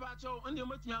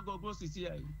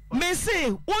 Missy,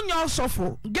 on your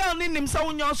sofa, girl in him, so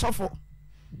on your sofa.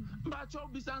 But you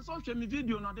be social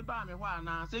video not the bar me one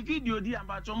say video dear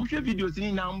but you videos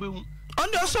in now on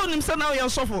your son himself now your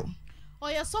sofa. Oh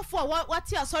your sofa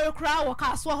what you sorry crowd or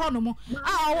cast for honomo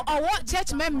or what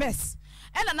church members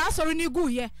and an answer in you go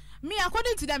ye me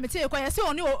according to them say I say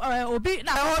only obi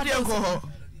na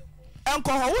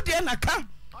alcohol would dear na come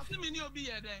be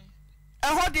a day a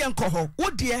hot alcohol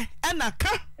would dear and a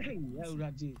come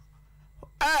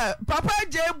Papa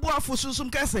J.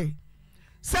 Boafususum Casse.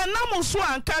 Sanamo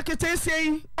Swan Kakete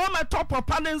say, oh my top of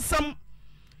Panansum.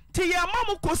 Tia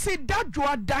Mamu Kosi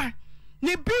Dadwada.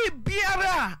 Ni bi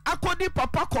biara akodi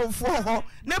papa konfo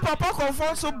ne papa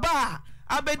konfo so ba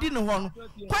abedi no ho no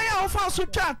kwaya ofa so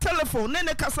twa telephone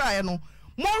ne kasa ye no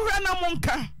mo hwe na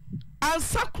monka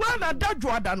ansakra na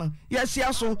dadwada no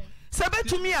yehia so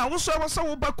sebetumi a wo so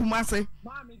wo ba kumase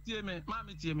mami tie me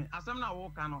asem na wo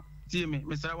ka no tie me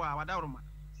mesra wa wadawroma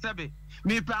sebe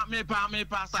me pa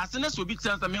asase na so bi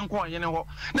chance me nko onye ne ho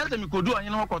na se me kodu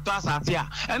onye ne ho koto asase a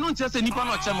eno nche se nipa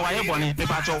no che me waye bone me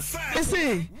pa cho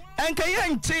esi enka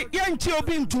yanchi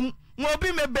obi ntum mo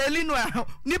obi me beli no a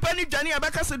nipa ni dwane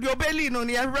abeka se de obeli no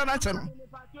ne yehra na che no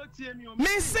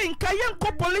me se nka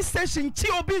yanko police station chi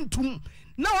obi ntum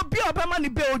na obi obema ni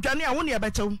be odwane a wo ne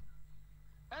abeche wo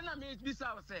ena me bisa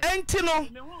se enti no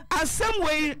asem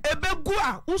we ebegu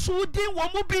a usu din wo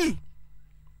mu bi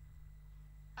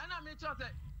ana me chote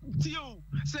tio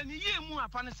se ni ye mu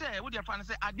afane se wo de afane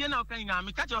se ade na okan na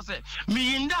me ka cho se me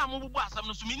yinda mo bubu asam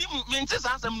no so me ni me nti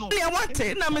sa asam no ne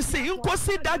wate na me se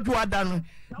nkosi dadwoada no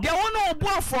de wo no obu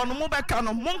afo no mo beka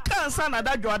no mo nka ansa na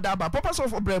dadwoada ba papa so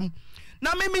for brem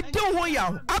na me de ho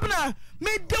yaw abna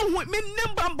me de ho me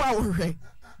nembamba wo hwe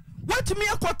watumi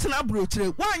akotena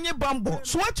brochire wanye bambo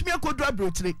so watumi akodura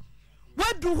brochire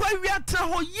wadu ho wiatra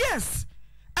ho yes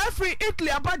every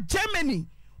Italy about Germany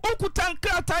okutan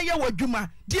krata ye wadwuma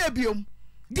die biom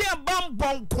die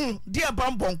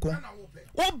bambonko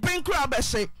wo benkra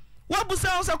abese wo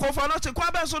busa wo se kofa no che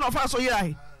kwa be so no fa so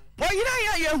yirai wo yirai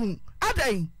ya yehu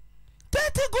adai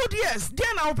 30 good years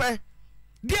die na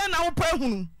wo pa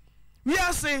hunu wi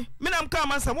ase menam ka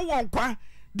mansa wo wonkwa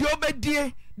die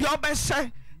obedie die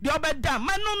obehye die obeda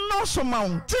manu no so ma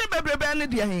wo tiri bebrebe ne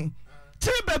die he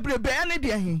tiri bebrebe ne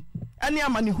die he ani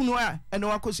amane hunu a ene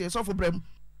wakosie so fo brem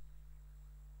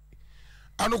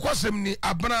anokwasem ni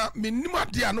abana menim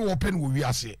ade a no wopen wo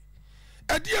wiase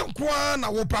ade enkoa na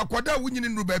wo pa kwada wunyini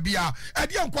nru ba bia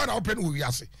ade enkoa na wopen wo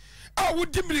wiase a wo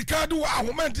dimirika do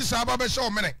ahomenti sa ba be hye o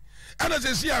mene ana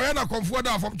se si awe na konfo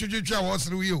da afom twetwetwe a wo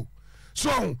sere wi o so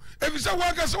efisa wo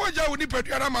aka se waja wo ni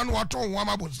padua na ma no waton wo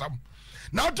amabonsam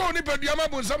na waton ni padua ma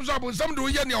bonsam so abonsam de wo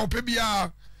ye ne ope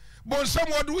bia bonsam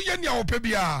wo de wo ye ne ope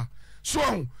bia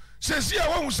so se si a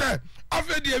wo hu se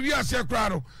afedi awi ase kra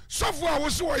no sofo a wo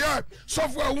se wo ya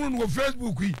sofo a wo no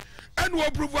Facebook yi ene wo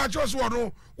prove a chose wo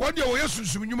no wo de wo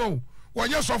yesunsum nyuma wo wo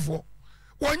ye sofo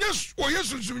wo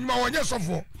yesunsum nyuma wo ye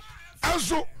sofo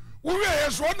anso wo we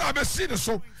yeso na be si ne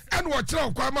so ene wo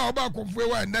kira kwa ma oba konfo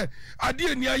wa ene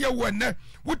ade ani aye wo ene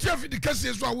wo ti afidi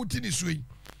kase so a wo ti ni so yi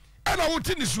ena wo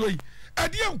ti ni so yi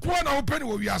ade enko na wo pani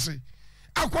wo wiase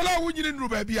akola wo nyini nru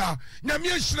ba bia nyame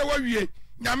ehire wa wie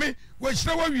nyame wo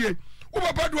ehire wa wie wo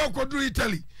baba do akoduru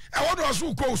Italy e wo do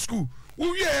so ko school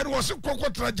wo wie e wo se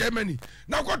kokotra Germany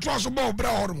na kotro so ba obra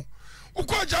hormo wo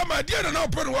ko jama die na wo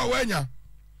pani wa wanya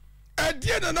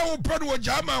die na wo pani wo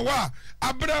jama wa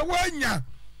abra wanya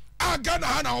aga na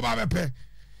ha na wo ba bepe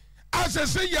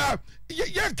asese ya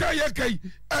kai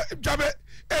jabe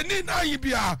eni na yi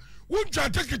bia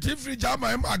wunja ticket free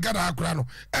jama em aga na akura no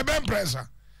e be pressa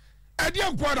e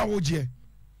dia kwa na wogie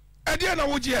e dia na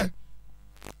wogie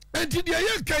enti dia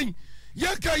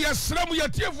ye kai ya sram ya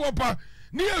tiefo pa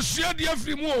ni asua dia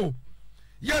free mu o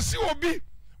yesi obi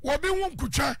won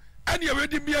kutwa ene ye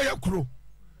wedi bia ya kuro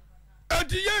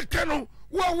enti ye kai no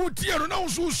wo tie no na wo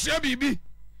so sua bibi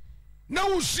na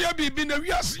usia bibi na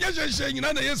wiase ye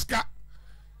nyina na yeska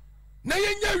na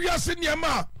yenya wiase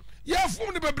niema ya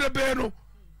fom ne bebrebe no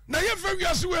na ye fa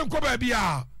wiase we nko ba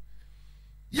bia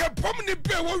ye pom ni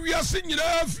pe wo wiase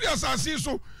nyina firi asase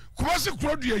so kwase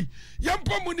krodua ye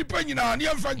pom ni pe nyina na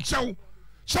ye fa nchew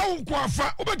chew nko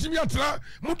afa obetimi atra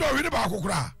mudo hwene ba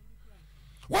akokora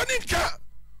woni nka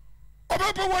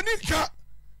obeba woni nka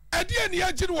ade ani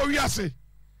ya gire wo wiase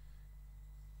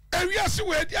ewiase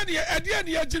we ade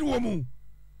ne agire wo mu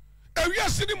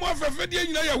ewiase ni mo afefe de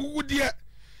nyina ya hugude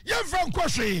ye mfa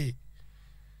nkohwe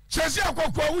sese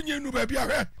akokwa wunye nu ba bia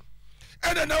hwe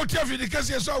ene na otia fi de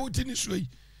kase so awuti ni suyi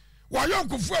wa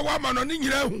yonkofu a wa ma no ni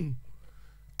nyina hu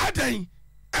adan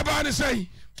e ba ne sei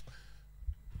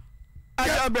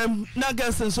Adabem na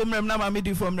gasen so mrem na ma me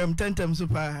di from them tentem so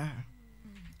pa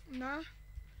na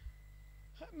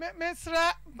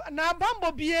mesra na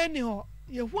bambo bie ni ho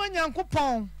ye hu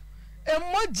anyankopon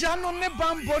emoja no ne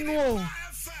bambo no o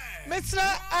mesra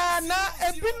na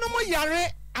ebinom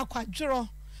yare akwadworo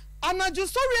anaju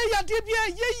sori yade bia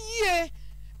yeyie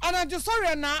anaju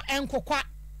sori na enkokwa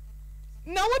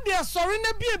na wode sori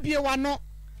na biebie wa no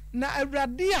na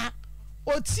awrade a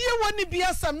otie woni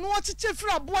bia sam no ocheche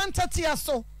firi aboantati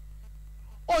aso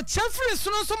o chefiri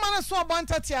suno so mana so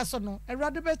aboantati aso no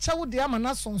awrade be chewo de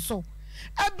amana sonso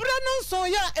ebre no so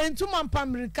ya entuma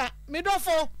mpamerika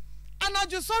midofo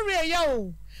anaju sori ya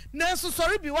o na so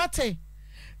sori bi wate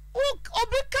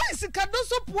obi kai sikado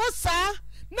so posa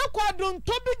na kwado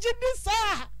ntobi gidi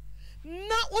sa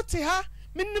na wote ha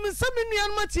minim se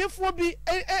menuan matiefuo bi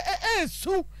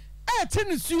su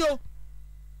tenisuo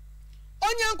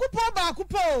onyankopɔ ba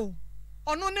akopɔ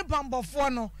ono ne bambofo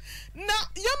no na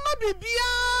yema bibia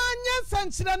nya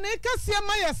sankyira na ekase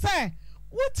ma yese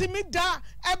wotimi da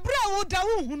ebra wo da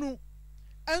wo hunu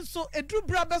enso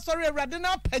edubra be sori awrade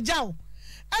na pagyaw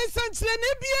sankyira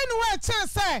na bia ne wa kyen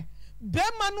se be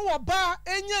ma no oba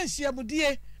enya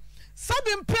nhyiamudie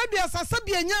sabi mpredua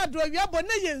sasabi enya ado awiabo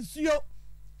na yensuo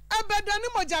abeda ne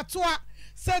mogatoa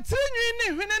satinwi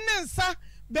ne hwene ne nsa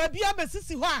babia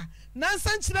besisi ho a na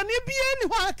nsankyira ne bia ni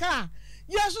ho aka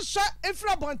yehwehwe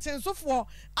efra bonten sofo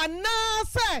ana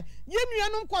se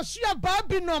yenuanom kwahwea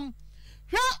baabinom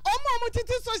hwe omo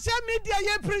titi social media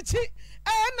ye preachi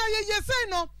na ye yesei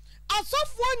no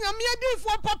asofo nyame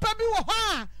adifo papa bi wo ho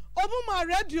a omo ma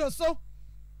radio so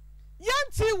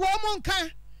yanti wo mo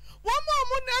nkan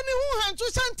womo nani hu hantu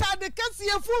shanta de kase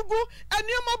yefugu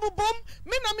anioma bubom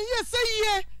me na me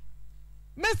yeseye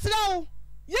mesrawo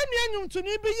yenu anyumtu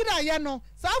ni bi yira ye no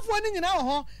saafo ni nyina wo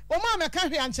ho womo ameka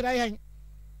hwe ankyere yen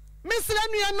mesra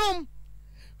nuanom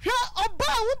hwe oba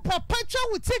wo papa twa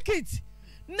wo ticket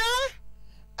na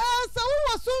sa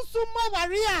wo sunsun ma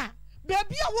ware a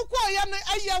baby a wo kwa ye no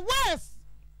aye west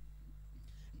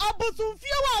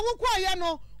abosumfie wa wo kwa ye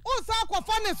no o sa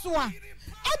akwafa ne so a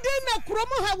ade na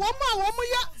kromo ha wo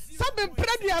ya sabe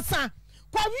preduasa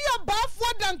kwa wi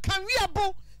abafo dan kan wi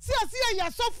abo si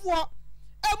ya sofo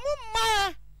emu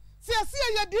ma si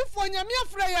ya difo nyame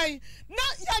afra yan na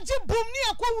yaje bom ni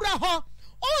akwura ho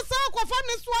o sa akwafa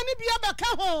ne so ani bia beka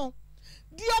ho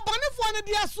di obonefo ne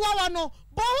di asoa no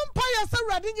bo mpa ya se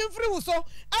wrade nyimfiri wo so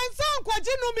ansa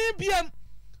nkwaje no me biem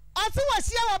ase wa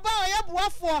hia wa ba oya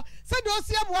boafo se de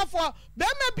osia boafo be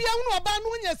ma bia hu no oba no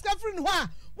nya sika firi no ho a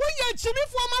wo ya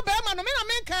chimifo ma be ma no me na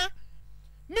menka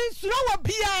min suro wa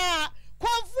bia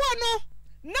konfo no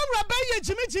na wraba ye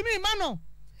jimi ma no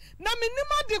na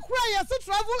minima de kura ya se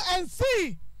travel and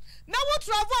see na wo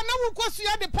travel na wo kosu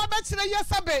ya de pa ba kire ye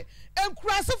sabe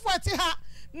enkurasefo ati ha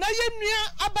na ye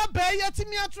nua aba ba ye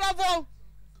timia travel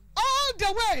all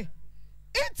the way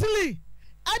Italy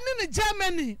and in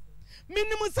Germany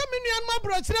minimum se minua ma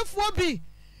brochirefo bi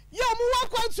ya mu wa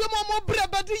kwantu mo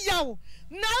brebadi yawo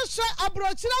na hwe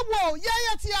abrochire wo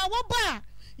ye ti awo ba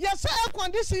ye se air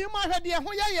condition ma hwede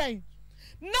ho ye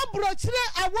na brochire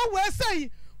awo we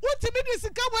sei utimi di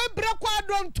sika we bre kwa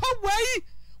don to wei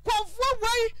kwafo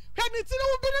wei hwanitire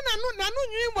wo bi na no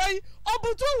nwi wei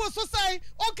obutu wo so sai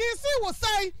okisi wo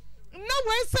sai na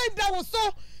we sai da wo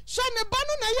so so ne ba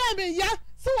no na ya me ya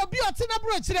se wo bi oti na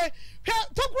brochire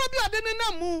tokuro bi ode ne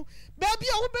na mu ba bi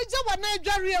a wo beja wa na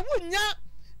adware e wunya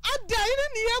ada ire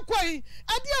ni ye koi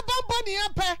ade abamba ni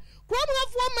ape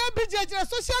kromrafo ma bi jejere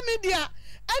social media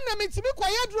ana mitimi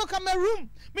kwaye duro Cameroon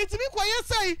mitimi kwaye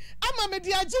sai ama me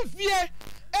di agifie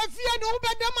efie no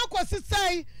ubedama kwasi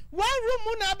sai one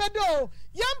room na abedo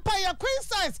yampa ya queen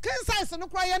size no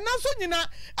kwaye naso nyina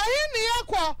aye ne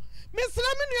yakwa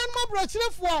mislami nuan ma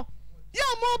brochirefo ya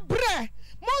mo bre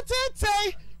mo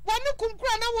tete wani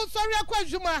kumkura na wo sori akwa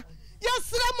adwuma ya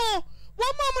sremo wo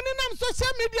mo ne nam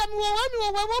social media mi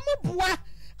wo mo bua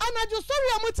anajo sori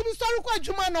amotimi sori kwa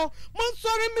adwuma no mo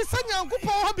sori misanya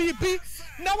nkupɔ ho bibi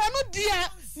na wano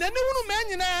dia na ne hunu ma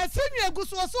nyina senyu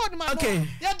aguso so de ma no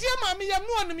ya dia ma me yam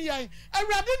no onum yan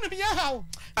awurade num ye hawo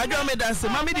adwo me danse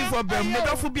ma me di for bem me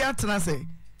dofo bi atena se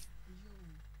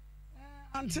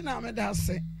antina me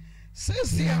danse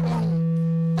sesi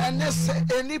awon ene se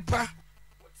enipa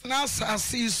na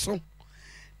asase so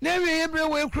na we ebre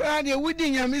we kura de wudi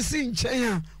nyame si nchen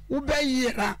a wo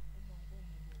bayira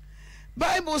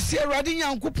Bible say awurade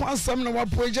nyankopon asam na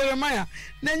wapo Jeremiah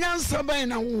na nyansa ban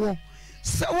na wo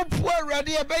se wo po awurade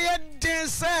e beye den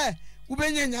se wo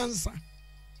benya nyansa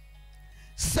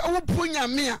se wo po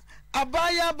nyame a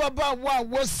abaya baba wa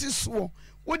wosiso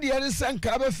wo de yare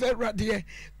sanka be fe awurade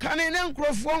kane ne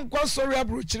nkrofo nkosori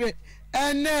abrochire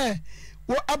ene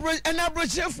wo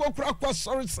abrochirefo kura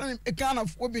kwasori san ekana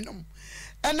fo binom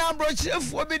ena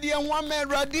abrochirefo bi de nwa ma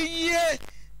awurade ye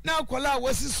na akola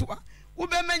wosiso a wo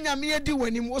be manyame edi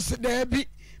wanim wo se da bi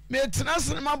me tena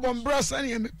senema bombra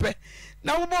sane mepe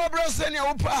na wo bombra sane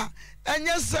wo pa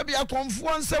enye sabi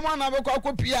akonfo nsem ana be kwa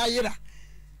kopia ayira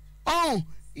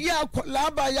ya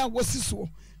akola ba ya wosiso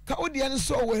ka wo de ne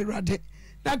so wo awurade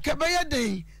na ka be ye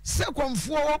den se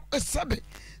konfo wo sabe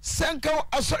senka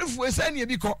asorifo sane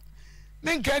bi ko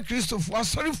menka Kristofo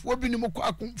asorifo bi ni mo kwa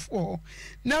akonfo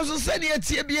na so sane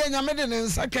etie bi nyame de ne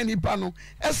nsa ka nipa no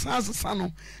esa asesa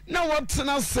no na wo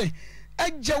tena se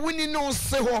agya woni no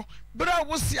se ho bra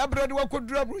wo si abrade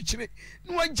wakodura brochire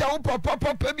no agya wo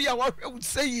papa bi a wahwe wo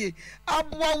seye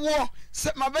aboa wo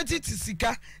se mabeti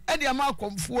tisika e de ama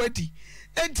akomfo adi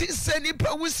enti se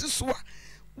nipa wosiso a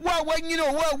wa wanyina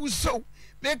wo awuso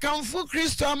me kanfo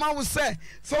Kristo ama wo se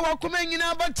fa wakoma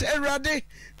nyina bata awurade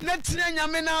na tena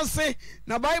nyame na ase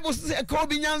na Bible say ka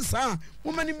obi nyansa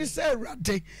wo mani mi se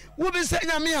awurade wo bi se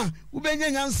nyame a wo benya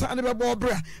nyansa ne bebo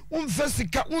bra wo mfa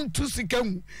sika wo ntu sika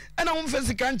mu ena wo mfa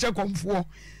sika nche komfo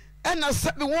ena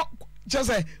sabe wo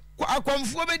chese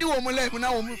akomfo be di wo mulai mu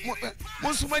na wo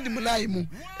mo so di mulai mu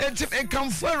enti me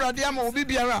kanfo awurade ama obi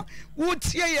biara wo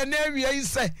tie ye na awia yi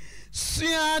se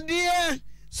suade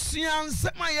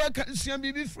suansema ye kan sua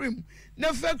bibi frem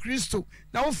na fa Kristo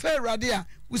na wo fa awurade a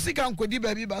wo sika nkodi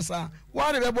ba bi basa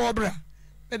wa de be bo bra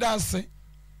me da se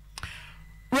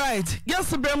right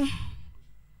yes bem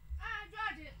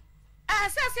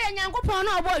asase nyankopon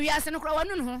na obo wiase no kro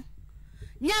wonu no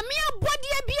nyame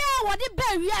abodie bia wo de ba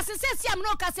wiase sese am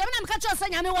no kase na mka cho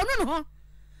nyame wonu no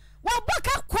wo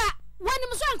boka kwa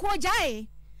wonim so anko jae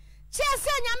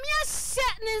chese nyame ahye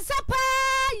ne nsapa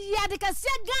ya de kase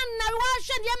gan na wo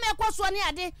ahwe de mekoso ne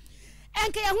ade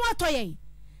enke ye ho atoye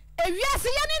ewiase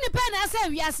ye ne nipa na asa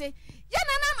wiase ye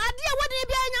nanam ade wo de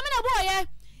bia nyame na boye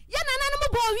ye nanam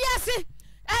bo wiase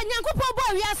nyankopon bo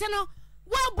wiase no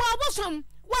wo bo bosom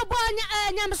wo bo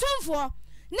nyamsomfo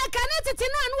na kanetete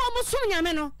no anu wo musom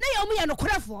nyame no na ye omu ye no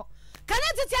korafo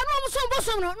kanetete anu wo musom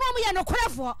bosom no no omu ye no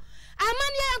korafo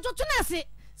amane ye ntoto na se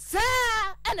sa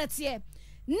enetie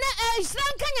na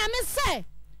Israel kan nyame se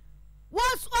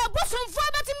was obosomfo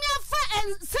betimi afa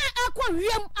ensa akwa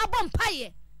wiem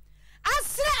abompaye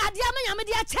asre ade ama nyame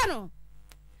de ache no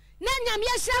na nyame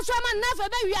ahira so ama na fa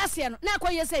ba wiase no na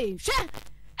akoye sei hwe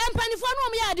empanifo no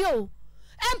om ya de o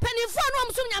empanifo no om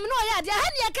so nyame no ya de ha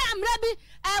ne ya ka amra bi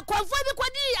akonfo bi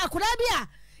kodi akura bi a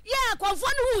ya akonfo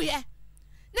no hu ye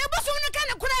na bosom no ka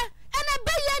ne kura ana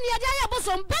baye ne ya de ya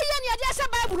bosom baye ne ya de sha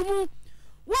bible mu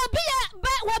wo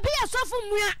bi ya sofo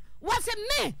mua wase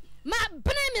me ma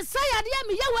bene me saya de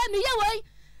me yewa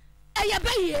aya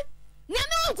baye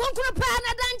nyame nkonkoro pa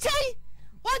na danchai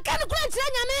o ka ne kura tira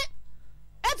nyame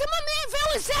etimo me fe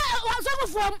wo se wasofo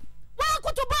fom wa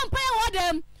kutu bompa ya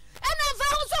wodem ena fa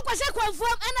wo so kwase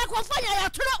konfom ena konfo ya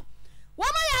toro wo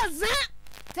ma ya za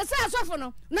te se asofo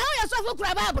no na wo ya sofo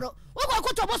kura babro wo ko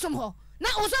kutu bosom ho na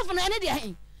wo sofo no ene de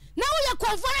hin na wo ya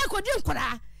konfo na ko di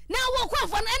nkura na wo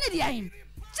konfo no ene de hin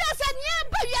chese nya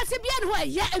ba wiase bia no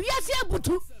ya wiase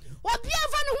abutu obia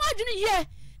fa no ho adwene ye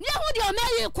ne ho de o ma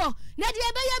ye ko na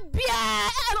de be ye bia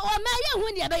o ma ye ho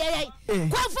de be ye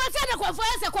konfo se na konfo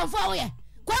se konfo wo ye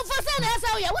konfo se na se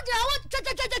wo ye wo dira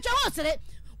wo sere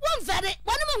wo mfere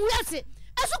wonu mu wiase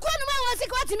asukọ no ma wase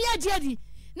ko atimi agiadi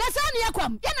na sa ne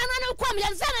yakwam ya na na kwam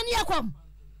ya sa na ne yakwam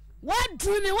wa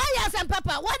dumi wa ya san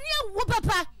papa wa ne wo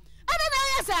papa ana na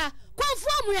ya sa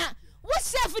konfo mu ya wo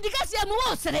chef dikase mu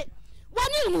wo sere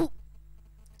wani mu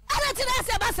ana tira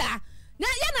se basa na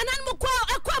ya na mu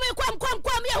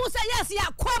kwam ya husa ya si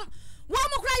ya kwam wo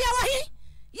mu kra ya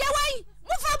wahi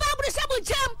mu fa babru shabu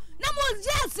jam na mu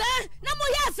yasa na mu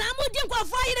yasa mu din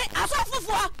kwafo yire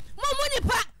asofofo mu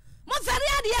nipa mu fere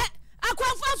ade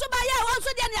akwafo so ba ya won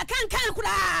so de ne kan kura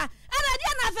ana de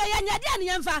na fa ya nya de ne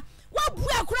yemfa wo bu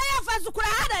akura ya fa so kura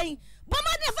hadan bo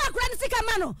ma de fa kura ne sika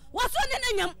ma no wo so ne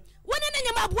na nyam woni ne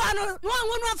nyam aboa no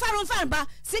no fa ba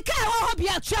sika ho ho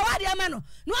bia twa wa de ma no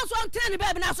no so ntra ne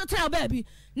ba bi na so tra ba bi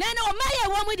na ne o maye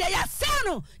wo mu de ya se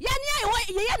no ya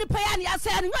ne ye ne pa ya ne ya se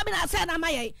no bi na se na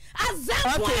maye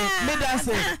azam okay me da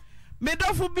se me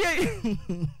do fu bi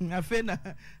afena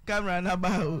camera na ba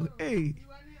o eh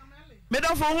me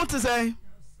do fu hu to say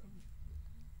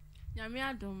nyame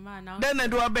adom ma na den na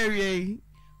do aberie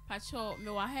pacho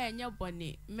me wa ha enye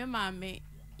bone me ma me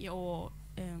yo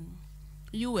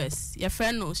US your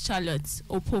friend no Charlotte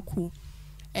Opoku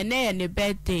ene ne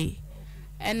birthday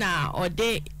ena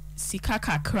ode sika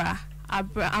kakra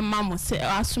ama mo se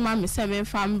asuma me se me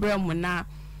fa mbre mo na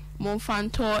mo fa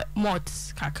nto mot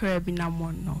kakra bi na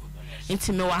mo no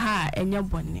enti me wa ha enye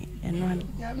bone eno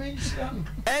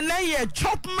ene ye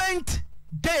chopment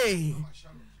day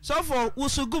so for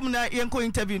usugum na yenko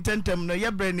interview tentem no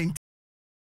ye branding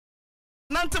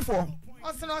 94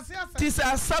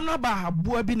 tisa samna ba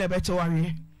abua bi na beche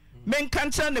ware men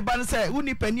kancha ne ban say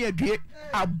uni pani adue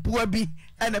abua bi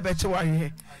na beche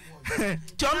ware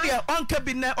John dia onka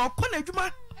bi na okona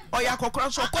adwuma oya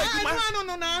kokora so okwa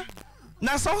adwuma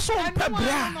na so so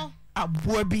pebra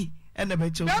abua bi na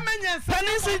beche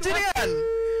Penis Engineer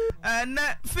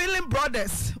na Feeling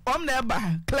Brothers na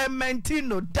eba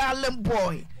Clementino darling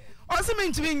boy osimi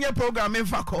ntimi nye program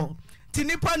mfa call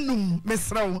tinipa num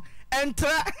mesrawo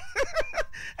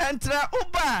entra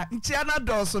uba nchiana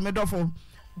doso medofo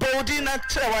bodi na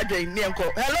chewa dwen nienko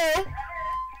hello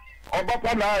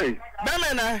Obapa nai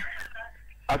bemena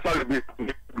asale bi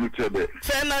lutebe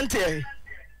fenante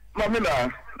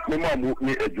mamina me mamu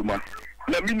ni ejuma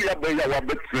na mini abaya wa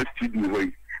betre studio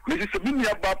we me se mini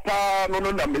abapa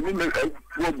no na me ni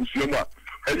wo busuoma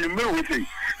and you may say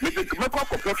me se me kwa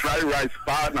ko fry rice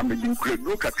pa na me din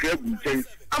kredo kakra gunchen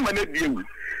amane die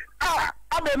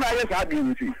abena yes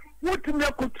adinsi wotimi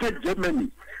akotre Germany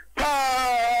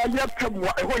ya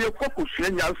tamwa ho ye kokosua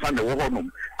nyansa ne wo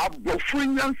honom abofu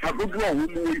nyansa dodo a wo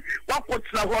mu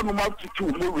wakotra honom atutu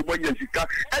mu rubo yasika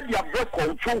e dia be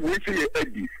konfo we se ye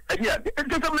adi ya e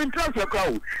just am transfer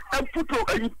crowd and photo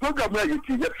a program ya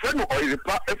yiti ye friend or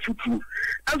repa e futu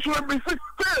and so be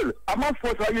still am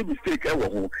for say mistake e wo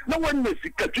ho na won na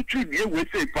sika tutu die we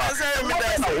say pa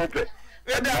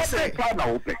na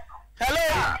open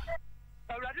hello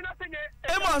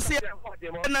Amos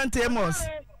nante Amos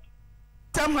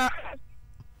Samha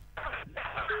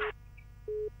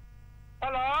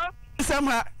hello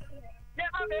Samha yeah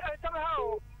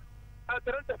somehow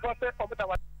the process of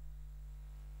the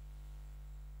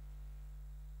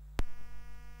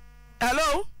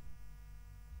hello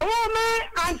oh man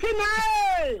auntie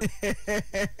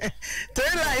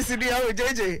tell lies the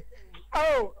JJ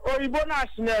oh Oyibo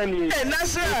nationally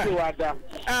national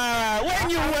when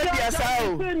you went there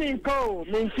sao ninko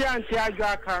minti anti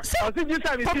agaka o ti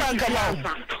jusa mi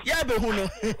ya be hu no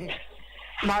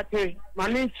mate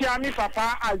maninti ami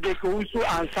papa azeko usu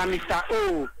ansamita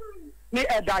o ni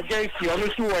edagency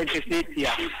onu su wo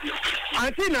intesetia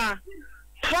antina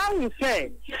how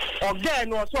say oga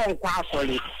no so nkwa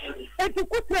asole eti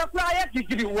kutre kura ya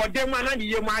gigiri wode ma na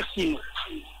ye ma hye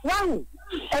wahu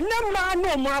ene ma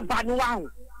no ma aba no wahu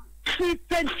ti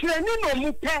tentreni no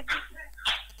mu pe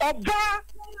oba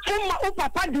o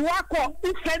papa di wako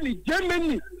Italy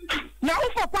Germany na o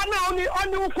papa na oni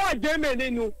ko Germany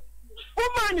no o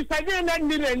ma ni 7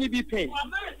 million ni bi pay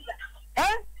o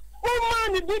ma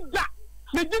ni bi da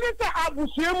me dini se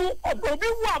abusuemu obi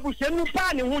wu abusuemu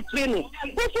pa ni hu tiri no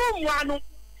so mu anu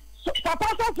papa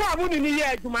so fo amu ni ye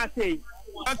aduma sei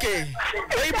okay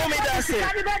oyibo me da say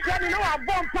ani be tell no wa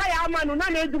bomb fire amanu na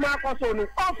na aduma akoso no o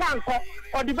fa nko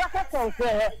o di be ko konfo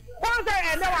he kon se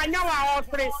ene wa nya wa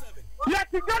osre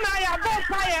let go na ya bomb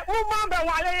fire u ma be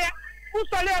wale ye u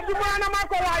so le aduma na ma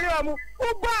ko wale mu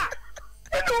u ba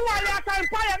itu wale aka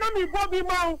fire na mi bo bi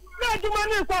ma na aduma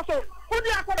ni koso u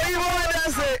di akoso oyibo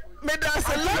me da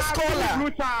say last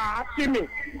caller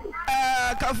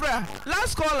Kafra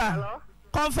last caller hello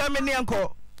confirm ni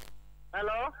enko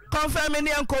hello confirm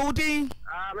ni enko udi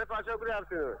me pass good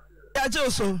afternoon ya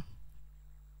joso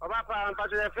Oba pa pass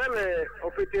the feme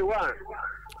opete 1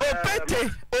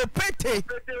 opete 1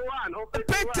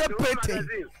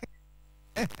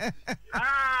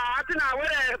 atina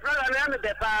where brother na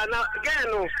de pa na again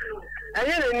no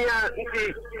enye ni a nti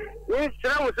ni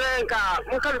sira mo se nka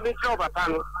mo ka bi tro papa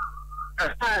no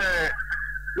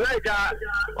laika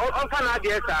on fa na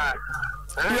de sa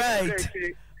right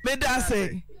me da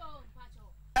say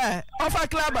offer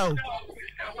club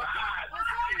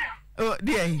oh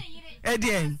dear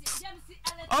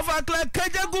offer club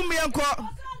kaja gumi enko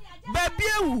baby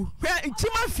ewu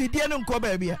ntima fidie no nko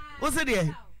baby o se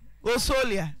de o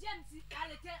solia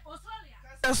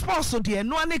sponsor de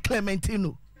no ani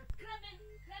Clementino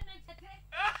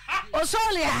o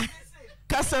solia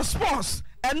kasa sports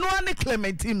eno ani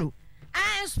Clementino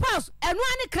sports eno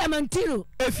ani Clementino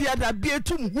efiada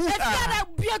bietum hu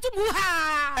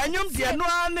enyum de eno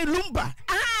ani lumba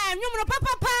enyum no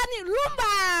papa ni lumba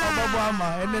obobo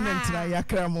ama ene ntina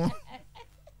yakra mo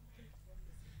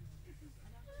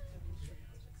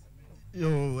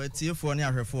yo etiefo ni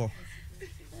ahwefo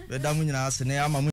beda mu nyina ase ne ama